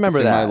with. I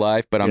remember that in my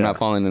life, but I'm not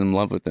falling in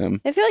love with him.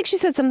 I feel like she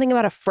said something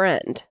about a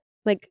friend.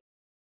 Like,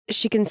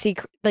 she can see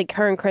like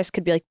her and Chris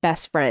could be like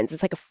best friends.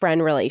 It's like a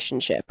friend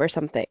relationship or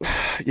something.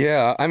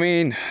 Yeah. I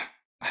mean,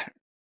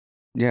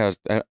 yeah,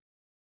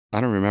 I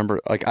don't remember.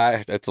 Like,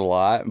 it's a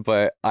lot,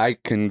 but I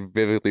can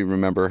vividly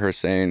remember her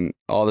saying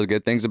all the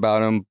good things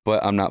about him,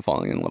 but I'm not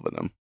falling in love with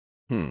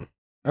him.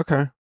 Okay.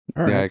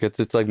 All right. Yeah, I guess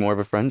it's like more of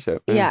a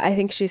friendship. Yeah, I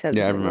think she said.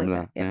 Yeah, I remember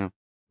like that. Yeah.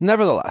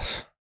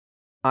 Nevertheless,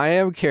 I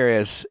am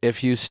curious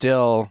if you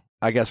still,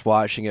 I guess,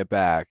 watching it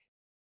back,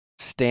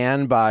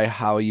 stand by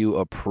how you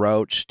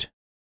approached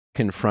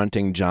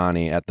confronting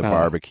Johnie at the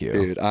barbecue.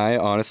 Dude,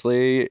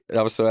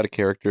 that was so out of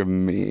character of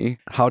me.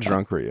 How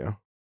drunk were you?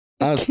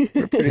 Because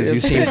you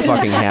seem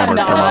fucking hammered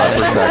from our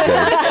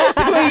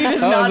perspective. You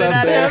just nodded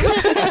at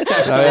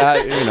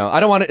him. I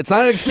don't want to. It's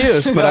not an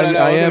excuse, but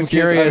I am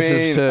curious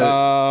as to.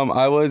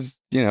 I was,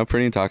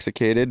 pretty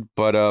intoxicated,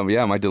 but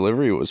yeah, my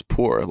delivery was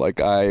poor. Like,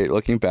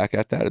 looking back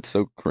at that, it's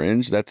so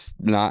cringe. That's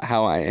not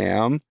how I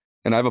am,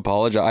 and I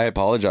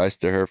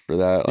apologized to her for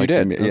that. Like,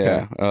 you did,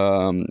 yeah.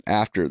 Okay.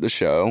 After the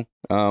show,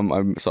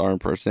 I saw her in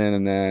person,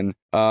 and then,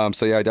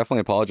 so yeah, I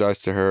definitely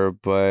apologized to her.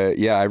 But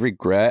yeah, I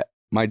regret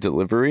my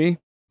delivery.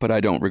 But I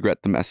don't regret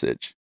the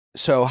message.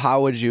 So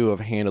how would you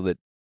have handled it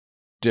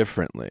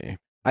differently?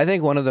 I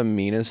think one of the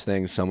meanest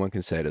things someone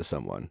can say to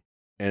someone,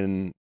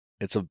 and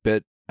it's a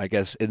bit, I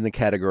guess, in the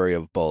category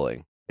of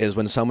bullying, is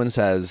when someone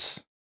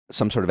says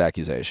some sort of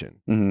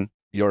accusation,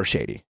 you're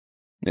shady.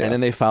 Yeah. And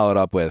then they follow it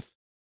up with,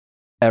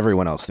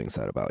 everyone else thinks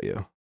that about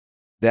you.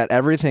 that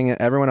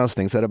everyone else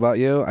thinks that about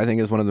you, I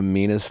think is one of the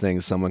meanest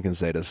things someone can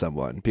say to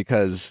someone,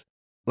 because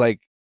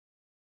like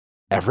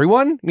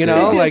everyone,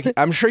 like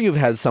I'm sure you've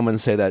had someone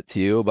say that to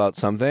you about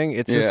something.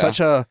 It's just such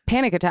a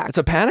panic attack. It's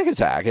a panic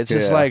attack. It's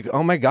just like,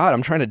 oh my God,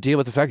 I'm trying to deal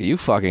with the fact that you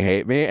fucking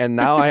hate me. And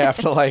now I have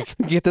to like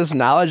get this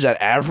knowledge that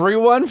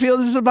everyone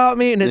feels this about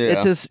me. And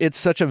it's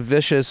such a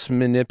vicious,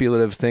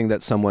 manipulative thing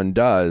that someone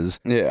does.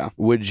 Yeah.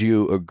 Would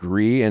you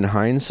agree in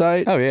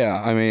hindsight? Oh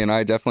yeah. I mean,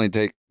 I definitely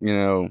take,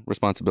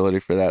 responsibility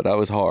for that. That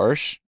was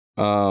harsh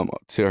to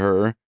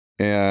her.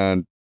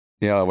 And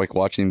like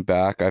watching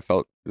back, I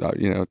felt,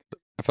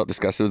 I felt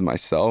disgusted with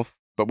myself.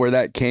 But where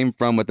that came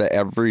from with the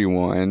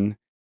everyone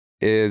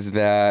is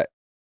that,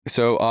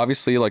 so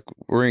obviously like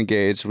we're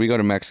engaged, we go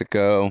to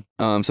Mexico.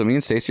 So me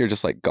and Stacy are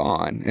just like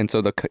gone. And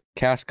so the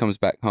cast comes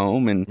back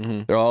home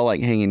and they're all like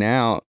hanging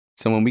out.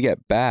 So when we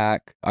get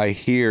back, I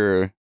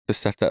hear the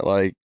stuff that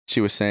like she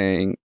was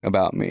saying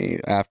about me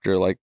after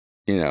like,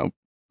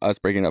 us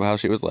breaking up, how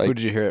she was like. Who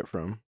did you hear it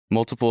from?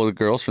 Multiple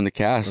girls from the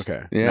cast.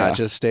 Okay. Yeah. Not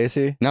just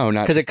Stacy? No,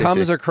 not just Because it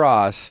comes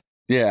across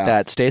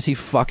that Stacy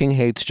fucking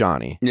hates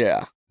Johnie.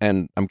 Yeah.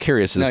 And I'm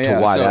curious as to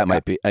why that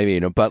might be. I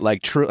mean, but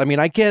like true. I mean,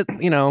 I get,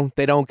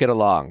 they don't get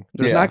along.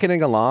 There's not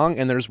getting along.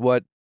 And there's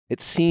what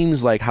it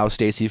seems like how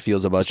Stacy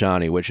feels about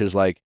Johnie, which is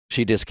like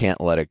she just can't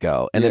let it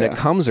go. And then it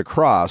comes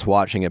across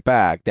watching it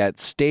back that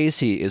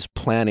Stacy is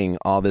planting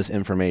all this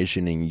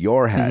information in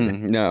your head.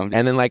 No.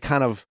 And then like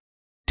kind of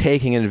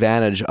taking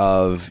advantage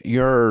of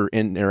your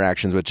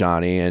interactions with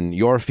Johnie and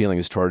your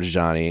feelings towards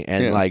Johnie,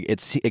 and like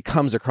it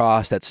comes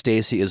across that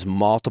Stacy is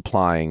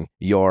multiplying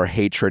your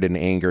hatred and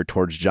anger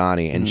towards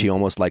Johnie, and she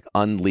almost like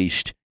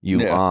unleashed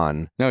you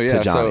on. No, to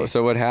Johnie.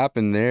 So what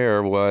happened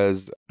there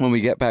was when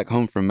we get back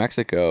home from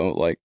Mexico,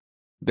 like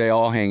they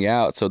all hang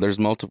out. So there's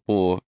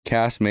multiple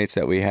castmates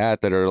that we had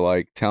that are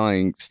like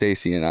telling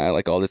Stacy and I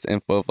like all this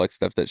info of like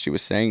stuff that she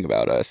was saying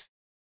about us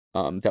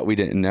that we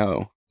didn't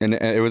know. And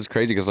it was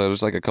crazy because it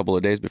was like a couple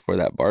of days before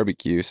that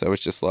barbecue. So it was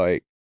just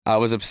like, I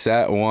was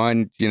upset.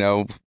 One,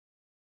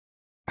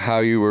 how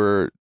you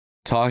were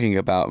talking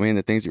about me and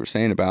the things you were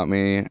saying about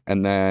me.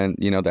 And then,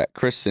 that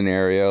Chris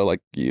scenario,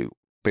 like you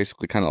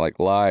basically kind of like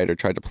lied or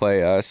tried to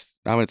play us.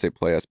 I wouldn't say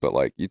play us, but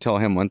like you tell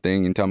him one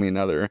thing and tell me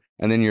another.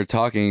 And then you're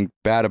talking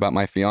bad about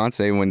my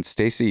fiance when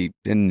Stacy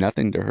did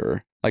nothing to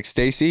her. Like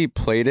Stacy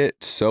played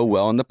it so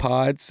well in the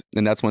pods,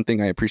 and that's one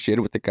thing I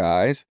appreciated with the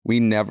guys. We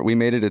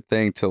made it a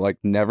thing to like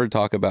never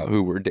talk about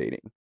who we're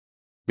dating,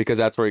 because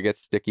that's where it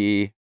gets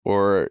sticky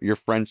or your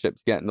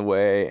friendships get in the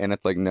way. And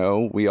it's like,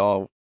 no, we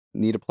all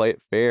need to play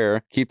it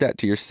fair. Keep that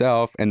to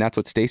yourself. And that's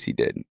what Stacy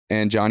did.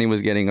 And Johnie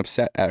was getting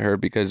upset at her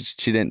because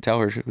she didn't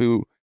tell her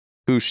who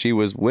she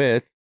was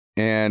with.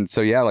 And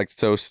so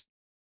so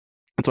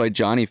that's why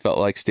Johnie felt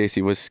like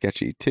Stacy was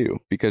sketchy too,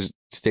 because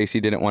Stacy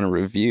didn't want to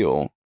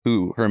reveal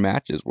who her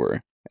matches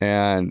were.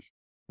 And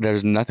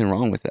there's nothing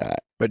wrong with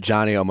that. But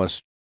Johnie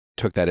almost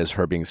took that as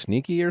her being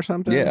sneaky or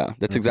something? Yeah,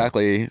 that's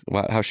exactly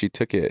how she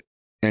took it.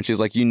 And she's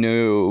like,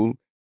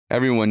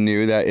 everyone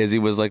knew that Izzy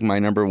was like my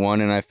number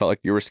one, and I felt like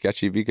you were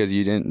sketchy because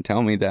you didn't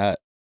tell me that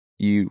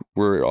you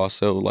were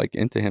also like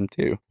into him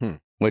too,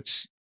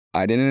 which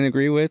I didn't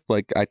agree with.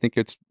 Like, I think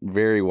it's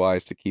very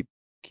wise to keep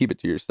it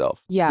to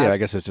yourself. Yeah, I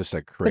guess it's just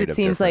a creative. But it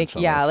seems like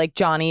like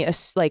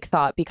Johnie like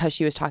thought because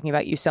she was talking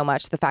about you so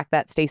much, the fact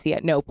that Stacy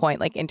at no point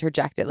like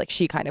interjected, like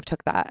she kind of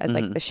took that as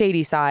like the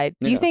shady side.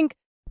 Do you think,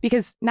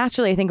 because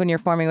naturally I think when you're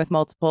forming with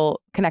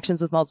multiple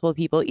connections with multiple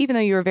people, even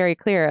though you were very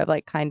clear of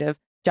like kind of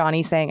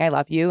Johnie saying I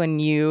love you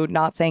and you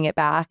not saying it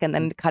back and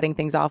then cutting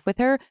things off with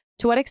her,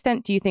 to what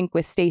extent do you think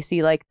with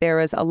Stacy, like there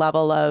was a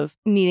level of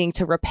needing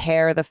to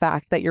repair the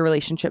fact that your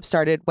relationship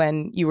started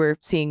when you were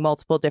seeing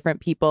multiple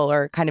different people,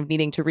 or kind of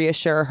needing to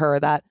reassure her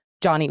that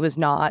Johnie was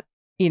not,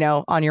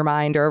 on your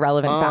mind or a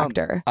relevant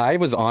factor? I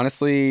was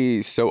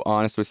honestly so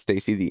honest with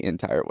Stacy the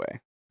entire way.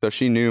 So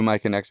she knew my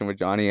connection with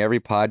Johnie. Every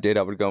pod date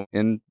I would go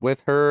in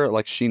with her,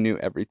 like she knew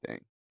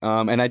everything.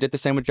 And I did the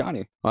same with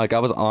Johnie. Like I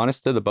was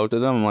honest to the both of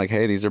them. I'm like,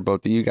 hey, these are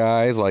both of you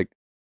guys. Like,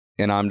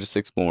 and I'm just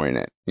exploring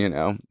it,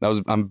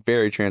 I'm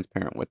very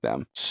transparent with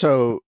them.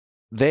 So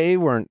they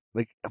weren't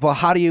like, well,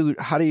 how did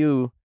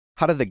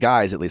the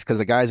guys, at least, because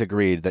the guys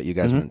agreed that you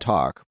guys wouldn't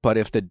talk, but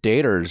if the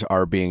daters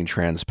are being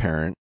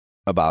transparent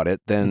about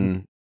it,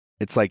 then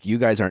it's like you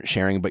guys aren't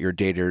sharing, but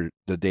the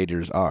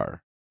daters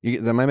are.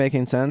 Am I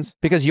making sense?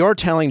 Because you're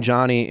telling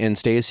Johnie and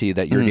Stacy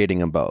that you're dating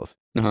them both.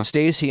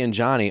 Stacy and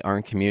Johnie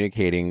aren't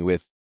communicating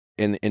with,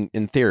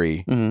 in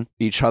theory,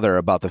 each other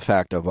about the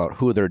fact about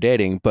who they're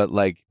dating, but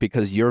like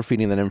because you're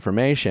feeding that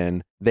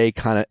information, they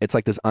kind of, it's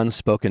like this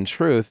unspoken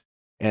truth,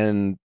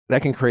 and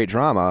that can create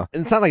drama.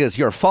 And it's not like it's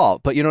your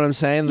fault, but you know what I'm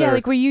saying? Yeah,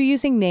 like were you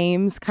using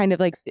names kind of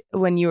like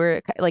when you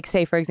were like,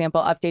 say for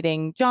example,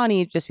 updating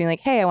Johnie, just being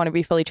like, hey, I want to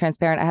be fully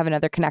transparent, I have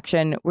another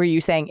connection. Were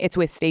you saying it's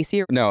with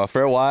Stacy? No,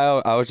 for a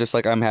while I was just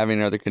like, I'm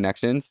having other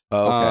connections.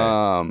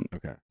 Oh,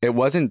 okay. It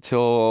wasn't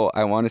until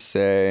I want to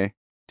say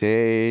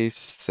day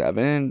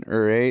 7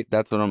 or 8,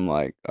 that's when I'm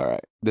like, all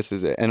right, this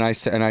is it. And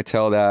I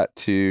tell that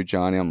to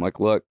Johnie. I'm like,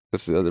 look,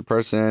 this is the other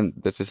person.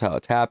 This is how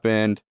it's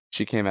happened.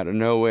 She came out of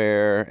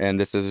nowhere, and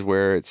this is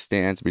where it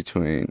stands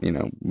between,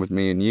 with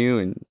me and you,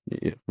 and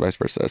vice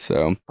versa.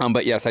 So,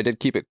 but yes, I did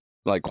keep it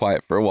like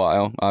quiet for a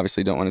while.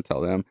 Obviously, don't want to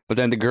tell them. But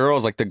then the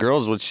girls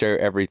would share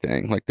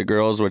everything. Like the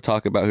girls would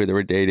talk about who they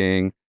were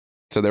dating.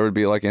 So there would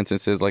be like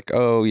instances like,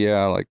 oh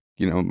yeah, like,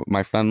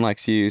 my friend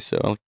likes you,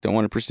 so don't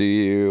want to pursue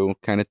you,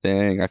 kind of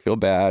thing. I feel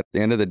bad. At the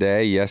end of the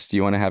day, yes, do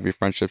you want to have your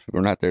friendships? We're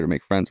not there to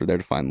make friends. We're there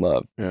to find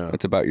love. Yeah.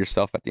 It's about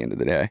yourself at the end of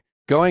the day.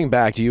 Going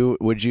back,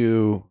 would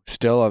you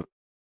still?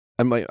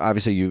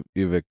 Obviously,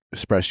 you've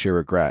expressed your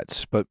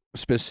regrets, but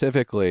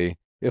specifically,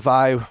 if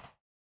I,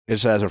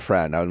 just as a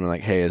friend, I would be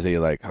like, hey, Izzy,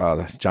 like, oh,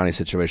 the Johnie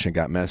situation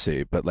got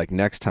messy, but like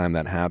next time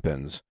that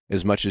happens,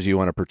 as much as you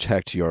want to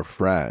protect your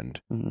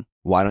friend,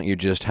 why don't you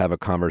just have a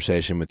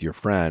conversation with your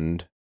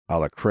friend, a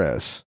la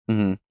Chris,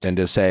 and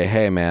just say,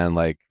 hey, man,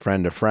 like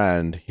friend to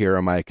friend, here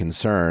are my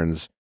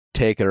concerns.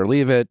 Take it or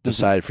leave it.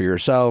 Decide for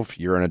yourself.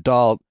 You're an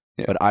adult.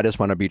 Yeah. But I just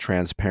want to be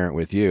transparent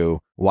with you.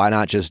 Why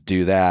not just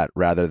do that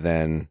rather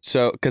than...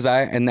 So, because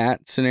in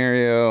that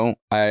scenario,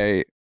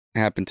 I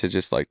happened to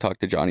just like talk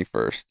to Johnie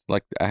first.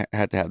 Like I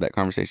had to have that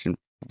conversation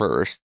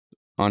first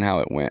on how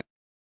it went.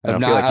 I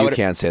don't feel like you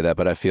can't say that,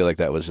 but I feel like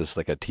that was just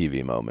like a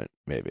TV moment,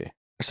 maybe.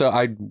 So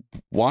I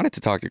wanted to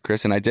talk to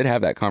Chris, and I did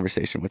have that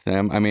conversation with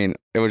him. I mean,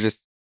 it was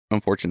just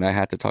unfortunate I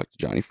had to talk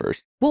to Johnie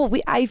first. Well,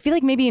 I feel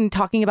like maybe in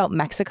talking about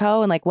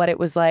Mexico and like what it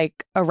was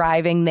like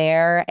arriving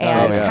there,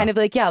 and kind of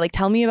like, like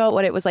tell me about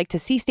what it was like to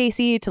see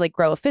Stacy, to like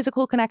grow a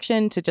physical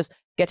connection, to just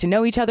get to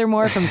know each other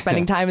more from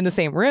spending time in the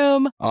same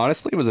room.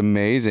 Honestly, it was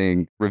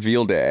amazing.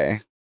 Reveal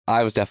day,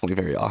 I was definitely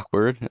very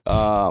awkward.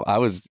 I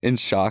was in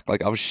shock.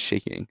 Like I was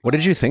shaking. What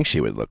did you think she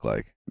would look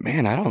like?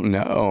 Man, I don't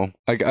know.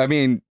 Like, I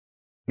mean,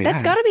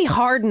 that's got to be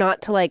hard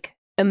not to like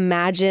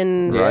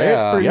imagine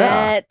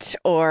brunette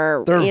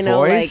or their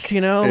voice,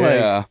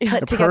 like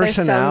put together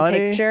personality.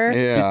 Some picture.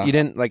 Yeah. You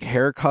didn't like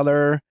hair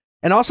color.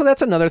 And also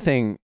that's another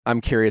thing I'm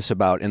curious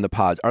about in the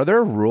pods. Are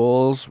there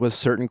rules with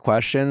certain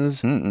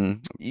questions?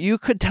 You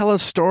could tell a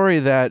story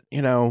that,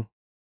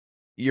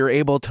 you're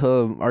able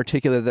to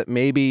articulate that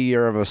maybe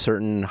you're of a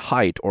certain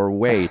height or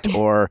weight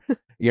or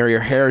your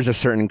hair is a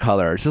certain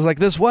color. It's just like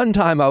this one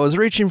time I was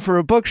reaching for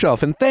a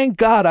bookshelf and thank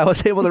God I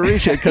was able to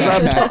reach it because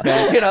I'm,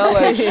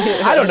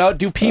 I don't know.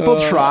 Do people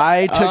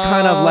try to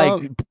kind of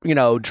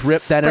like,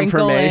 drip that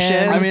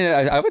information? I mean,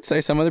 I would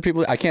say some other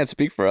people, I can't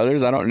speak for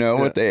others. I don't know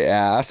what they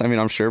asked. I mean,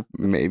 I'm sure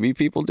maybe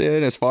people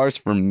did. As far as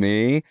for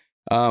me,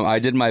 I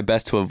did my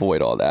best to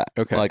avoid all that.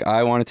 Okay. Like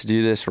I wanted to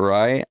do this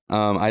right.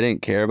 I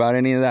didn't care about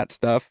any of that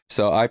stuff.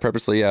 So I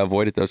purposely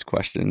avoided those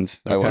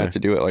questions. Okay. I wanted to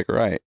do it like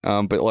right.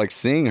 But like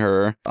seeing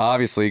her,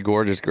 obviously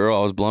gorgeous girl,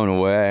 I was blown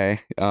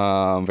away.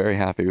 Very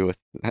happy with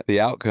the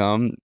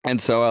outcome.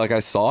 And so like I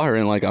saw her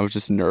and like I was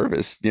just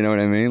nervous. You know what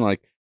I mean?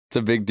 Like it's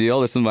a big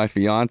deal. This is my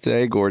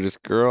fiance, gorgeous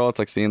girl. It's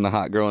like seeing the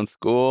hot girl in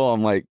school.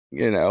 I'm like,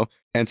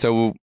 and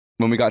so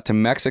when we got to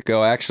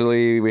Mexico,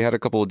 actually, we had a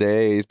couple of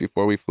days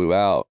before we flew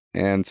out.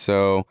 And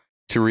so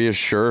to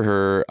reassure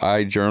her,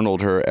 I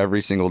journaled her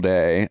every single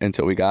day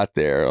until we got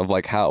there of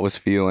like how it was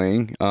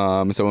feeling.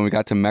 So when we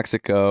got to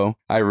Mexico,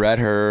 I read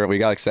her, we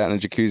got like sat in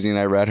the jacuzzi and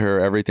I read her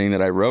everything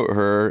that I wrote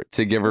her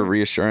to give her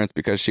reassurance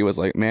because she was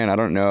like, man, I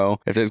don't know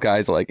if this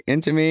guy's like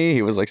into me.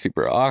 He was like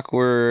super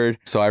awkward.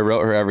 So I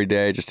wrote her every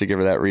day just to give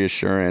her that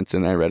reassurance.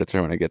 And I read it to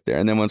her when I get there.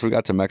 And then once we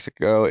got to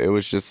Mexico, it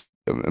was just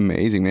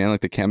amazing, man.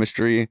 Like the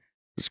chemistry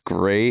was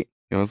great.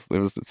 It was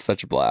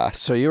such a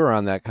blast. So you were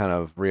on that kind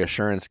of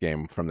reassurance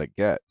game from the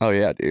get. Oh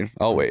yeah, dude.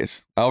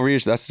 Always.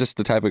 That's just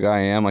the type of guy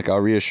I am. Like I'll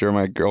reassure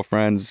my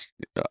girlfriends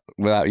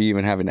without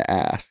even having to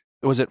ask.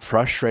 Was it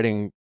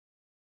frustrating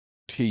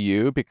to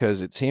you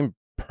because it seemed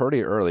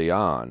pretty early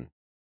on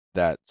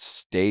that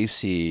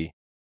Stacy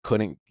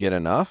couldn't get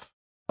enough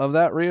of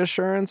that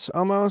reassurance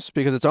almost?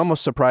 Because it's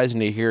almost surprising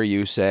to hear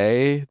you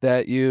say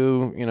that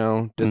you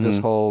did this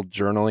whole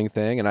journaling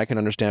thing. And I can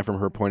understand from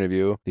her point of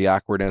view, the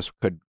awkwardness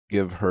could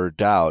give her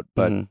doubt,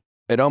 but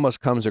it almost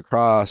comes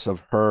across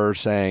of her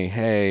saying,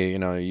 hey,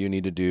 you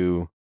need to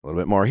do a little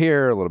bit more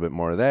here, a little bit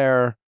more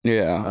there.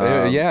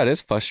 Yeah. It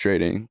is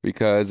frustrating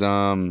because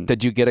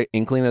did you get an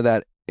inkling of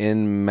that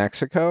in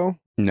Mexico?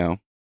 No.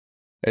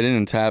 It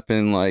didn't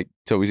happen like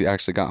till we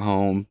actually got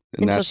home.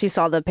 Until she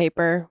saw the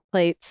paper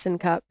plates and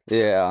cups.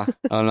 Yeah,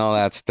 and all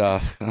that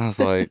stuff. And I was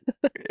like,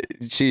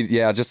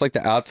 just like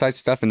the outside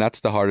stuff. And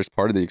that's the hardest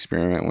part of the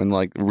experiment when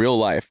like real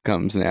life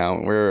comes now.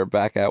 We're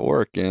back at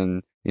work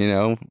and,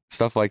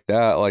 stuff like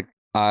that. Like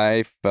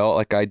I felt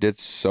like I did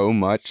so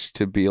much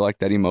to be like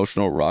that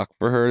emotional rock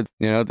for her.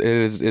 It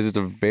is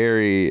a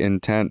very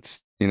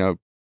intense,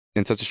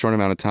 in such a short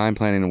amount of time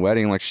planning a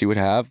wedding. Like she would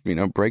have,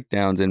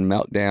 breakdowns and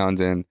meltdowns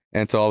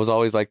and so I was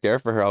always like there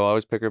for her. I'll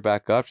always pick her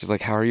back up. She's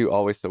like, how are you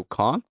always so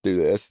calm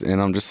through this?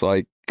 And I'm just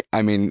like,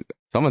 I mean,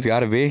 someone's got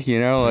to be, you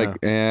know, like,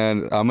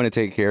 and I'm going to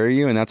take care of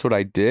you. And that's what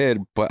I did.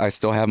 But I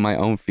still have my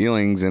own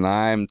feelings and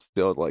I'm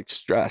still like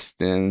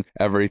stressed and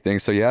everything.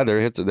 So yeah,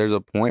 there's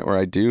a point where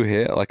I do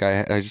hit, like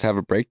I just have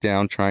a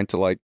breakdown trying to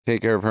like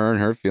take care of her and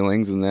her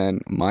feelings and then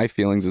my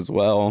feelings as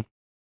well.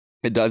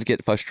 It does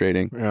get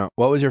frustrating. Yeah.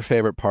 What was your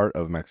favorite part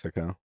of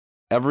Mexico?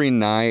 Every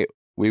night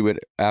we would,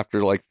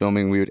 after like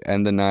filming, we would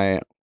end the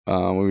night.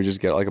 We would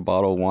just get like a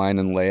bottle of wine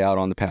and lay out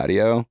on the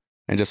patio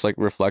and just like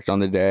reflect on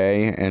the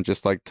day and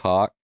just like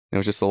talk. It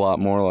was just a lot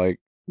more like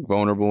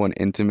vulnerable and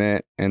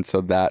intimate. And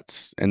so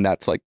that's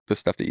like the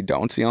stuff that you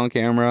don't see on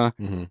camera.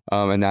 Mm-hmm.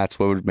 And that's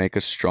what would make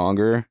us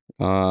stronger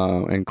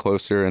and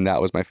closer. And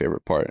that was my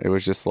favorite part. It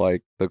was just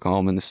like the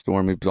calm and the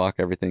storm. We block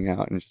everything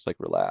out and just like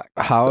relax.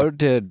 How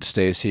did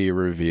Stacy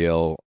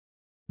reveal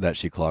that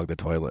she clogged the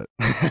toilet?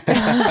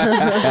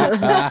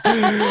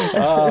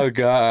 Oh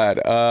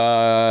God.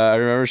 I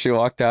remember she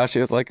walked out.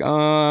 She was like,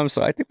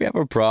 so I think we have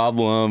a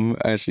problem.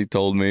 And she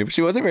told me, but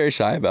she wasn't very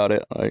shy about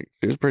it. Like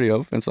she was pretty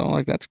open. So I'm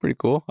like, that's pretty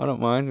cool. I don't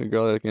mind. A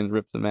girl that can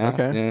rip the mask.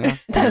 Okay. Yeah.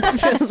 That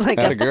feels like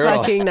a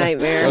fucking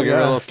nightmare. I'll give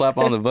her a little slap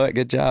on the butt.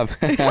 Good job.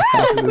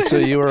 So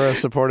you were a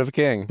supportive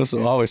king. This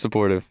was always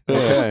supportive.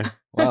 Okay.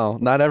 Well,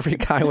 not every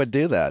guy would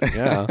do that.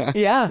 Yeah.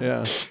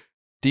 Yeah.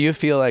 Do you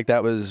feel like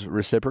that was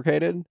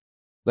reciprocated?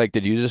 Like,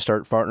 did you just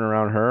start farting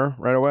around her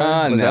right away?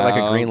 Was that like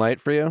a green light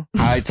for you?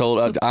 I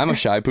told I'm a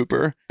shy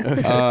pooper.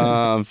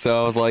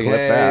 So I was like,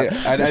 hey,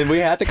 and we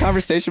had the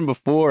conversation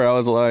before. I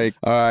was like,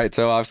 all right,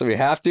 so obviously we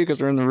have to because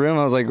we're in the room.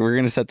 I was like, we're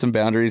going to set some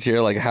boundaries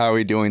here. Like, how are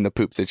we doing the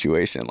poop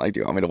situation? Like,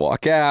 do you want me to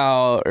walk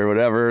out or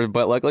whatever?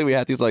 But luckily we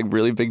had these like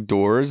really big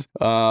doors.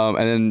 And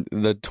then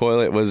the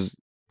toilet was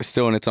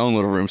still in its own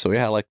little room. So we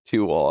had like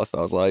 2 walls. So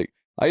I was like,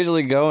 I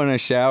usually go in a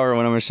shower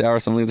when I'm in a shower.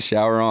 So I'm leave the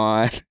shower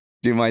on,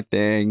 do my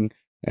thing.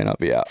 And I'll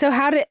be out. So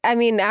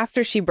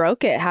after she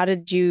broke it,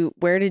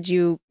 where did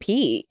you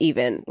pee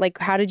even? Like,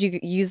 how did you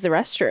use the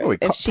restroom? Well, we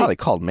probably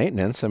called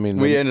maintenance. I mean,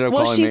 we ended up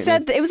calling maintenance.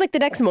 Said it was like the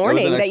next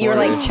morning that you were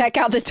like, check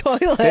out the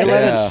toilet. They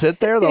let it sit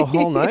there the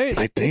whole night?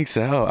 I think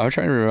so. I'm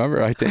trying to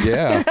remember. I think,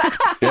 yeah.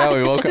 Yeah,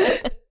 we woke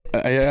up.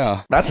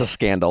 Yeah. That's a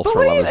scandal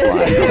for Love Is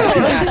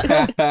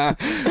Blind.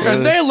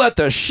 And they let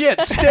the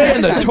shit stay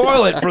in the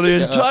toilet for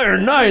the entire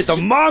night. The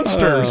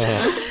monsters.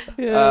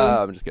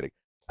 I'm just kidding.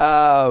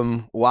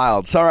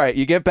 Wild. So, all right,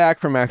 you get back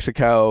from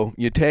Mexico,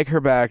 you take her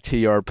back to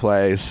your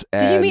place.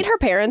 And did you meet her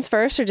parents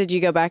first, or did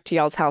you go back to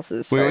y'all's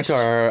houses first? We went to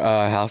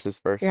our houses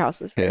first. Your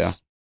houses first. Yeah.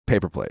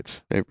 Paper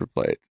plates.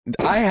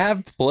 I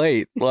have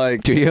plates.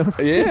 Like, do you?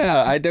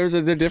 Yeah. There's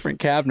a different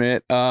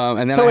cabinet.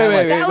 And then so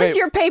that was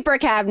your paper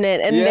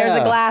cabinet, and there's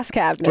a glass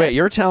cabinet. Wait,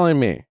 you're telling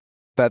me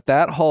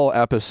that whole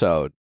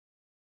episode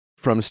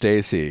from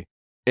Stacy,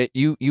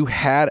 you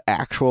had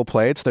actual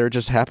plates? There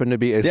just happened to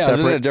be a separate... it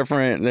was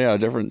in a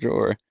different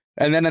drawer.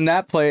 And then in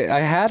that plate,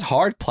 I had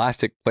hard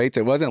plastic plates.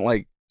 It wasn't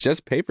like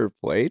just paper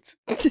plates.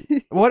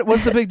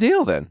 What's the big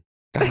deal then?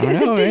 I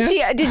don't know.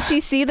 Did she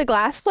see the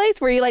glass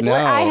plates? Were you like, no,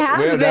 well, I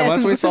have them?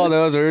 Once we saw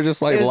those, we were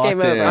just like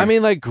locked in. I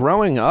mean, like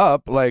growing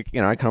up, like,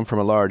 you know, I come from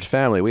a large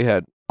family. We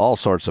had all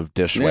sorts of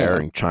dishware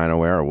and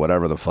chinaware or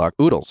whatever the fuck,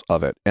 oodles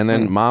of it. And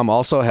then mom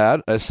also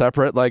had a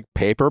separate like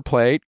paper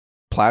plate,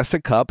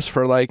 plastic cups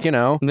for like, you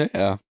know,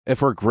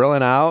 if we're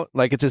grilling out,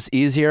 like it's just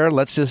easier.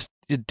 Let's just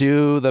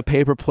do the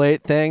paper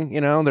plate thing.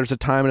 You know, there's a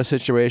time and a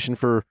situation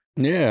for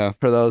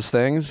those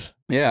things.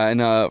 Yeah.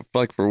 And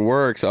like for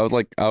work, so I was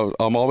like,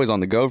 I'm always on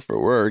the go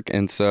for work.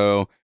 And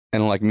so,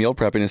 and like meal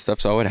prepping and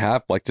stuff. So I would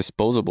have like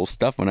disposable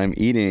stuff when I'm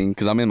eating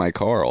because I'm in my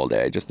car all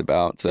day just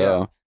about.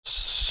 So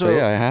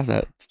yeah, I have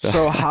that stuff.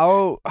 So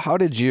how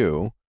did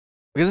you,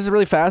 because it's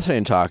really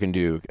fascinating talking to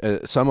you,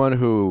 someone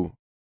who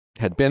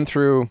had been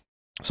through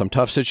some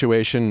tough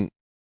situation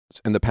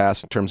in the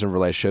past in terms of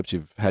relationships.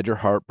 You've had your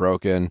heart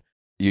broken.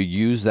 You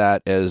use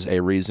that as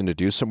a reason to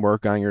do some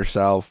work on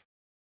yourself.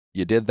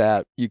 You did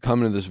that. You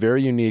come into this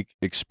very unique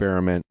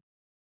experiment,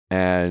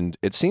 and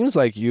it seems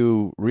like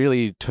you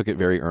really took it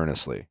very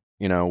earnestly,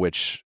 you know,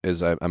 which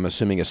is, I'm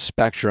assuming, a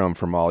spectrum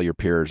from all your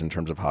peers in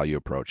terms of how you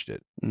approached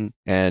it.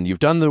 And you've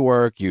done the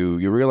work. You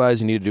realize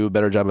you need to do a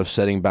better job of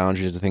setting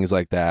boundaries and things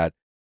like that.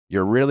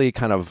 You're really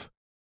kind of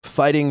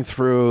fighting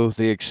through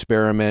the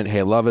experiment.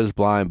 Hey, love is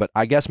blind. But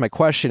I guess my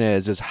question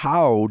is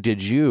how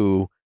did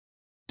you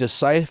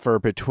decipher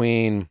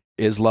between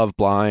is love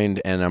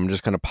blind and I'm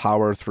just going to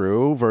power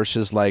through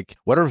versus like,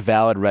 what are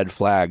valid red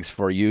flags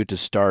for you to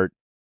start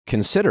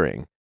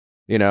considering,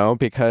 you know,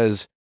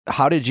 because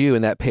how did you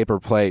in that paper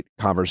plate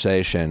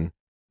conversation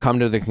come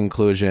to the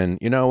conclusion,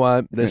 you know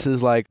what, this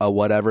is like a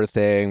whatever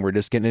thing. We're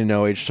just getting to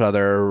know each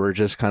other. We're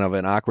just kind of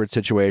an awkward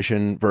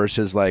situation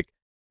versus like,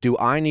 do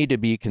I need to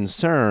be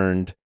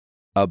concerned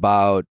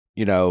about,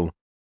 you know,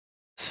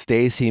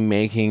 Stacy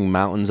making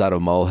mountains out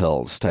of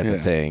molehills type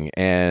of thing?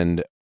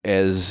 And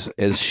is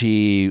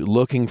she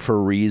looking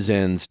for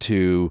reasons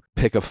to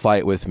pick a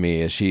fight with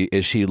me? Is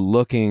she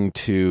looking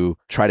to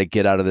try to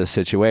get out of this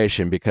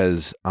situation?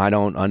 Because I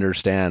don't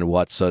understand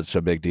what's such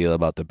a big deal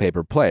about the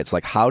paper plates.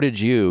 Like, how did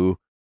you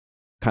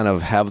kind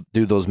of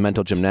do those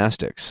mental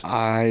gymnastics?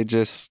 I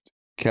just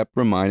kept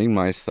reminding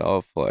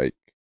myself, like,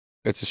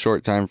 it's a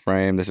short time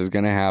frame. This is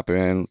going to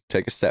happen.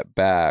 Take a step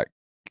back.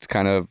 It's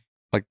kind of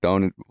like the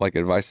only like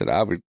advice that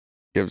I would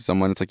give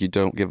someone. It's like, you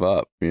don't give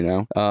up, you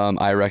know?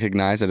 I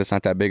recognize that it's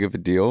not that big of a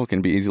deal. It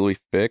can be easily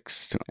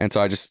fixed. And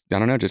so I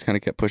don't know, just kind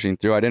of kept pushing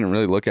through. I didn't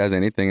really look at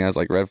anything as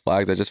like red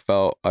flags. I just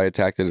felt I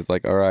attacked it as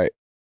like, all right,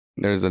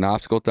 there's an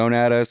obstacle thrown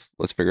at us.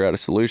 Let's figure out a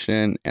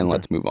solution and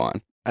let's move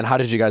on. And how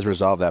did you guys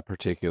resolve that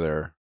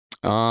particular?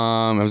 It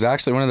was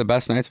actually one of the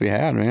best nights we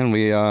had, man.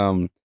 We,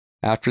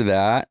 after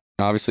that,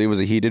 obviously it was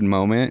a heated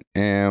moment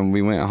and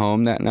we went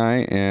home that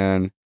night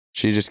and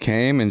she just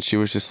came and she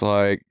was just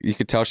like, you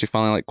could tell she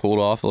finally like cooled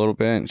off a little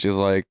bit and she was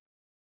like,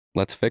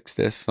 let's fix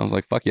this. I was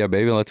like, fuck yeah,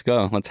 baby, let's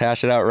go. Let's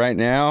hash it out right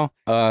now.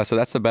 So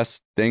that's the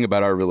best thing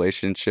about our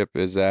relationship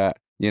is that,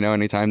 you know,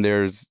 anytime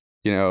there's,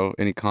 you know,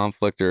 any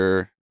conflict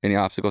or any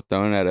obstacle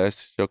thrown at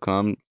us, she'll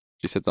come,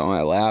 she sits on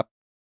my lap,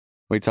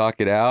 we talk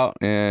it out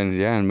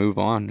and move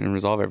on and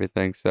resolve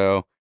everything.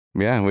 So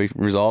yeah, we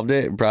resolved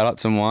it, brought out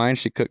some wine,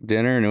 she cooked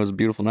dinner and it was a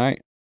beautiful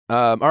night.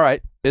 All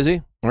right,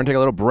 Izzy, we're gonna take a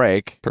little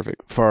break.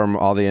 Perfect. From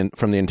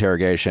the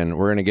interrogation.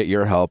 We're gonna get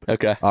your help.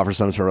 Okay. Offer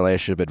some sort of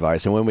relationship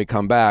advice, and when we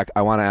come back,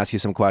 I want to ask you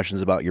some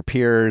questions about your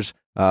peers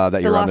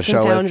that you're on the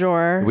show with.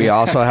 Drawer. We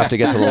also have to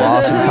get to the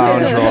lost and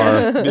found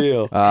drawer.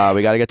 Deal.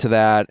 We got to get to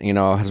that. You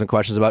know, have some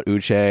questions about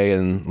Uche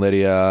and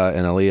Lydia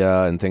and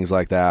Aaliyah and things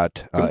like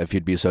that. Cool. If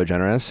you'd be so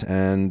generous,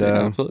 and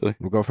absolutely,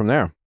 we'll go from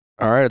there.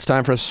 All right, it's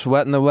time for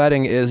Sweating the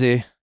Wedding,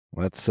 Izzy.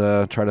 Let's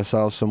try to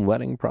solve some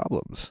wedding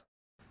problems.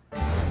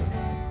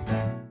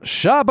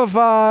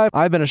 Shopify.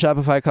 I've been a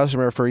Shopify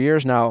customer for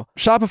years now.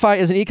 Shopify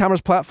is an e-commerce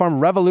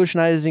platform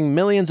revolutionizing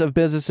millions of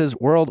businesses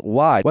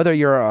worldwide. Whether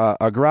you're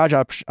a garage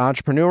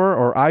entrepreneur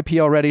or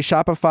IPO ready,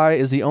 Shopify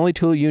is the only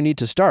tool you need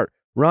to start,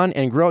 run,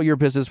 and grow your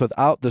business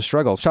without the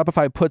struggle.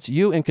 Shopify puts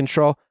you in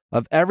control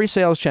of every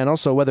sales channel.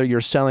 So whether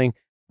you're selling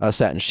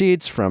satin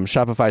sheets from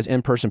Shopify's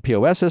in-person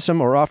POS system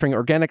or offering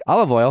organic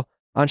olive oil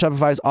on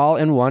Shopify's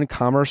all-in-one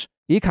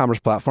e-commerce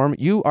platform,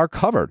 you are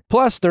covered.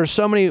 Plus, there's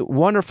so many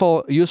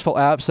wonderful, useful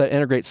apps that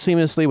integrate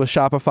seamlessly with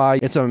Shopify.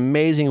 It's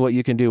amazing what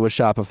you can do with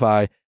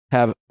Shopify.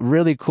 Have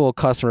really cool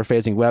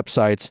customer-facing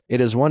websites. It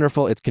is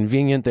wonderful. It's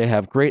convenient. They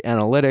have great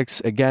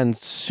analytics. Again,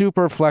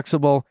 super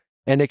flexible,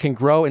 and it can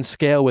grow and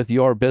scale with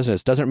your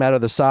business. Doesn't matter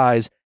the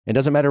size. It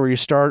doesn't matter where you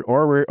start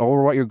or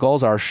what your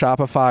goals are.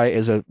 Shopify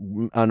is an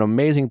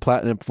amazing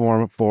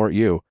platform for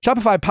you.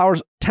 Shopify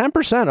powers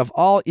 10% of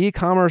all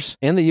e-commerce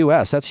in the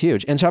U.S. That's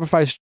huge. And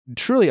Shopify is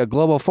truly a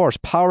global force,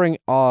 powering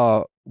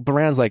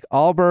brands like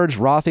Allbirds,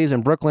 Rothy's,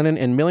 and Brooklinen,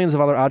 and millions of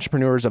other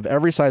entrepreneurs of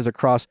every size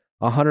across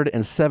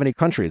 170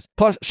 countries.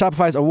 Plus,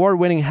 Shopify's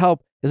award-winning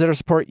help is there to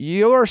support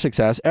your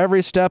success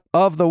every step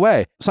of the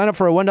way. Sign up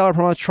for a $1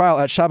 per month trial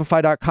at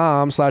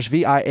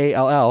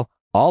shopify.com/VIALL,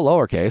 all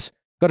lowercase.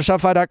 Go to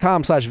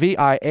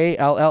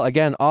shopify.com/VIALL,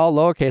 again, all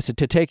lowercase,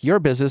 to take your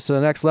business to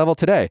the next level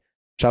today.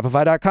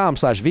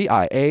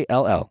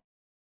 Shopify.com/VIALL.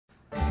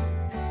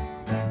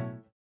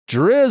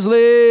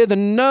 Drizzly, the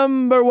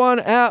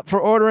 #1 app for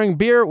ordering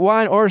beer,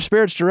 wine, or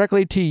spirits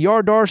directly to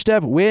your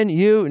doorstep when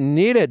you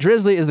need it.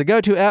 Drizzly is the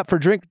go-to app for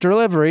drink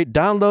delivery.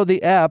 Download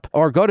the app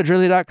or go to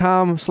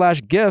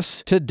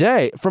drizzly.com/gifts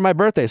today. For my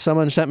birthday,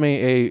 someone sent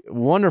me a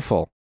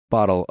wonderful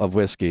bottle of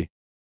whiskey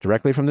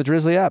directly from the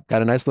Drizzly app.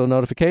 Got a nice little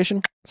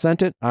notification,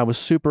 sent it. I was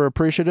super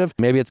appreciative.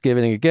 Maybe it's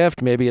giving a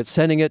gift. Maybe it's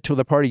sending it to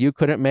the party you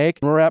couldn't make.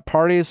 When we're at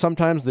parties,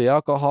 sometimes the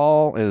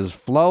alcohol is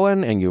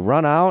flowing and you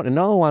run out and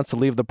no one wants to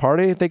leave the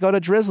party. They go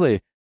to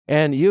Drizzly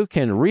and you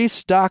can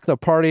restock the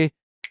party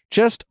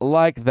just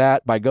like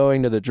that by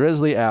going to the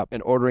Drizzly app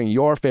and ordering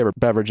your favorite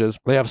beverages.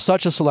 They have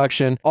such a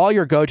selection, all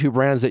your go-to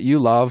brands that you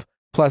love,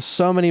 plus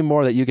so many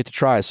more that you get to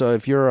try. So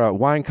if you're a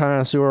wine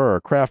connoisseur or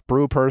a craft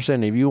brew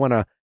person, if you want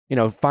to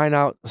find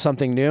out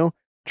something new,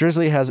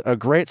 Drizzly has a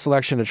great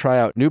selection to try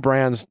out new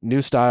brands, new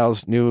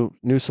styles, new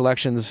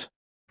selections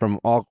from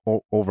all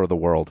over the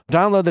world.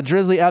 Download the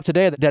Drizzly app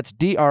today. That's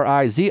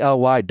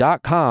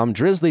DRIZLY.com,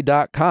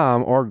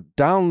 drizzly.com, or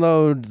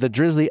download the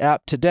Drizzly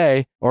app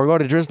today, or go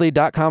to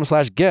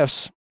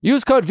drizzly.com/gifts.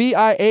 Use code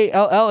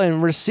VIALL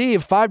and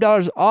receive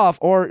 $5 off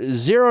or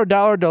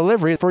 $0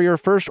 delivery for your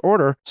first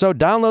order. So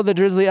download the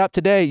Drizzly app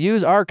today.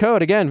 Use our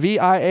code, again,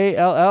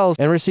 VIALL,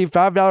 and receive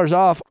 $5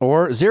 off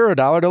or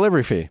 $0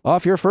 delivery fee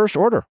off your first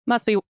order.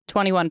 Must be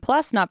 21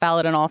 plus, not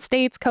valid in all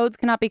states. Codes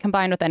cannot be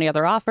combined with any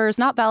other offers,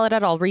 not valid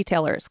at all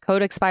retailers.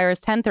 Code expires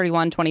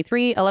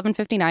 10/31/23,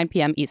 11:59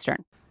 p.m.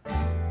 Eastern.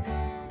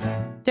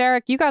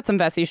 Derek, you got some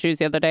Vessi shoes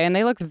the other day, and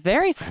they look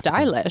very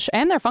stylish,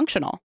 and they're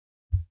functional.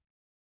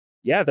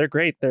 Yeah, they're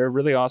great. They're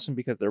really awesome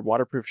because they're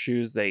waterproof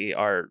shoes. They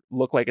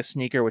look like a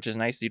sneaker, which is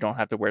nice. You don't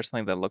have to wear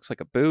something that looks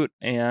like a boot.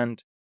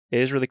 And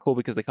it is really cool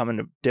because they come in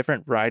a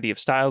different variety of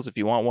styles. If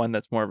you want one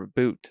that's more of a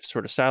boot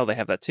sort of style, they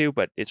have that too.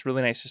 But it's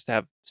really nice just to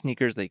have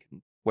sneakers they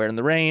can wear in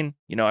the rain.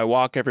 I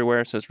walk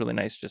everywhere, so it's really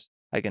nice. Just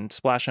I can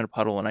splash in a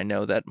puddle and I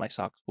know that my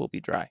socks will be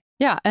dry.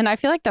 Yeah, and I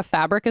feel like the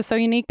fabric is so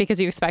unique because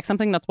you expect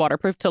something that's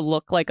waterproof to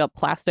look like a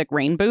plastic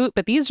rain boot,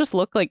 but these just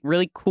look like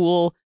really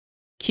cool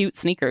cute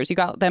sneakers. You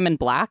got them in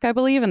black, I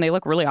believe, and they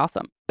look really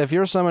awesome. If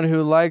you're someone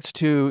who likes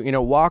to,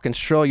 walk and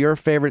stroll your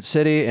favorite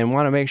city and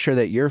want to make sure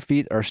that your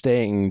feet are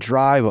staying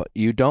dry, but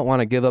you don't want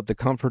to give up the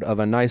comfort of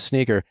a nice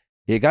sneaker,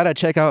 you got to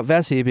check out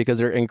Vessi because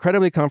they're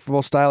incredibly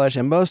comfortable, stylish,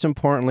 and most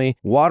importantly,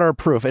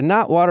 waterproof and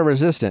not water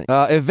resistant.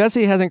 If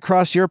Vessi hasn't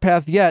crossed your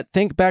path yet,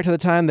 think back to the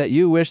time that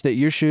you wish that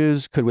your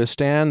shoes could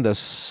withstand the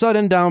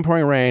sudden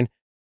downpouring rain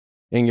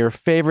in your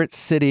favorite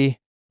city,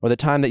 or the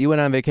time that you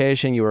went on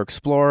vacation, you were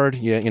explored,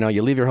 you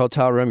leave your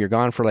hotel room, you're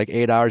gone for like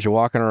 8 hours, you're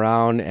walking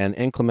around, and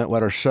inclement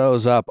weather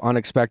shows up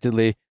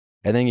unexpectedly,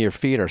 and then your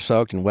feet are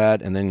soaked and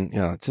wet, and then,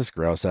 it's just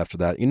gross after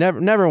that. You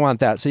never want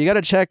that. So you got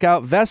to check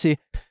out Vessi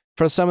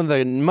for some of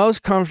the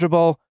most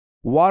comfortable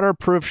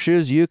waterproof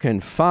shoes you can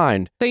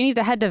find. So you need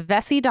to head to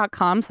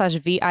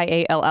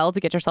vessi.com/VIALL to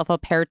get yourself a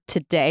pair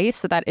today.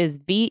 So that is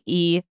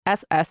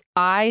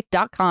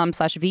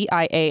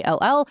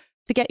VESSI.com/VIALL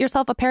to get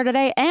yourself a pair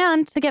today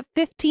and to get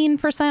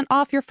 15%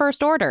 off your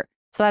first order.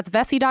 So that's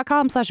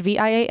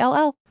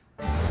vessi.com/VIALL.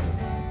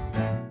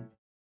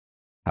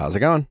 How's it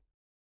going?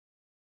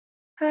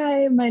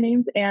 Hi, my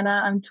name's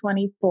Anna. I'm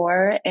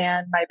 24,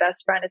 and my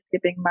best friend is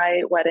skipping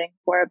my wedding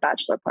for a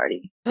bachelor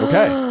party.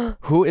 Okay.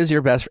 Who is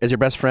your best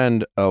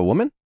friend a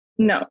woman?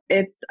 No,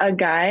 it's a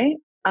guy.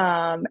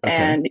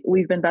 And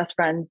we've been best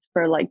friends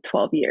for like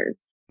 12 years.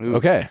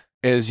 Okay.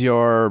 Is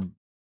your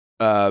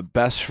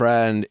best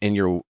friend in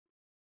your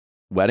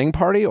wedding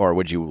party, or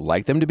would you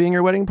like them to be in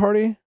your wedding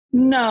party?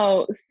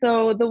 No.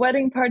 So the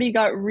wedding party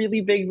got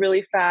really big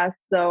really fast.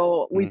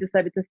 So we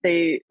decided to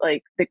stick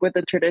with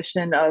the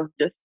tradition of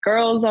just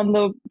girls on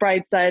the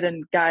bride side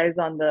and guys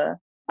on the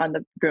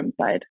groom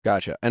side.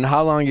 Gotcha. And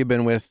how long you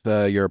been with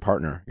your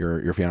partner,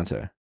 your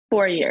fiance?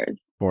 4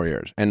 years. 4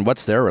 years. And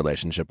what's their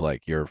relationship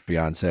like, your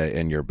fiance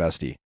and your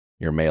bestie,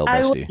 your male bestie?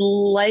 I would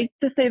like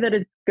to say that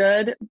it's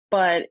good,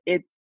 but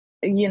it's,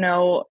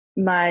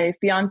 my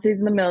fiance's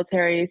in the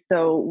military,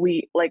 so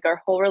we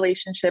our whole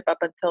relationship up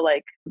until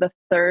the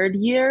 3rd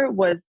year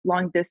was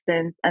long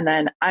distance, and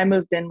then I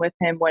moved in with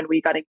him when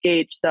we got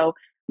engaged. So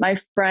my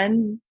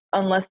friends,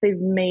 unless they've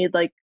made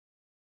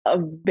a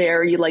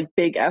very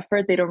big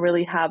effort, they don't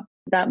really have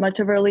that much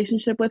of a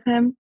relationship with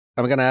him.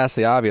 I'm going to ask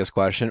the obvious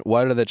question.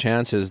 What are the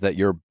chances that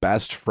your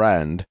best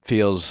friend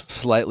feels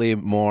slightly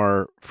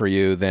more for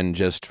you than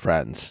just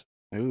friends?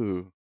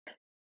 Ooh.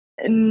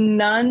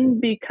 None,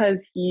 because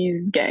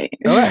he's gay.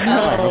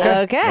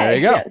 Okay. There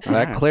you go. Yes.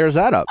 That clears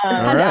that up.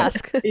 Had to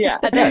ask. Yeah.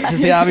 This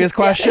is the obvious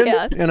question,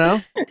 Yeah.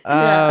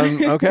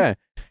 Okay.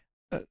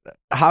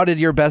 How did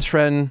your best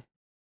friend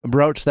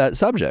broach that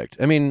subject?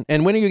 I mean,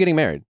 and when are you getting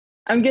married?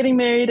 I'm getting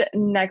married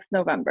next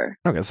November.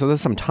 Okay, so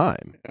there's some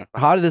time.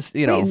 How did this,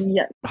 Yes.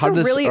 It's a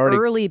really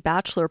early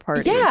bachelor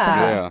party.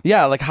 Yeah,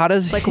 how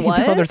does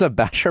what? There's a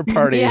bachelor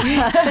party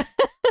Yeah.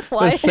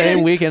 the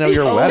same weekend of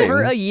your wedding?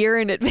 Over a year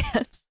in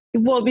advance.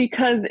 Well,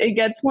 because it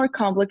gets more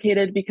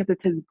complicated because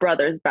it's his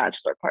brother's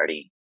bachelor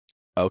party.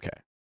 Okay.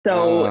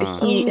 So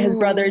his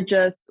brother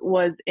just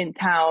was in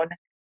town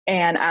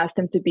and asked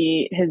him to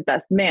be his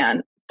best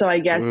man. So I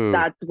guess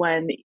that's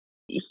when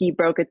he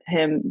broke it to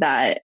him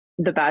that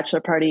the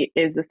bachelor party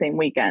is the same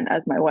weekend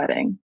as my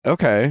wedding.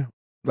 Okay.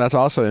 That's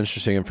also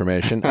interesting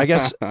information. I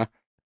guess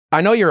I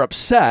know you're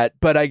upset,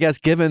 but I guess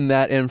given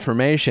that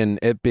information,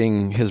 it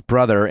being his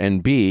brother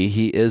and B,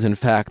 he is in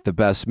fact the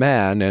best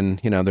man.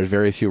 And, there's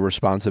very few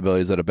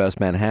responsibilities that a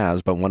best man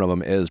has, but one of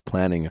them is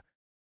planning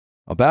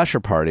a bachelor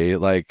party.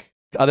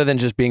 Other than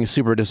just being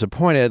super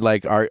disappointed,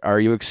 are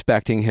you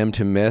expecting him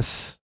to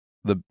miss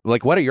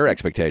what are your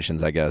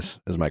expectations, I guess,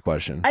 is my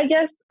question. I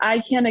guess I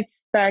can't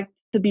expect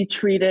to be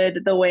treated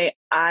the way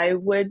I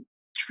would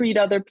treat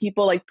other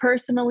people.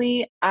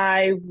 Personally,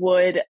 I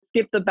would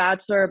skip the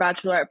bachelor or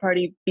bachelorette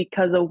party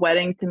because a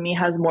wedding to me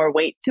has more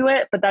weight to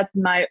it, but that's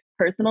my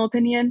personal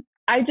opinion.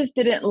 I just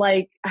didn't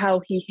like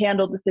how he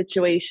handled the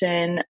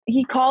situation.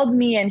 He called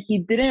me and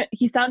he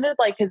sounded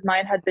like his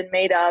mind had been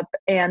made up,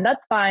 and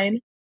that's fine,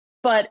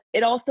 but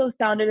it also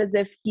sounded as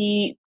if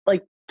he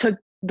took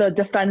the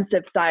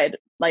defensive side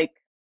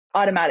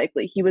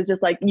automatically. He was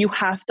just you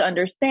have to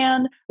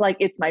understand,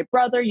 it's my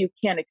brother, you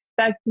can't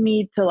expect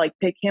me to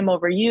pick him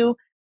over you.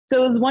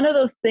 So it was one of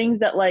those things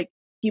that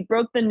he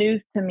broke the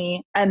news to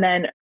me, and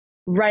then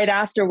right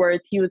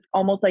afterwards he was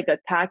almost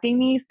attacking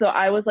me. So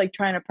I was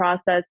trying to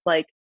process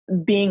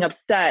being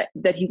upset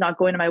that he's not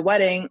going to my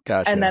wedding.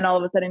 Gotcha. And then all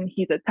of a sudden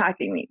he's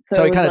attacking me.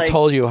 So he kind of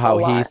told you how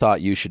he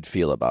thought you should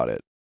feel about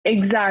it.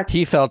 Exactly.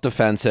 He felt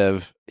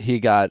defensive. He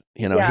got,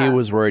 he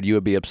was worried you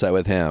would be upset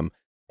with him,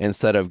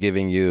 instead of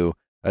giving you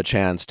a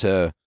chance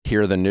to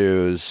hear the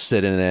news,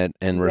 sit in it,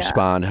 and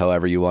respond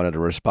however you wanted to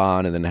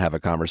respond, and then have a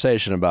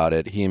conversation about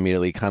it. He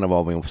immediately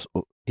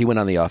he went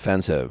on the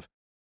offensive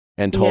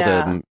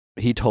and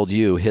he told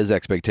you his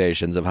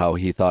expectations of how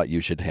he thought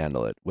you should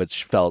handle it,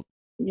 which felt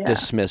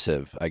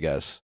dismissive, I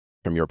guess,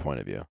 from your point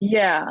of view.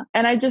 Yeah.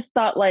 And I just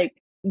thought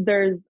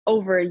there's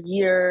over a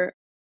year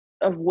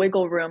of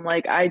wiggle room.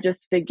 I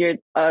just figured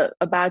a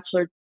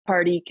bachelor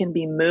party can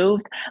be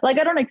moved. I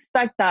don't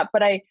expect that,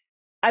 but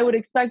I would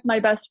expect my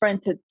best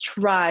friend to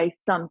try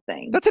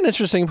something. That's an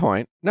interesting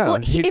point. No, well,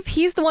 if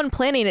he's the one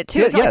planning it too,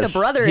 it's not like the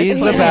brother is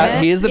planning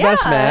it. He's the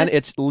best man.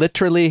 It's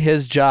literally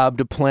his job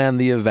to plan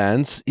the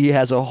events. He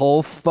has a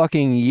whole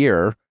fucking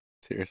year.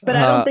 Seriously. But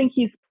I don't think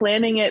he's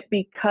planning it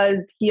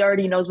because he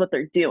already knows what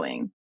they're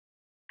doing.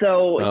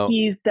 So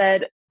he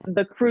said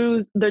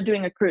they're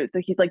doing a cruise. So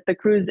he's like, the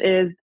cruise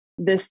is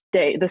this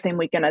day, the same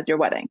weekend as your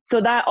wedding.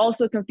 So that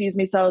also confused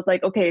me. So I was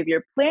like, okay, if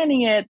you're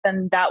planning it,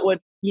 then that would,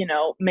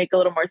 make a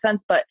little more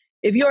sense. But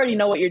if you already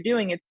know what you're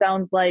doing, it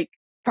sounds like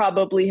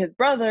probably his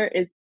brother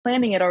is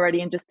planning it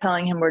already and just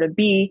telling him where to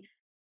be.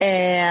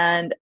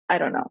 And I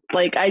don't know.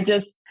 Like,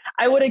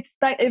 I would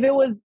expect if it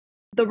was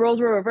the roles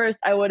were reversed,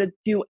 I would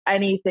do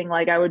anything.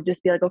 Like, I would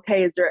just be like,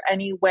 okay, is there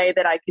any way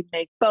that I could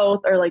make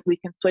both? Or like, we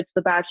can switch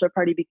the bachelor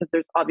party because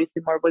there's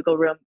obviously more wiggle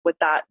room with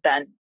that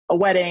than a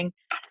wedding.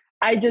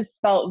 I just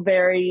felt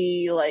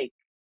very like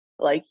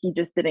he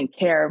just didn't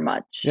care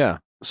much. Yeah.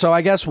 So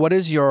I guess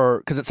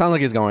because it sounds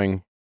like he's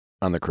going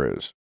on the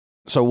cruise.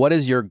 So what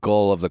is your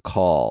goal of the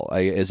call?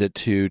 Is it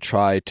to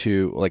try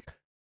to like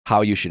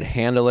how you should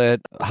handle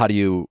it? How do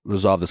you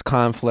resolve this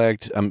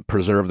conflict?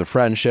 Preserve the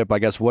friendship? I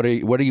guess what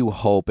do you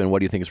hope and what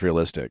do you think is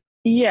realistic?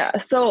 Yeah.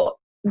 So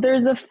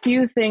there's a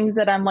few things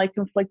that I'm like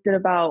conflicted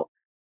about.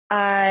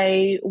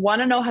 I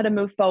want to know how to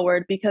move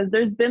forward because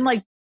there's been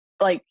like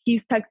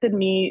he's texted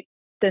me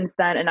since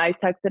then and I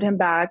texted him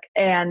back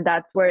and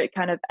that's where it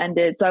kind of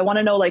ended. So I want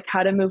to know like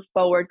how to move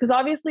forward because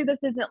obviously this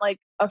isn't like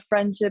a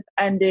friendship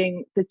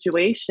ending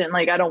situation.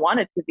 Like I don't want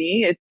it to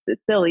be.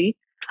 It's silly.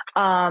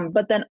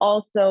 But then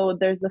also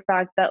there's the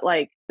fact that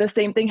like the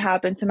same thing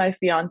happened to my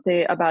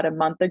fiance about a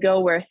month ago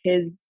where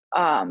his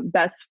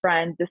best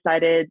friend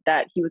decided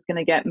that he was going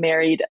to get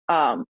married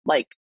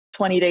like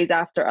 20 days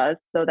after us.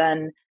 So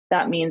then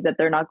that means that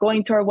they're not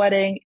going to our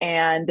wedding.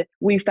 And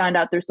we found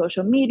out through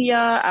social media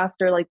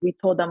after like we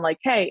told them like,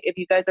 hey, if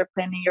you guys are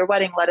planning your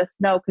wedding, let us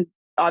know because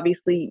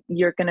obviously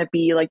you're going to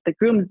be like the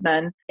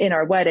groomsmen in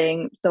our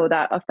wedding. So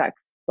that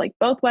affects like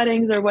both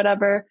weddings or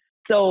whatever.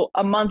 So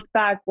a month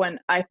back when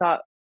I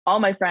thought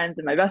all my friends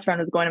and my best friend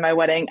was going to my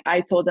wedding,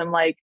 I told them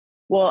like,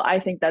 well, I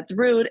think that's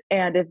rude.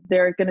 And if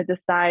they're going to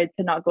decide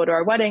to not go to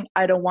our wedding,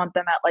 I don't want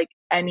them at like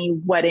any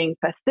wedding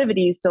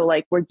festivities. So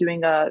like we're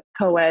doing a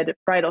co-ed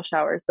bridal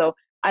shower. So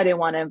I didn't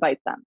want to invite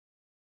them.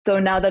 So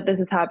now that this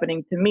is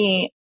happening to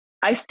me,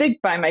 I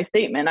stick by my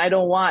statement. I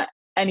don't want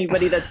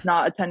anybody that's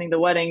not attending the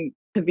wedding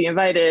to be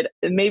invited.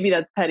 Maybe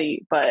that's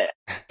petty, but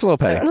it's a little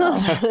petty.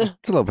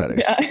 It's a little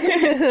petty.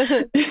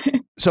 Yeah.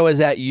 So is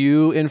that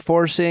you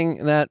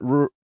enforcing that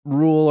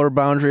rule or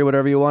boundary,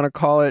 whatever you want to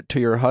call it, to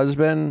your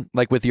husband,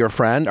 like with your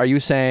friend? Are you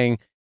saying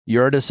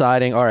you're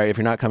deciding, all right, if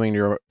you're not coming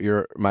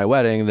to my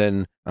wedding,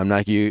 then I'm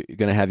not going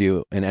to have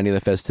you in any of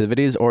the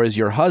festivities? Or is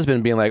your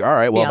husband being like, all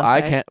right, well,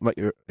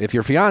 if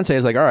your fiance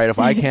is like, all right, if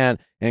I can't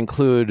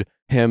include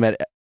him at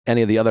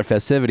any of the other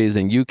festivities,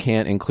 then you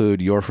can't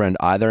include your friend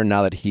either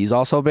now that he's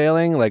also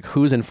bailing? Like,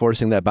 who's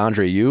enforcing that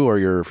boundary, you or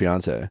your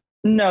fiance?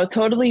 No,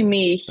 totally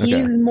me.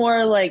 He's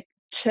more like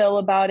chill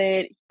about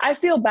it. I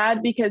feel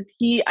bad because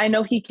I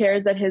know he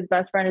cares that his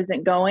best friend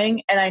isn't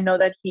going. And I know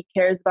that he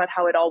cares about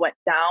how it all went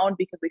down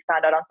because we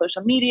found out on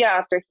social media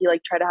after he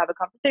like tried to have a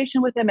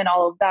conversation with him and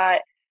all of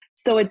that.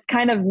 So it's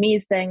kind of me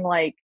saying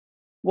like,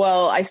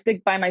 well, I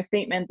stick by my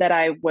statement that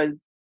I was,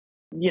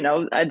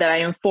 that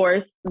I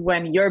enforced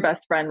when your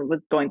best friend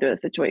was going through the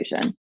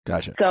situation.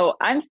 Gotcha. So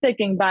I'm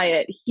sticking by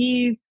it.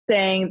 He's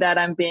saying that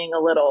I'm being a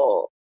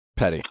little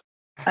petty.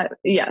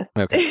 Yeah.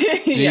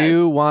 Okay. Do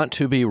you want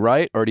to be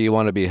right or do you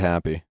want to be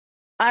happy?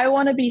 I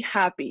want to be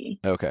happy.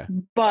 Okay.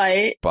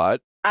 But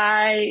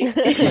I want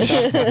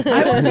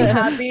to be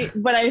happy,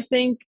 but I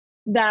think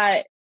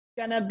that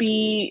gonna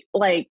be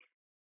like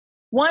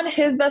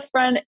his best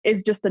friend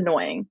is just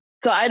annoying.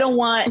 So I don't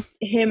want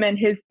him and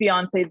his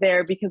fiance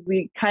there because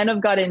we kind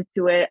of got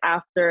into it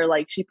after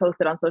like she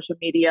posted on social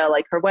media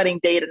like her wedding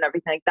date and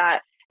everything like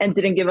that and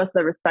didn't give us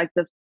the respect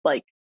of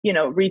like,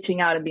 reaching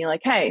out and being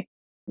like, hey,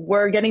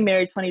 we're getting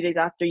married 20 days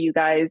after you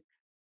guys.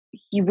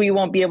 We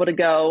won't be able to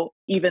go,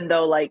 even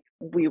though like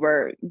we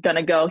were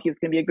gonna go. He was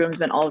gonna be a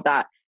groomsman, all of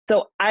that.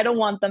 So I don't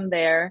want them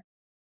there,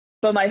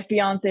 but my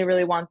fiance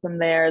really wants them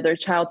there. They're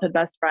childhood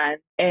best friend,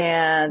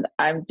 and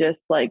I'm just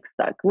like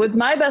stuck with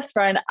my best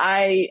friend.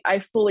 I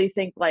fully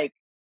think like,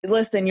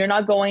 listen, you're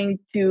not going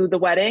to the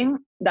wedding.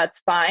 That's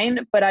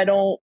fine, but I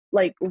don't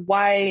like.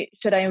 Why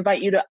should I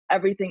invite you to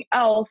everything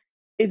else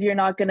if you're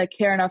not gonna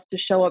care enough to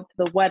show up to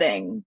the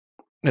wedding?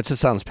 It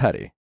just sounds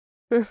petty.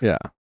 Yeah.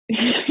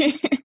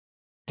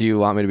 Do you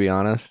want me to be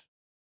honest?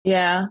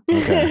 Yeah.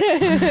 Okay.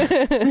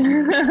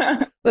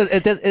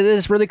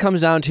 This really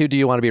comes down to, do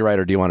you want to be right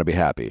or do you want to be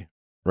happy?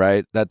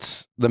 Right?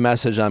 That's the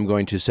message I'm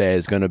going to say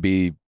is going to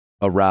be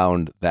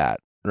around that,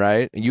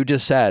 right? You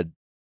just said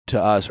to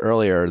us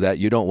earlier that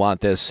you don't want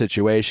this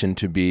situation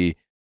to be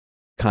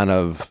kind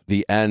of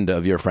the end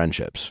of your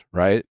friendships,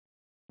 right?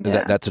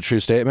 That's a true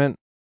statement?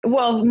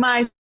 Well,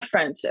 my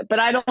friendship, but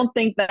I don't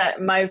think that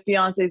my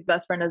fiance's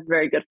best friend is a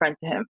very good friend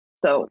to him.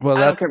 So I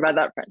don't care about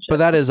that friendship. But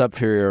that is up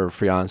for your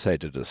fiance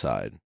to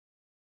decide.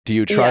 Do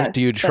you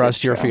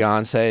trust your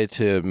fiance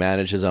to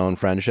manage his own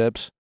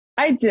friendships?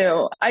 I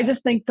do. I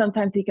just think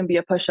sometimes he can be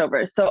a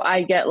pushover. So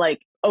I get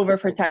like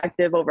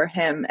overprotective over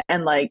him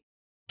and like,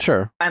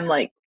 sure, I'm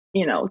like,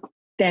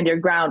 stand your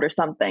ground or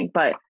something.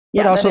 But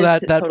yeah, but also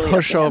that totally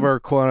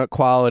pushover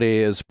quality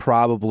is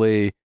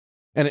probably,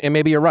 and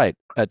maybe you're right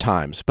at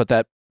times, but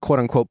that quote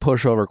unquote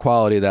pushover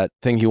quality, that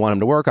thing you want him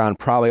to work on,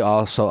 probably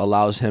also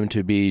allows him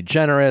to be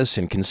generous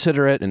and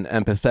considerate and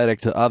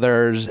empathetic to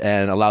others,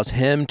 and allows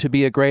him to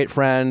be a great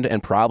friend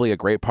and probably a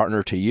great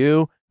partner to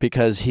you,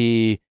 because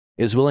he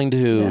is willing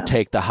to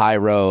take the high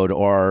road,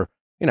 or,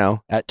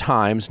 at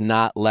times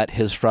not let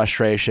his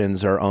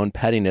frustrations or own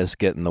pettiness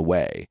get in the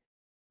way.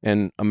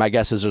 And my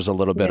guess is there's a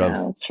little bit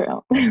of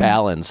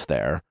balance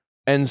there.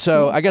 And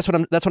so I guess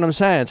that's what I'm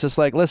saying. It's just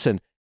like, listen,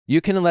 you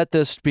can let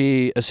this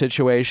be a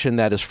situation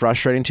that is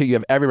frustrating to you. You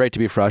have every right to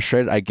be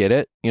frustrated. I get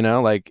it.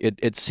 Like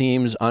it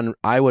seems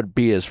I would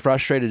be as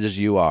frustrated as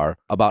you are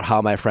about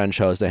how my friend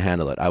chose to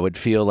handle it. I would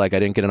feel like I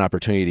didn't get an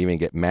opportunity to even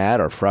get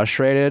mad or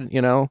frustrated,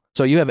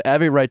 So you have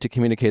every right to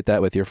communicate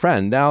that with your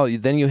friend. Now,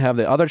 then you have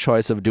the other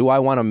choice of, do I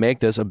want to make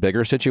this a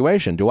bigger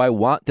situation? Do I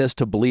want this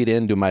to bleed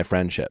into my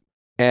friendship?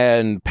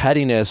 And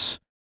pettiness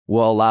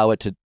will allow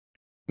it to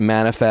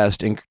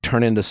manifest and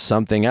turn into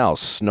something else,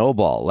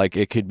 snowball. Like,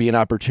 it could be an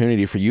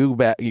opportunity for you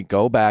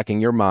go back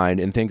in your mind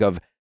and think of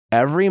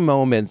every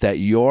moment that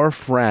your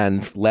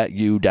friend let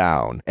you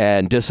down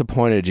and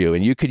disappointed you.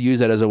 And you could use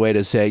that as a way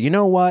to say, you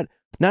know what?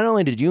 Not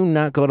only did you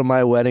not go to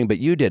my wedding, but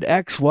you did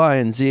X, Y,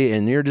 and Z,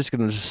 and you're just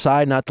going to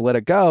decide not to let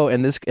it go.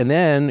 And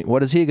then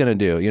what is he going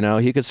to do?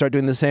 He could start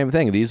doing the same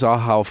thing. These are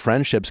how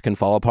friendships can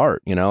fall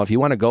apart. If you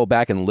want to go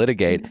back and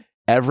litigate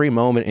every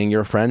moment in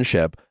your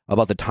friendship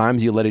about the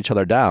times you let each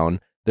other down,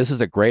 this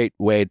is a great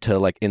way to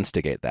like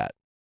instigate that.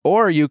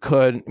 Or you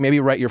could maybe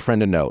write your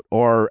friend a note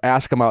or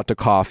ask him out to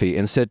coffee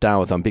and sit down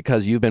with them,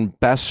 because you've been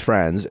best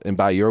friends, and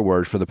by your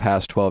words, for the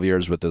past 12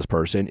 years with this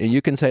person. And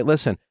you can say,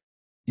 listen,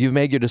 you've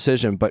made your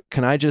decision, but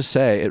can I just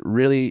say it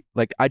really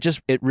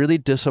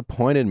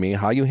disappointed me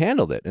how you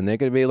handled it. And they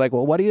could be like,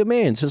 well, what do you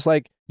mean? It's just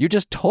like, you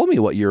just told me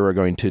what you were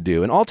going to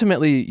do. And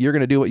ultimately you're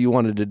going to do what you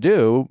wanted to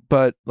do,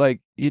 but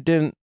like you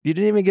didn't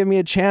even give me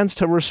a chance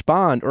to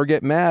respond or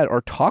get mad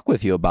or talk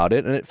with you about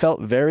it. And it felt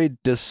very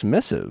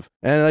dismissive.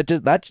 And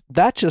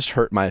that just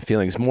hurt my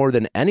feelings more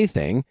than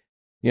anything.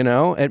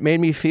 It made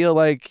me feel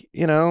like,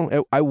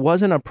 I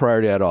wasn't a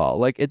priority at all.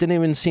 Like, it didn't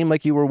even seem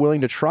like you were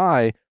willing to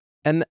try.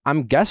 And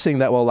I'm guessing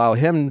that will allow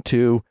him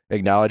to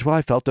acknowledge, well,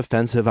 I felt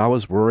defensive. I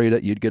was worried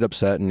that you'd get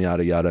upset and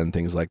yada, yada, and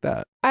things like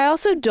that. I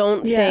also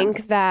don't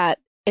think that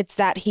it's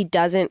that he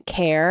doesn't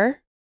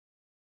care.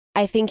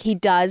 I think he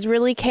does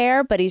really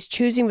care, but he's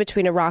choosing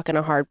between a rock and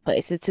a hard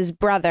place. It's his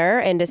brother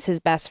and it's his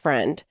best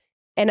friend.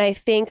 And I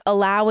think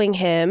allowing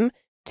him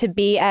to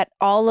be at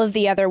all of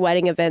the other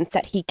wedding events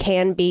that he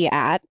can be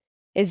at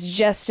is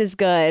just as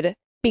good,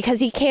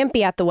 because he can't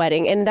be at the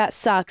wedding, and that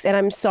sucks. And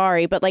I'm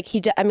sorry, but like he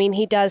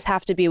does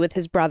have to be with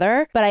his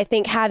brother. But I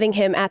think having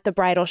him at the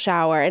bridal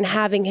shower and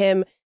having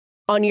him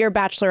on your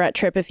bachelorette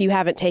trip, if you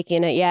haven't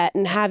taken it yet,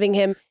 and having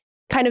him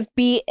kind of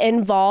be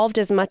involved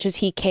as much as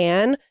he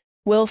can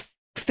will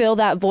fill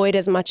that void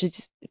as much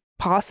as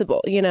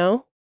possible,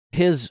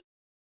 His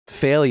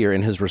failure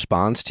in his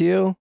response to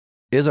you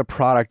is a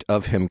product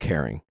of him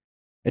caring.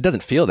 It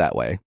doesn't feel that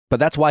way, but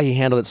that's why he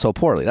handled it so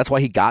poorly. That's why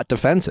he got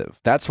defensive.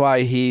 That's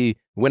why he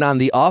went on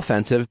the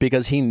offensive,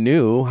 because he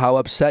knew how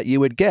upset you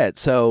would get.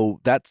 So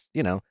that's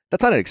not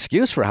an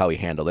excuse for how he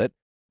handled it,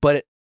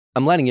 but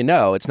I'm letting you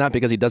know it's not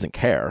because he doesn't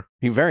care.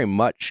 He very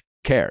much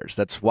cares.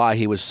 That's why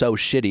he was so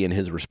shitty in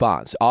his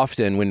response.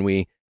 Often when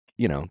we,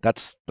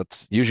 that's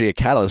usually a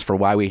catalyst for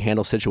why we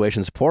handle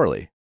situations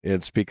poorly.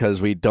 It's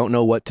because we don't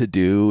know what to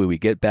do. We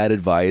get bad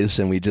advice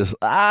and we just,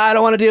 I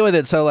don't want to deal with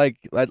it. So like,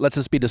 let's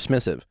just be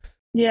dismissive.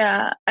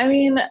 Yeah. I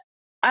mean,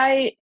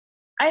 I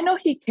know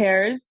he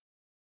cares.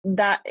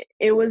 That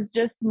it was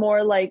just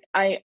more like,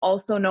 I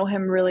also know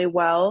him really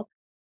well.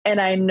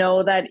 And I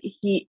know that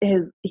he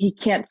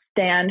can't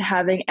stand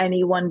having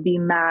anyone be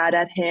mad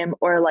at him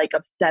or like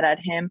upset at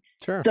him.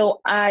 Sure. So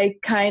I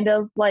kind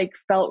of like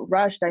felt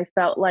rushed. I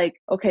felt like,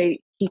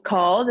 okay, he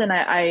called, and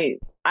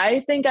I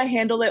think I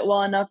handled it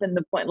well enough in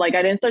the point, like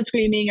I didn't start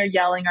screaming or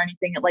yelling or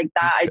anything like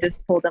that. I just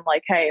told him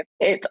like, hey,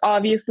 it's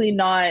obviously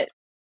not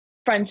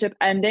friendship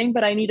ending,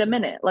 but I need a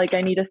minute. Like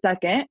I need a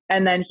second.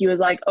 And then he was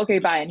like, okay,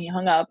 bye. And he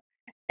hung up.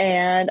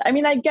 And I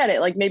mean, I get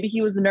it. Like maybe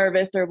he was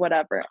nervous or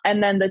whatever.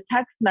 And then the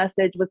text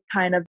message was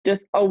kind of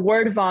just a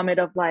word vomit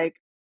of like,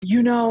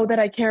 you know that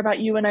I care about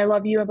you and I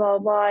love you and blah, blah,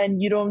 blah.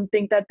 And you don't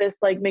think that this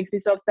like makes me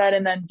so upset.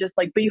 And then just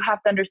like, but you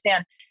have to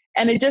understand.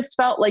 And it just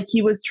felt like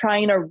he was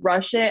trying to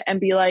rush it and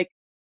be like,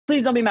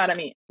 please don't be mad at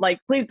me. Like,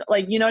 please,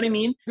 like, you know what I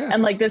mean? Yeah.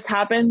 And like this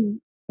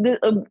happens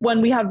when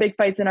we have big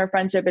fights in our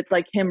friendship, it's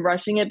like him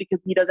rushing it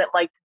because he doesn't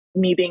like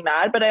me being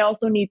mad, but I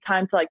also need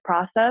time to like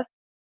process.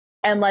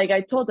 And like,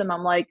 I told him,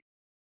 I'm like,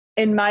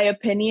 in my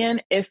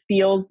opinion, it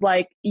feels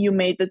like you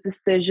made the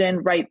decision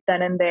right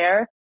then and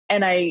there.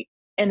 And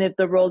if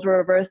the roles were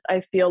reversed,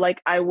 I feel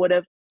like I would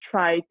have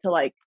tried to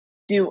like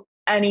do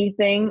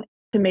anything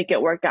to make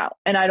it work out.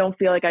 And I don't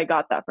feel like I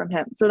got that from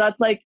him. So that's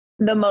like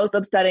the most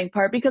upsetting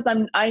part, because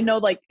I know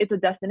like it's a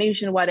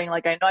destination wedding.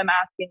 Like I know I'm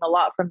asking a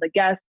lot from the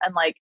guests, and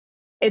like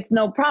it's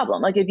no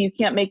problem. Like if you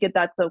can't make it,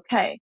 that's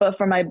okay. But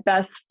for my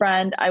best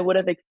friend, I would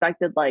have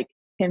expected like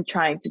him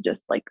trying to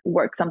just like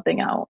work something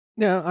out.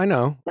 Yeah, I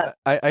know.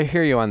 I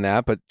hear you on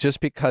that, but just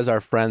because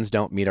our friends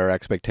don't meet our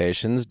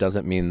expectations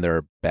doesn't mean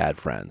they're bad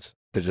friends.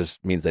 It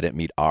just means they didn't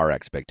meet our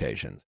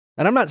expectations.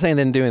 And I'm not saying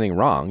they didn't do anything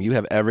wrong. You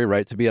have every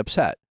right to be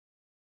upset.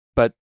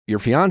 But your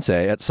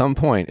fiance at some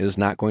point is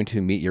not going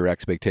to meet your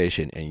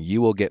expectation, and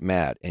you will get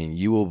mad, and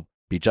you will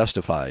be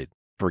justified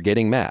for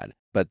getting mad.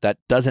 But that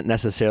doesn't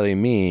necessarily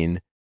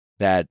mean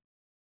that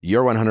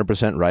you're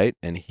 100% right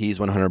and he's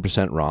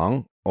 100%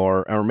 wrong.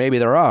 Or maybe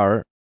there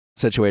are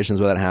situations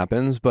where that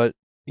happens, but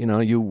you know,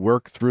 you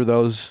work through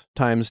those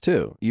times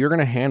too. You're going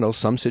to handle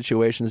some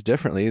situations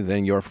differently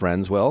than your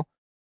friends will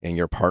and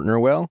your partner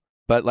will.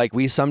 But like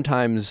we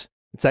sometimes,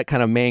 it's that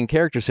kind of main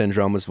character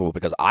syndrome as well,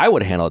 because I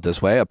would handle it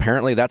this way.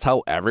 Apparently that's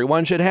how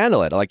everyone should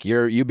handle it. Like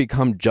you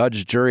become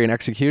judge, jury, and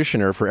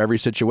executioner for every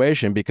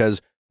situation because,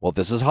 well,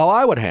 this is how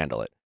I would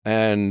handle it.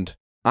 And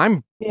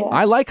I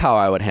like how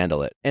I would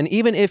handle it. And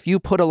even if you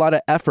put a lot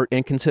of effort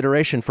and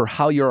consideration for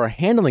how you're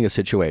handling a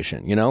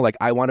situation, you know, like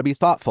I want to be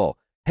thoughtful.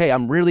 Hey,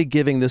 I'm really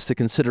giving this the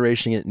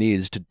consideration it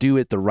needs to do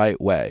it the right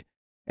way.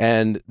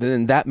 And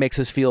then that makes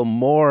us feel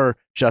more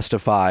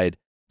justified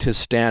to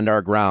stand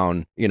our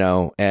ground, you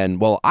know, and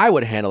well, I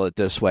would handle it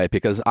this way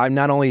because I've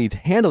not only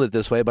handled it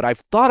this way, but I've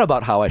thought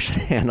about how I should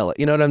handle it.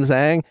 You know what I'm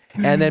saying?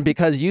 Mm-hmm. And then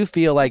because you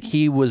feel like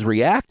he was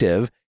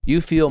reactive,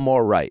 you feel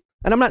more right.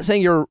 And I'm not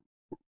saying you're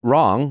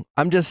wrong.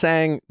 I'm just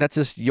saying that's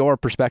just your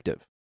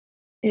perspective.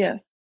 Yeah.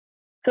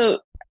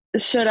 So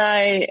should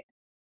I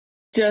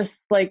just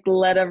like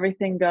let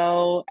everything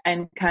go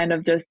and kind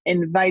of just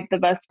invite the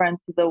best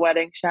friends to the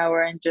wedding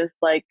shower and just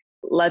like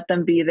let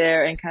them be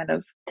there and kind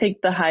of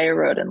take the higher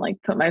road and like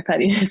put my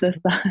pettiness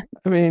aside?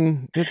 I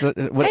mean, I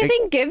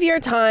think give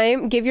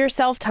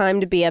yourself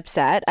time to be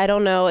upset. I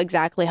don't know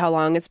exactly how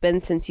long it's been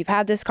since you've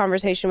had this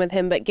conversation with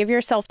him, but give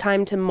yourself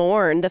time to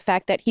mourn the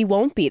fact that he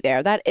won't be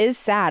there. That is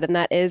sad, and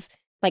that is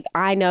like,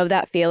 I know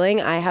that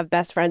feeling. I have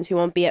best friends who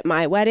won't be at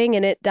my wedding,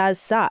 and it does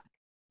suck.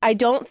 I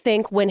don't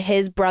think when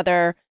his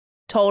brother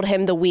told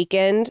him the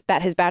weekend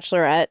that his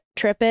bachelorette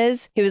trip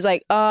is, he was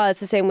like, oh,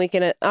 it's the same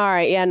weekend. All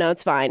right, yeah, no,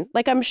 it's fine.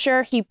 Like, I'm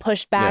sure he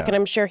pushed back, and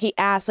I'm sure he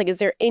asked, like, is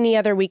there any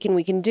other weekend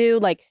we can do?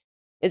 Like,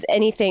 is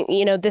anything,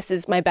 you know, this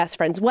is my best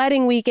friend's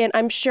wedding weekend.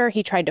 I'm sure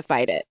he tried to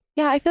fight it.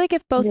 Yeah, I feel like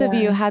if both of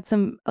you had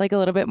some, like a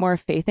little bit more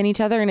faith in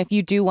each other, and if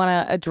you do want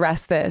to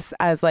address this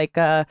as like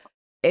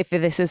if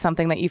this is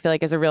something that you feel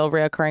like is a real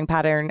reoccurring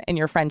pattern in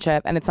your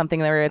friendship, and it's something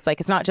where it's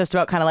like, it's not just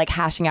about kind of like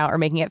hashing out or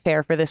making it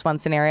fair for this one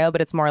scenario, but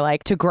it's more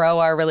like to grow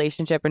our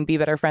relationship and be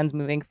better friends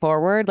moving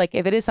forward. Like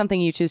if it is something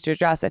you choose to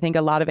address, I think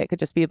a lot of it could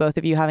just be both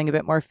of you having a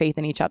bit more faith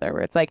in each other,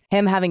 where it's like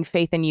him having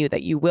faith in you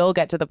that you will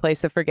get to the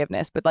place of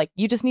forgiveness, but like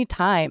you just need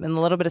time and a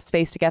little bit of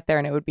space to get there.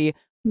 And it would be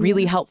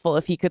really helpful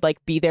if he could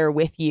like be there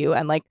with you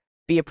and like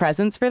be a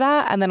presence for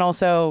that. And then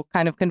also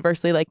kind of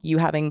conversely, like you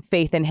having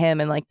faith in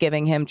him and like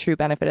giving him true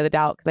benefit of the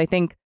doubt. Because I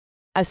think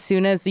as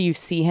soon as you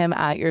see him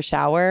at your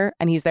shower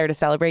and he's there to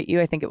celebrate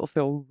you, I think it will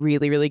feel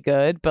really, really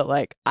good. But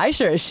like, I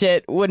sure as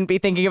shit wouldn't be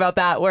thinking about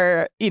that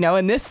where, you know,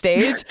 in this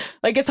stage,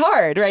 like it's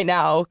hard right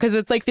now because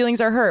it's like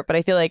feelings are hurt. But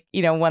I feel like,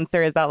 you know, once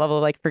there is that level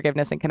of like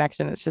forgiveness and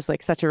connection, it's just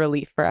like such a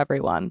relief for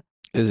everyone.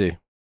 Izzy,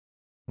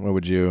 how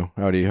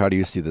do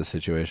you see this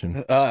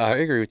situation? I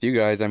agree with you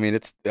guys. I mean,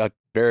 it's a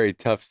very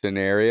tough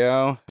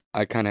scenario.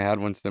 I kind of had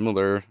one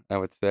similar, I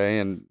would say.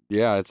 And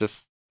yeah, it's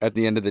just at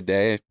the end of the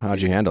day.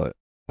 How'd you handle it?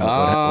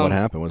 What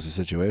happened? What's the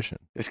situation?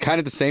 It's kind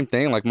of the same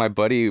thing. Like my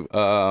buddy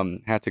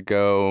had to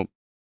go.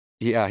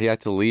 Yeah, he had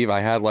to leave.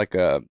 I had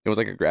it was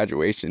like a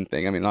graduation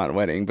thing. I mean, not a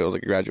wedding, but it was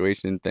like a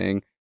graduation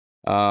thing.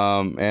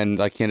 And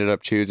like he ended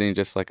up choosing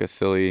just like a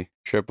silly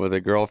trip with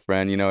a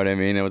girlfriend. You know what I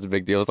mean? It was a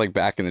big deal. It was like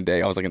back in the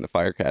day. I was like in the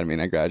fire academy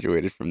and I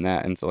graduated from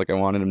that. And so like I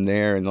wanted him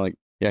there and like,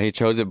 yeah, he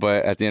chose it.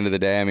 But at the end of the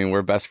day, I mean,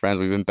 we're best friends.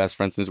 We've been best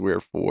friends since we were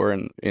 4.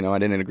 And, you know, I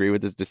didn't agree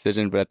with this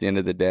decision. But at the end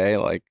of the day,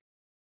 like,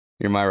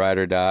 you're my ride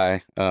or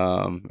die.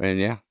 And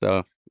yeah,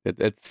 so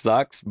it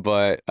sucks,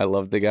 but I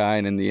love the guy.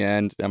 And in the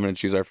end, I'm going to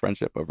choose our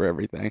friendship over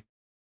everything.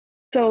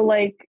 So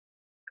like,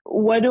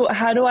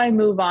 how do I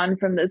move on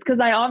from this? Because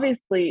I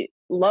obviously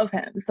love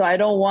him. So I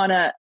don't want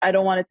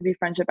it to be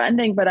friendship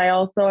ending, but I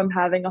also am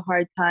having a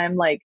hard time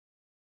like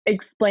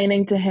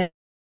explaining to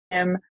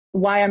him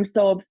why I'm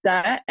so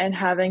upset and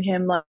having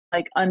him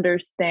like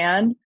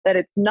understand that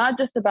it's not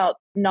just about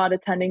not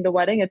attending the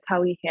wedding, it's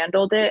how he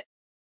handled it.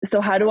 So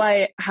how do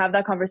I have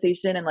that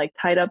conversation and like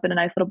tie it up in a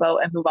nice little bow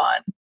and move on?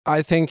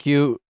 I think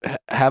you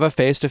have a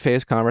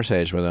face-to-face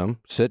conversation with him,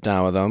 sit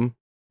down with him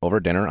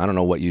over dinner. I don't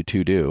know what you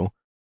two do,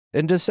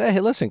 and just say, hey,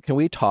 listen, can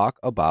we talk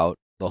about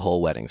the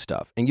whole wedding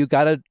stuff? And you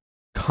got to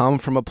come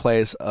from a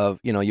place of,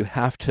 you know, you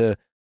have to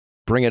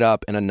bring it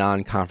up in a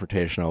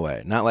non-confrontational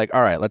way. Not like,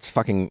 all right, let's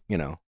fucking, you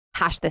know.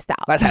 hash this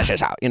out. Let's hash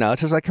this out. You know,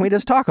 it's just like, can we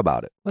just talk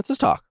about it? Let's just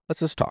talk.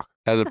 Let's just talk.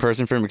 As a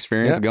person from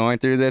experience going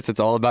through this, it's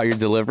all about your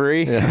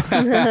delivery.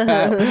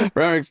 Yeah.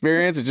 From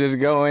experience, it's just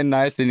go in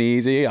nice and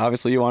easy.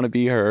 Obviously, you want to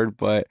be heard,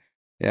 but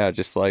yeah,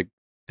 just like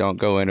don't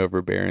go in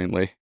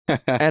overbearingly.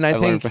 And I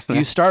think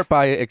you start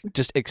by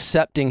just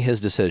accepting his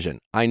decision.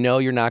 I know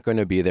you're not going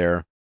to be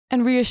there.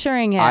 And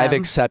reassuring him. I've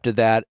accepted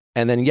that.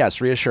 And then, yes,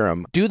 reassure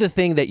him. Do the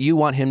thing that you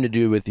want him to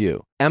do with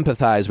you.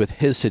 Empathize with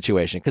his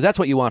situation, because that's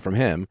what you want from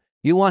him.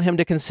 You want him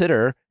to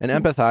consider and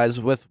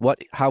empathize with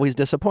how he's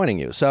disappointing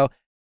you. So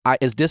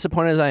as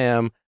disappointed as I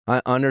am,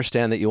 I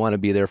understand that you want to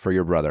be there for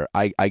your brother.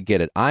 I get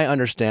it. I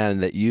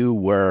understand that you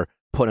were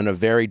put in a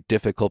very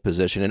difficult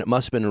position, and it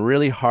must have been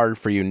really hard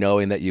for you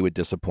knowing that you would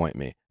disappoint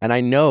me. And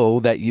I know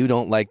that you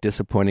don't like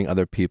disappointing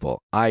other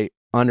people. I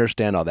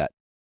understand all that.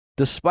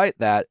 Despite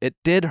that, it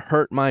did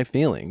hurt my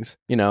feelings.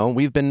 You know,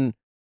 we've been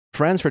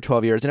friends for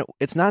 12 years, and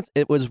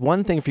it was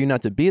one thing for you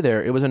not to be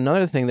there. It was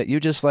another thing that you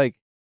just like,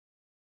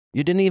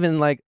 you didn't even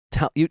like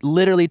you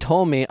literally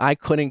told me I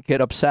couldn't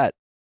get upset.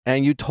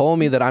 And you told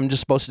me that I'm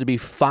just supposed to be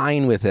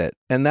fine with it.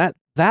 And that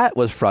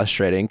was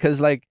frustrating, because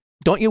like,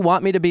 don't you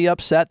want me to be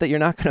upset that you're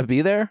not going to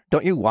be there?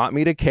 Don't you want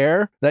me to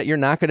care that you're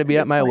not going to be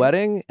at my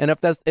wedding? And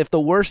if the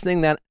worst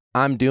thing that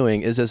I'm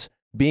doing is just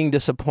being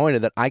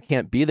disappointed that I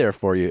can't be there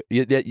for you,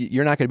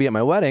 you're not going to be at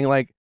my wedding,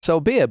 like, so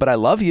be it. But I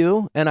love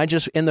you. And I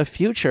just, in the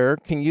future,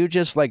 can you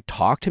just like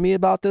talk to me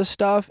about this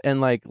stuff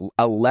and like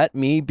let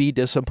me be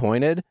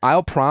disappointed?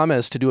 I'll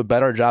promise to do a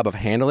better job of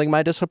handling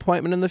my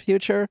disappointment in the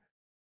future.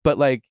 But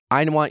like,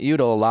 I want you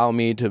to allow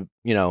me to,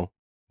 you know,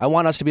 I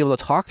want us to be able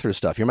to talk through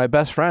stuff. You're my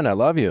best friend. I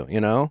love you,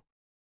 you know,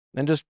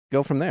 and just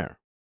go from there.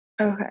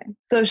 Okay.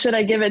 So should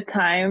I give it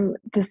time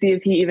to see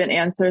if he even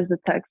answers the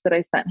text that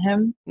I sent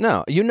him?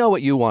 No, you know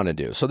what you want to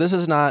do. So this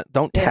is not,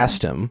 don't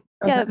test him.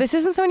 Okay. Yeah, this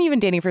isn't someone you've been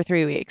dating for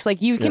 3 weeks.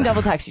 Like, you can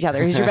double text each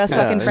other. He's your best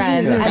fucking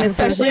friend. And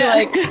especially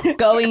like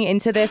going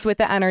into this with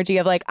the energy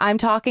of like, I'm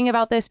talking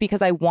about this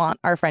because I want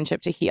our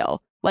friendship to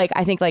heal. Like,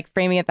 I think like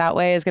framing it that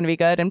way is going to be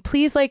good. And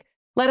please like,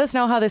 let us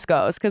know how this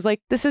goes. Cause like,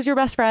 this is your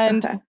best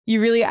friend. Okay.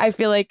 You really, I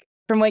feel like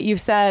from what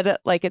you've said,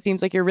 like, it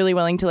seems like you're really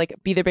willing to like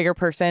be the bigger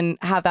person,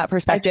 have that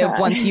perspective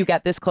once you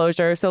get this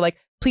closure. So like,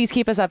 please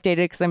keep us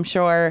updated, because I'm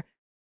sure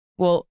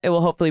it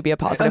will hopefully be a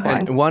positive one.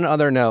 And one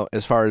other note,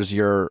 as far as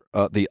your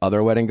the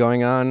other wedding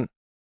going on,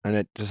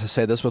 and just to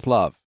say this with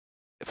love,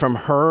 from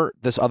her,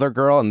 this other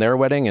girl and their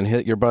wedding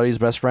and your buddy's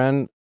best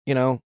friend, you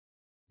know,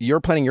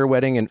 you're planning your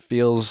wedding and it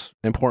feels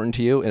important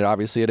to you, and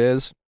obviously it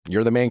is.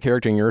 You're the main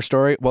character in your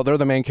story. Well, they're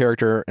the main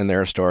character in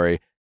their story.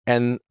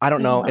 And I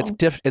don't know,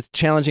 it's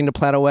challenging to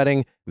plan a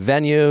wedding,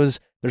 venues.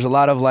 There's a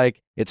lot of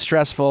like, it's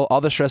stressful, all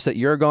the stress that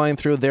you're going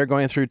through, they're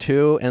going through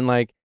too. And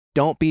like,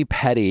 don't be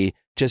petty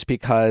just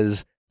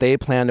because they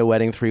planned a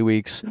wedding 3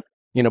 weeks,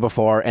 you know,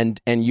 before, and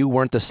you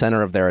weren't the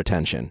center of their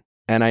attention.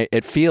 And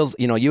it feels,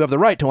 you know, you have the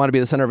right to want to be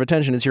the center of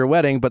attention. It's your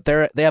wedding, but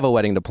they have a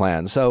wedding to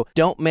plan. So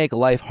don't make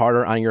life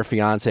harder on your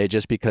fiance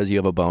just because you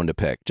have a bone to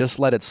pick. Just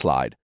let it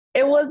slide.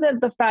 It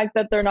wasn't the fact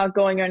that they're not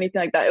going or anything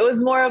like that. It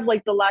was more of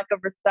like the lack of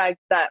respect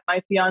that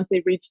my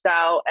fiance reached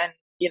out, and,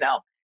 you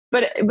know,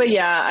 but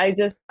yeah,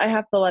 I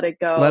have to let it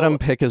go. Let him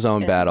pick his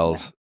own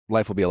battles.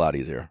 Life will be a lot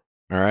easier.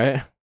 All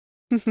right.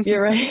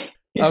 You're right.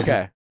 Yeah.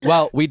 Okay.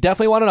 Well, we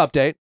definitely want an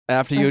update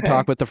after you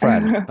talk with the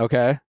friend.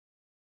 Okay.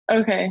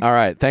 Okay. All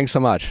right. Thanks so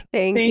much.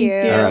 Thank you.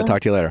 All right.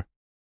 Talk to you later.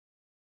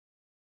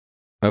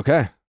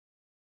 Okay.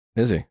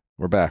 Izzy,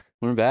 we're back.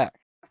 We're back.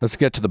 Let's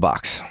get to the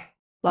box.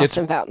 Lost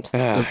and found.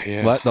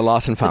 What? The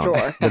lost and found.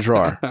 The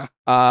drawer. The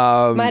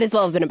drawer. Might as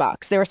well have been a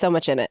box. There was so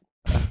much in it.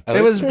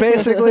 It was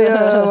basically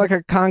like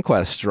a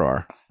conquest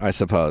drawer, I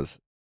suppose.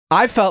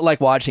 I felt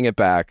like watching it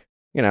back,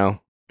 you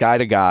know, guy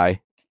to guy.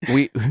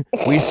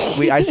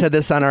 I said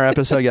this on our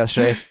episode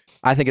yesterday.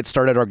 I think it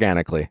started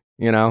organically,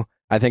 you know.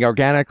 I think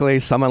organically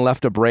someone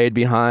left a braid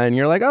behind.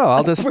 You're like, oh,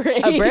 I'll just a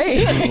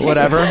braid.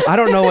 Whatever. I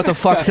don't know what the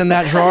fuck's in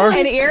that drawer.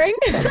 An earring?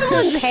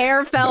 Someone's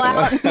hair fell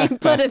out and you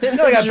put it in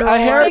the drawer. A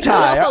hair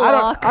tie.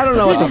 I don't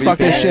know what the fuck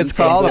this shit's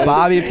called. A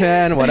bobby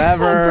pin,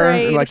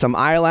 whatever. Like some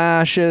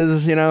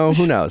eyelashes, you know,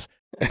 who knows.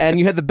 And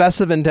you had the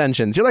best of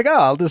intentions. You're like,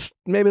 oh,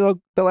 maybe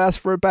they'll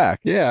ask for it back.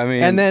 Yeah, I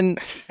mean, and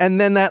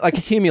then that like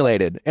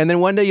accumulated. And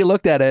then one day you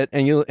looked at it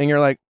and you're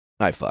like,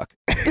 I fuck.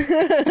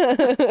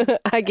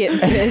 I get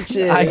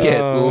bitches. I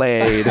get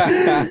laid.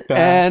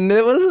 And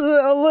it was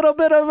a little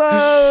bit of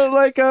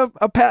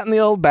a pat in the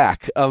old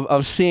back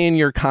of seeing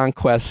your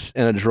conquests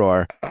in a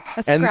drawer.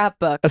 A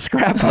scrapbook. A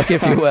scrapbook,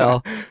 if you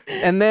will.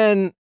 And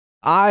then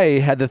I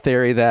had the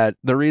theory that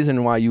the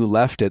reason why you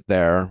left it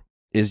there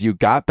is you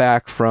got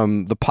back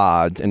from the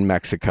pod in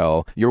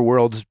Mexico. Your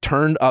world's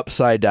turned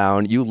upside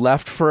down. You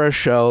left for a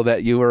show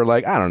that you were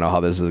like, I don't know how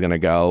this is going to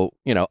go.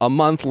 You know, a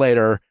month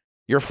later,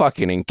 you're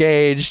fucking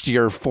engaged.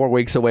 You're 4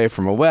 weeks away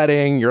from a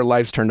wedding. Your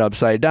life's turned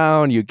upside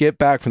down. You get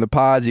back from the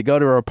pods. You go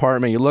to her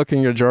apartment. You look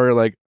in your drawer. You're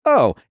like,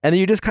 oh. And then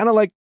you just kind of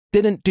like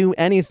didn't do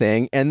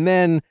anything. And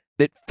then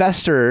it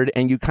festered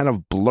and you kind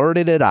of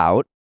blurted it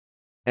out.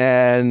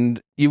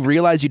 And you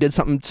realized you did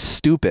something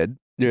stupid.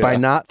 by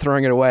not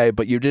throwing it away,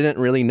 but you didn't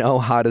really know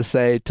how to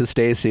say to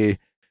Stacy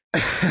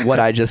what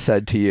I just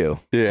said to you.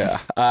 Yeah.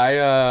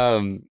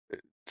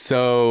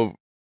 So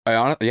I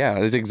honestly, yeah,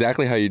 it's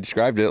exactly how you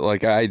described it.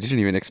 Like, I didn't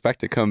even expect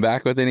to come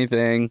back with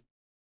anything,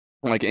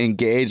 like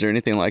engage or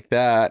anything like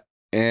that.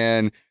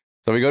 And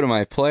so we go to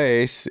my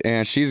place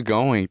and she's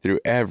going through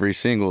every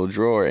single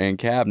drawer and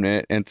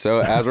cabinet. And so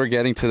as we're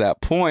getting to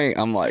that point,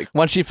 I'm like,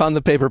 once she found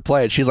the paper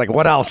plate, she's like,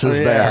 what else is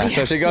there?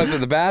 So she goes to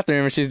the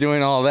bathroom and she's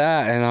doing all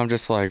that. And I'm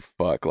just like,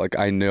 fuck, like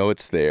I know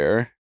it's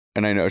there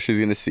and I know she's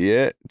going to see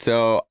it.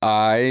 So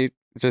I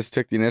just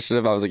took the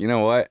initiative. I was like, you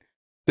know what?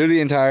 Through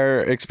the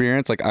entire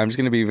experience, like I'm just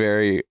going to be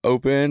very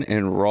open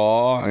and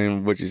raw,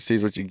 and what you see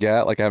is what you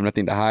get. Like I have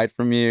nothing to hide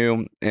from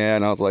you.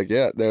 And I was like,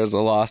 yeah, there's a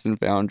lost and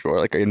found drawer.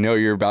 Like I know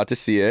you're about to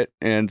see it.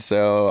 And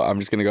so I'm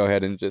just going to go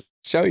ahead and just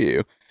show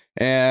you.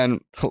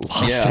 And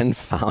lost and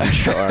found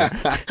drawer.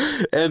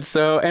 and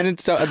so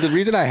the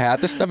reason I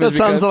had this stuff that is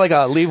because sounds like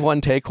a leave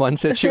one, take one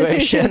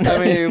situation. I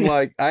mean,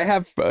 like I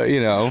have,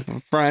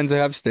 friends that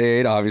have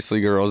stayed, obviously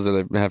girls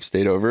that have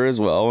stayed over as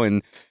well.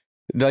 And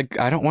like,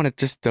 I don't want to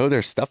just throw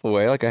their stuff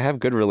away. Like, I have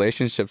good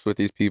relationships with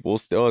these people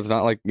still. It's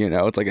not like,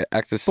 it's like an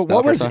ex's stuff. But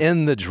what was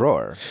in the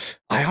drawer?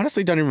 I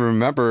honestly don't even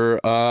remember.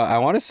 I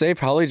want to say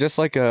probably just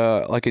like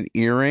an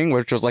earring,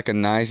 which was like a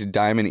nice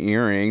diamond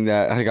earring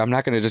that like, I'm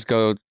not going to just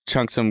go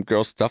chunk some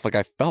girl's stuff. Like,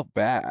 I felt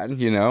bad,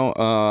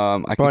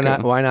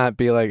 Why not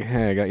be like,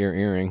 hey, I got your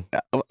earring?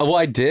 Well,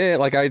 I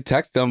did. Like, I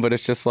text them, but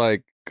it's just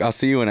like, I'll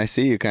see you when I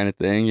see you kind of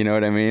thing. You know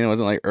what I mean? It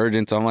wasn't like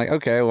urgent. So I'm like,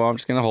 okay, well, I'm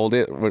just going to hold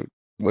it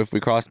if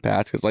we cross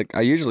paths, because like I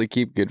usually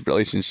keep good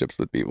relationships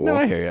with people. No,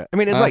 I hear you. I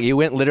mean, it's like you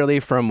went literally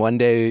from one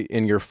day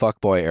in your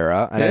fuckboy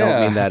era, and I don't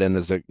mean that in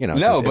as a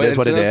but it is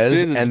what it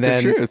is. And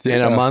then truth,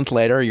 a month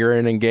later, you're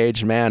an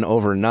engaged man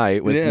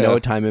overnight with no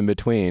time in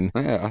between.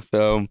 Yeah.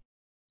 So,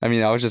 I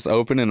mean, I was just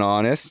open and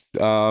honest.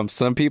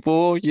 Some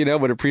people,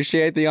 would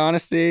appreciate the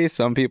honesty.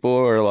 Some people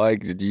are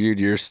like, "Dude,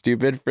 you're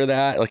stupid for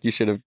that. Like, you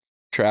should have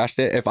trashed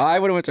it." If I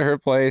would have went to her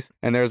place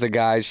and there's a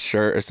guy's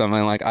shirt or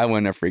something, like I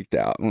wouldn't have freaked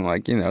out. I'm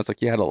like, it's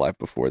like you had a life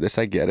before this.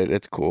 I get it.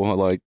 It's cool.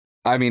 Like,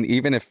 I mean,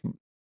 even if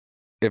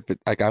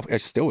like I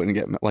still wouldn't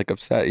get like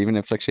upset, even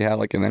if like she had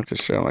like an extra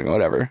shirt. I'm like,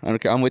 whatever.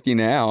 I'm with you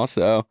now.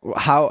 So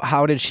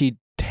how did she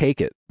take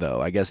it though?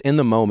 I guess in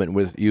the moment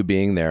with you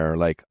being there,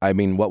 like, I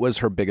mean, what was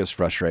her biggest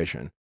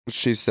frustration?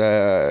 She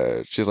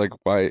said, she's like,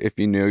 why, if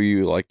you knew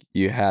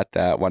you had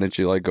that, why didn't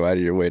you like go out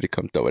of your way to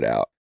come throw it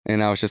out?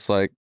 And I was just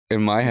like,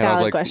 in my head, I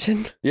was like,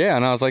 question. Yeah.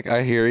 And I was like,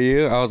 I hear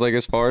you. I was like,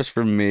 as far as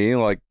for me,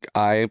 like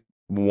I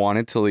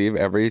wanted to leave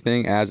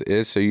everything as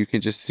is so you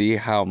can just see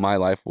how my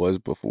life was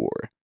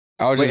before.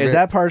 Is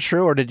that part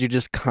true, or did you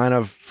just kind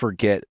of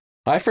forget?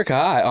 I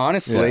forgot,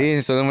 honestly. Yeah.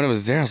 So then when it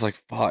was there, I was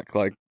like, fuck,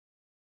 like,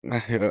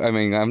 I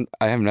mean,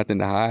 I have nothing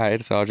to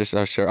hide, so I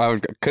was sure I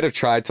could have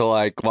tried to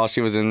like while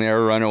she was in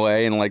there run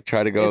away and like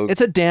try to go.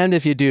 It's a damned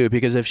if you do,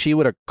 because if she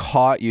would have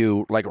caught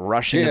you like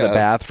rushing to the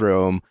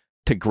bathroom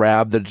to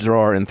grab the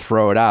drawer and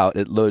throw it out,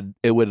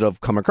 it would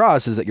have come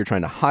across as that you're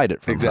trying to hide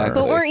it from her.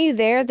 But weren't you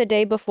there the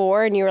day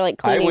before and you were like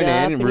cleaning up?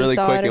 I went in really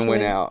quick and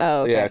went out.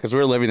 Oh, okay. Yeah, because we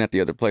were living at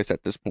the other place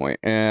at this point.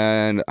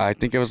 And I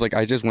think it was like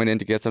I just went in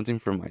to get something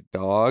for my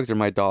dogs, or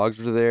my dogs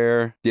were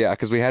there. Yeah,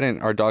 because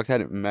our dogs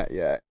hadn't met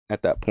yet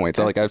at that point.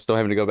 So like I was still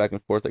having to go back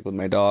and forth like with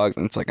my dogs,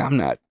 and it's like I'm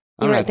not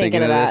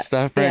thinking of this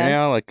stuff right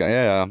now. Like,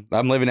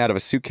 I'm living out of a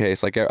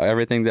suitcase. Like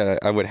everything that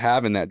I would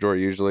have in that drawer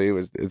usually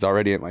is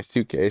already in my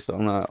suitcase. So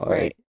I'm not like.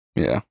 Right.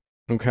 Yeah.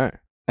 Okay.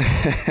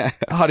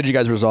 How did you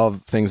guys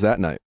resolve things that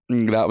night?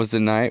 That was the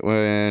night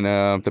when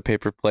the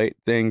paper plate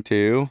thing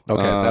too.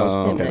 Okay, that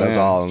was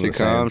all. She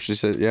comes. She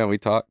said, "Yeah, we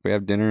talk. We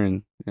have dinner,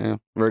 and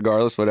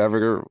regardless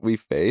whatever we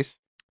face,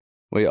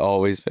 we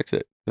always fix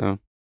it." So,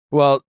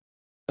 well,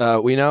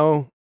 we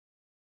know,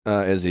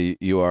 Izzy,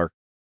 you are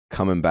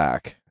coming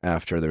back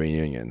after the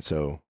reunion.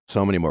 So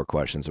many more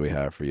questions we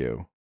have for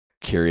you.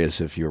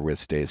 Curious if you're with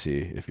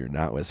Stacy, if you're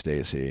not with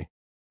Stacy.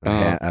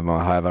 I'm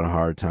having a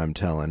hard time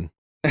telling.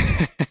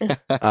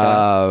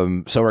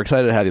 So we're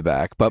excited to have you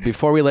back. But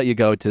before we let you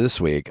go to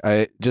this week,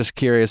 I just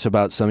curious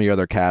about some of your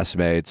other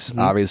castmates. Mm-hmm.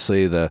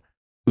 Obviously, the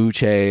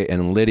Uche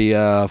and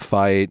Lydia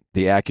fight,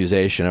 the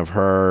accusation of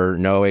her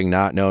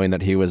not knowing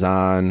that he was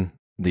on,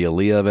 the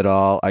Aaliyah of it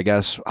all. I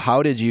guess,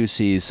 how did you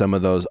see some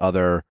of those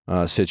other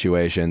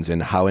situations,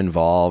 and how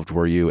involved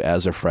were you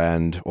as a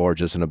friend or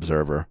just an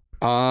observer?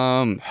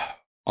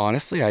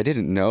 Honestly, I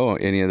didn't know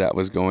any of that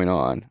was going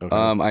on. Okay.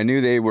 I knew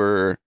they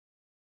were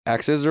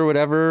exes or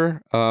whatever,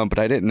 but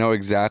I didn't know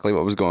exactly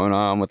what was going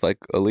on with like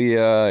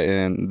Aaliyah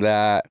and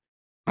that.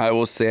 I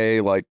will say,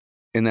 like,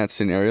 in that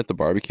scenario at the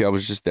barbecue, I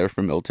was just there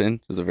for Milton.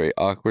 It was a very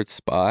awkward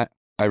spot.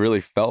 I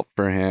really felt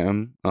for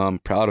him.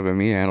 Proud of him.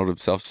 He handled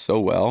himself so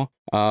well.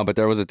 But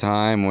there was a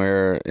time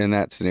where in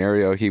that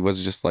scenario, he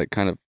was just like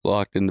kind of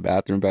locked in the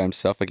bathroom by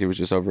himself. Like he was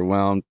just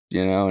overwhelmed,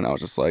 you know, and I was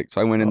just like, so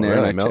I went in there.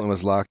 Really? And Milton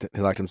was locked.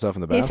 He locked himself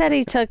in the bathroom.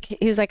 He said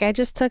he was like, I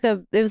just took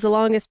it was the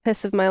longest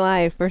piss of my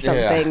life or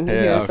something.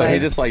 Yeah. But he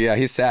just like,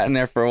 he sat in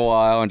there for a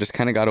while and just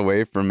kind of got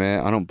away from it.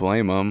 I don't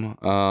blame him.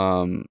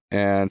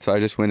 And so I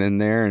just went in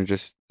there and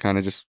just kind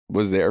of just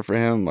was there for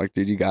him. Like,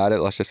 dude, you got it.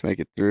 Let's just make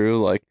it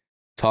through. Like,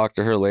 talk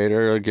to her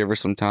later, give her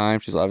some time.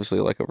 She's obviously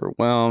like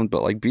overwhelmed,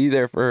 but like be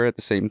there for her at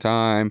the same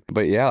time.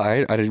 But yeah,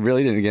 I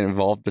really didn't get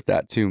involved with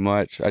that too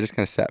much. I just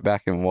kind of sat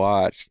back and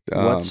watched.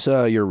 What's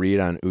your read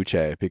on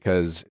Uche?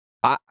 Because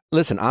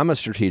listen, I'm a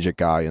strategic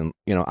guy, and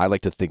you know I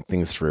like to think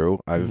things through.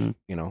 I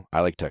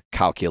like to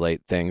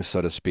calculate things,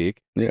 so to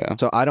speak. Yeah.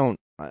 So I don't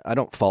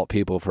fault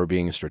people for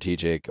being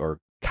strategic or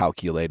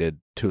calculated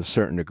to a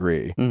certain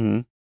degree.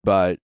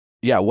 But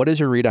yeah, what is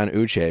your read on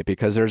Uche?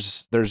 Because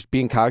there's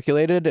being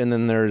calculated, and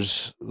then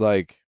there's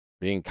like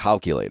being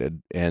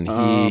calculated, and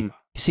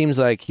he seems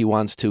like he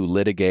wants to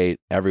litigate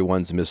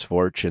everyone's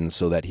misfortune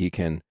so that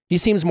he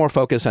seems more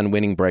focused on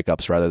winning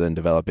breakups rather than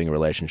developing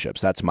relationships.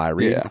 That's my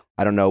read. Yeah.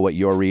 I don't know what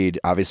your read.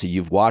 Obviously,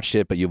 you've watched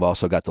it, but you've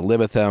also got to live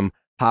with him.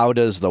 How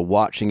does the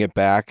watching it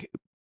back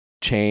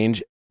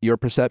change your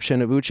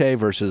perception of Uche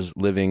versus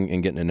living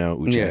and getting to know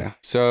Uche? Yeah.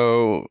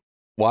 So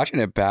watching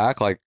it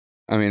back, like,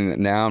 I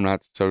mean, now I'm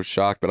not so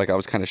shocked, but like I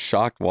was kind of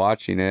shocked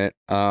watching it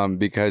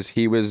because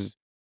he was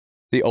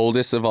the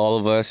oldest of all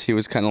of us. He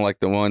was kind of like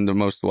the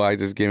most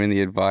wisest, giving the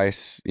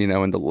advice, you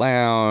know, in the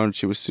lounge.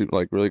 He was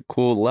like really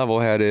cool,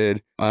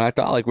 level-headed. And I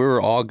thought like we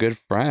were all good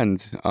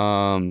friends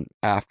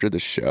after the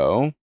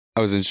show.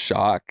 I was in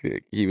shock.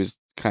 He was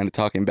kind of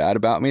talking bad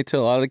about me to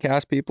a lot of the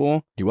cast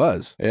people. He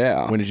was?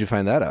 Yeah. When did you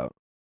find that out?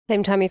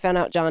 Same time you found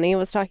out Johnie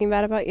was talking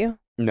bad about you?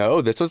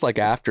 No, this was like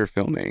after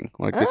filming.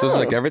 Like this was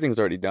like everything was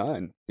already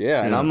done.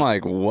 Yeah, and I'm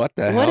like, what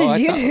the hell? What did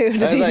you do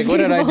to I was like, what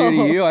did I do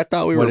to you? I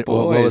thought we were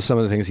boys. What were some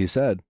of the things he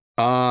said?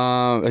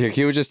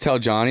 He would just tell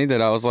Johnie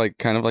that I was like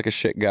kind of like a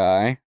shit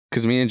guy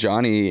because me and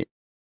Johnie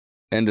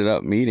ended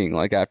up meeting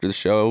like after the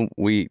show.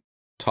 We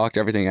talked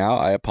everything out.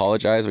 I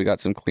apologized. We got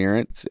some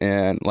clearance,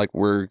 and like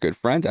we're good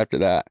friends after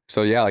that.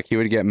 So yeah, like he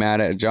would get mad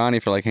at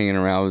Johnie for like hanging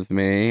around with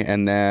me,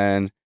 and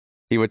then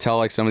he would tell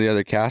like some of the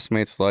other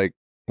castmates like,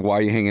 why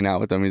are you hanging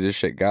out with him? He's a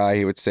shit guy.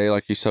 He would say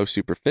like, you're so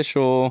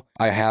superficial.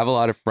 I have a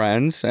lot of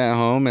friends at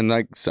home, and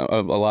like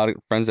a lot of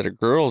friends that are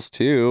girls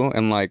too.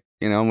 And like,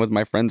 you know, I'm with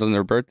my friends on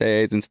their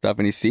birthdays and stuff,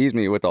 and he sees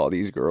me with all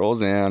these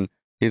girls, and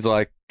he's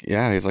like,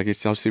 he's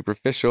so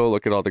superficial.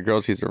 Look at all the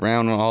girls he's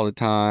around all the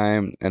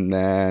time. And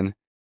then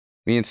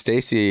me and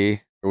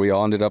Stacy, we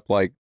all ended up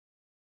like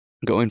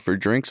going for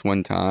drinks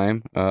one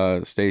time.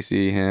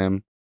 Stacy,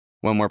 him,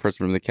 one more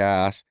person from the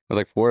cast. It was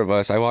like 4 of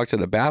us. I walked to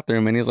the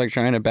bathroom and he's like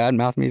trying to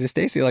badmouth me to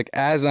Stacy, like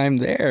as I'm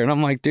there. And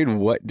I'm like, dude,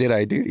 what did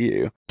I do to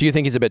you? Do you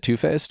think he's a bit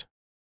two-faced?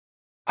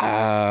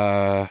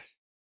 I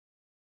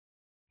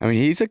mean,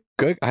 he's a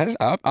good.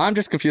 I'm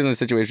just confused in the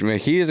situation. Man,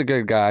 he is a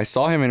good guy. I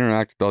saw him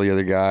interact with all the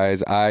other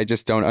guys. I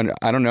just don't.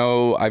 I don't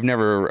know. I've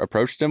never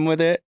approached him with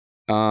it.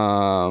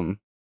 You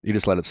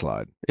just let it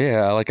slide.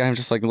 Yeah, like I'm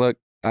just like, look,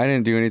 I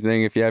didn't do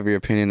anything. If you have your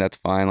opinion, that's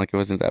fine. Like it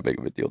wasn't that big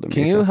of a deal to me.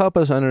 Can you help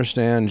us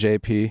understand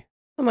JP?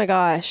 Oh my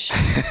gosh.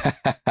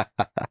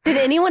 Did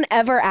anyone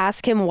ever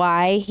ask him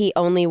why he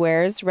only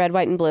wears red,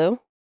 white, and blue?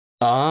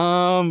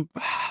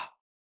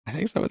 I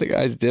think some of the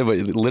guys did, but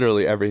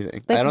literally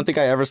everything. Like, I don't think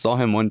I ever saw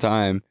him one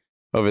time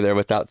over there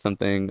without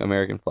something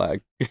American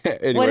flag.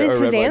 Anyway, what is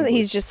his answer?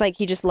 He's just like,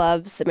 he just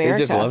loves America.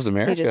 He just loves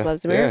America. He just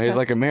loves America. Yeah, he's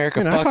like, America,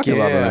 I mean, fuck I fucking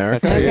yeah. love America.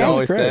 That's what he Yeah,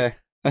 always say.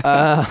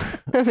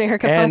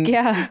 America, fuck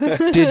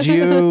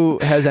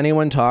yeah. Has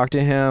anyone talked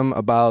to him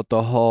about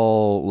the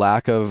whole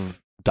lack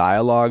of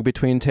dialogue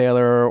between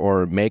Taylor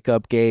or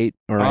makeup gate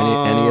or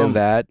any of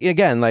that?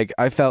 Again, like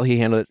I felt he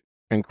handled it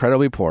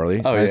incredibly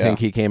poorly. I think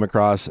he came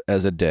across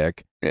as a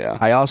dick. Yeah.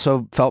 I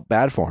also felt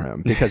bad for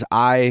him because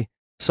I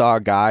saw a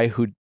guy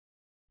who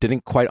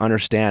didn't quite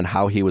understand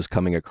how he was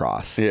coming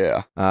across.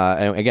 Yeah.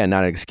 And again,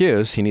 not an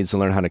excuse. He needs to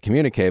learn how to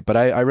communicate, but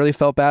I really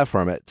felt bad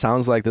for him. It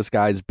sounds like this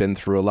guy's been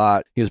through a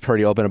lot. He was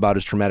pretty open about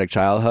his traumatic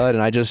childhood,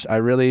 and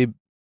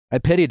I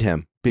pitied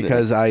him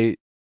because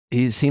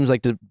he seems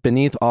like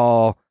beneath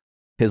all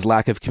his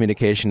lack of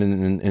communication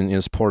and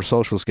his poor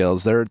social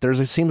skills,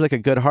 it seems like a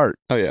good heart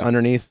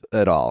underneath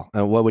it all.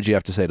 And what would you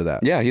have to say to that?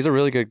 Yeah, he's a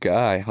really good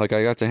guy. Like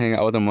I got to hang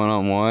out with him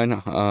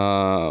one-on-one.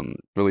 I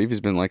believe he's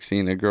been like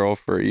seeing a girl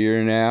for a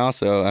year now.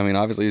 So, I mean,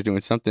 obviously he's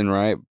doing something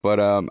right. But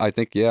I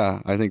think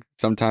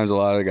sometimes a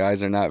lot of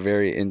guys are not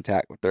very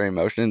intact with their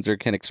emotions or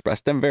can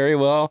express them very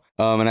well.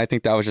 And I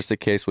think that was just the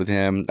case with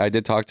him. I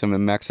did talk to him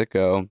in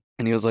Mexico,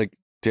 and he was like,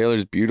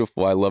 Taylor's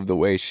beautiful. I love the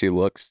way she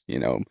looks, you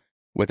know,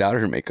 without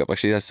her makeup. Like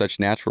she has such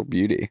natural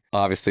beauty.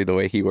 Obviously the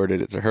way he worded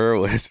it to her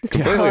was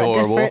completely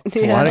horrible.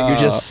 Yeah. Why don't you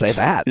just say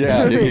that?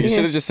 Yeah, you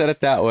should have just said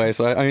it that way.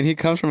 So I mean, he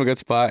comes from a good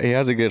spot. He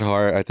has a good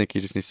heart. I think he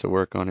just needs to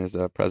work on his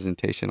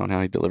presentation on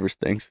how he delivers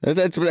things.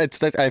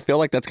 I feel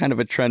like that's kind of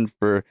a trend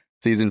for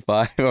season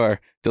 5, our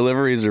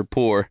deliveries are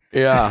poor.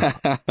 Yeah.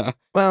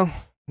 Well,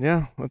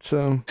 yeah.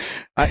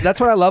 That's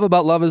what I love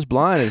about Love is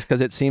Blind, is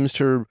because it seems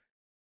to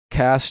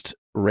cast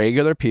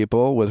regular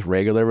people with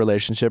regular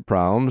relationship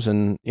problems,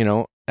 and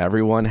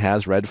everyone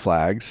has red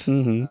flags.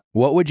 Mm-hmm.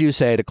 What would you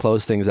say to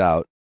close things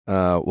out?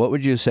 What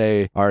would you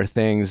say are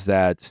things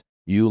that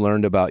you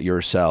learned about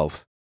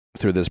yourself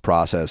through this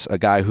process? A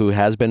guy who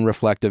has been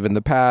reflective in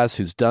the past,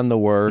 who's done the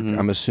work.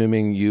 I'm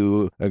assuming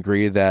you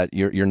agree that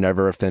you're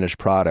never a finished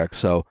product.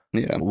 So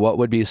what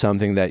would be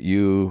something that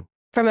you...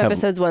 From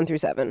episodes 1 through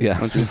 7. Yeah.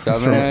 1 through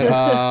 7.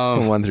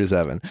 From 1 through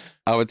 7.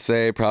 I would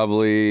say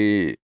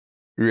probably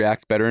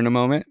react better in a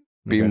moment,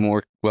 be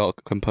more well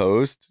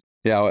composed.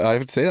 Yeah, I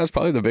would say that's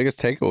probably the biggest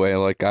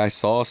takeaway. Like, I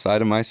saw a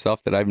side of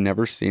myself that I've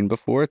never seen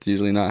before. It's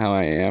usually not how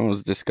I am. I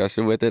was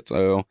disgusted with it,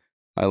 so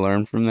I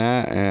learned from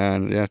that,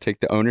 and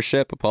take the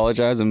ownership,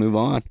 apologize, and move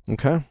on.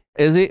 Okay.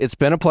 Izzy, it's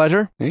been a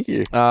pleasure. Thank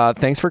you.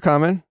 Thanks for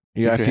coming.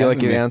 I feel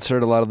like you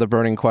answered a lot of the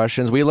burning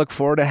questions. We look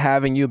forward to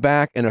having you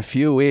back in a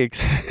few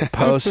weeks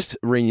post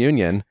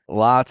reunion.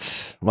 Well,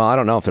 I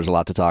don't know if there's a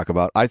lot to talk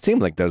about. It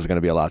seemed like there's going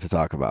to be a lot to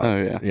talk about. Oh,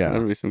 yeah.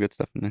 There'll be some good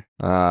stuff in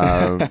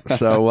there.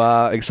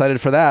 So excited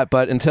for that.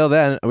 But until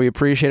then, we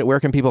appreciate it. Where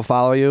can people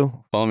follow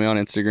you? Follow me on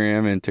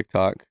Instagram and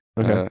TikTok.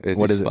 Okay.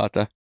 Izzy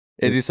Zapata.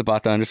 Izzy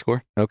Zapata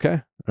 _.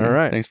 Okay. All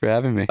right. Thanks for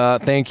having me.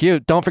 Thank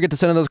you. Don't forget to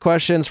send in those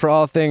questions for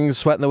all things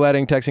Sweat in the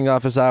Wedding, texting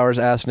office hours,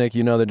 Ask Nick,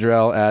 you know the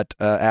drill, at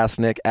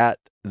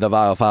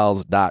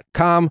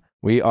asknick@theviallfiles.com.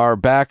 We are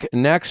back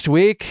next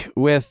week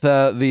with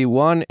the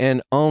one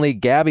and only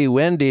Gabby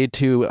Wendy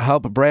to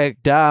help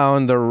break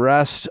down the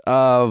rest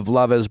of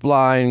Love is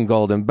Blind,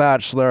 Golden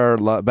Bachelor,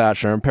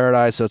 Bachelor in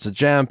Paradise. So it's a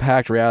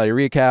jam-packed reality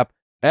recap.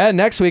 And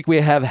next week, we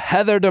have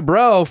Heather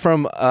Dubrow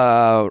from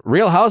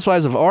Real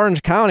Housewives of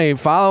Orange County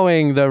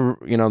following the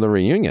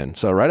reunion.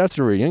 So right after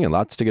the reunion,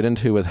 lots to get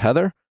into with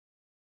Heather.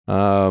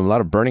 A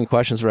lot of burning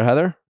questions for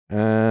Heather.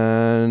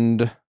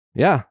 And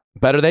yeah,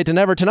 better late than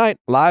never tonight,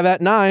 live at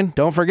 9.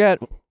 Don't forget,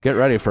 get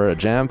ready for a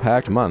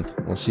jam-packed month.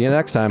 We'll see you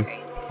next time.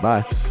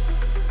 Bye.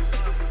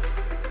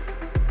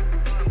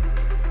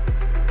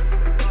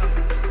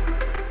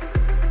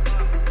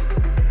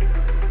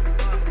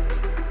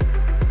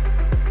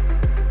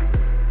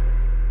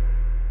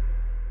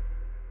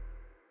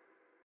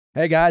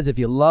 Hey guys, if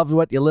you loved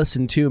what you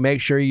listened to, make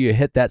sure you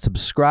hit that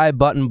subscribe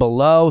button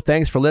below.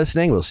 Thanks for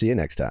listening. We'll see you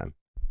next time.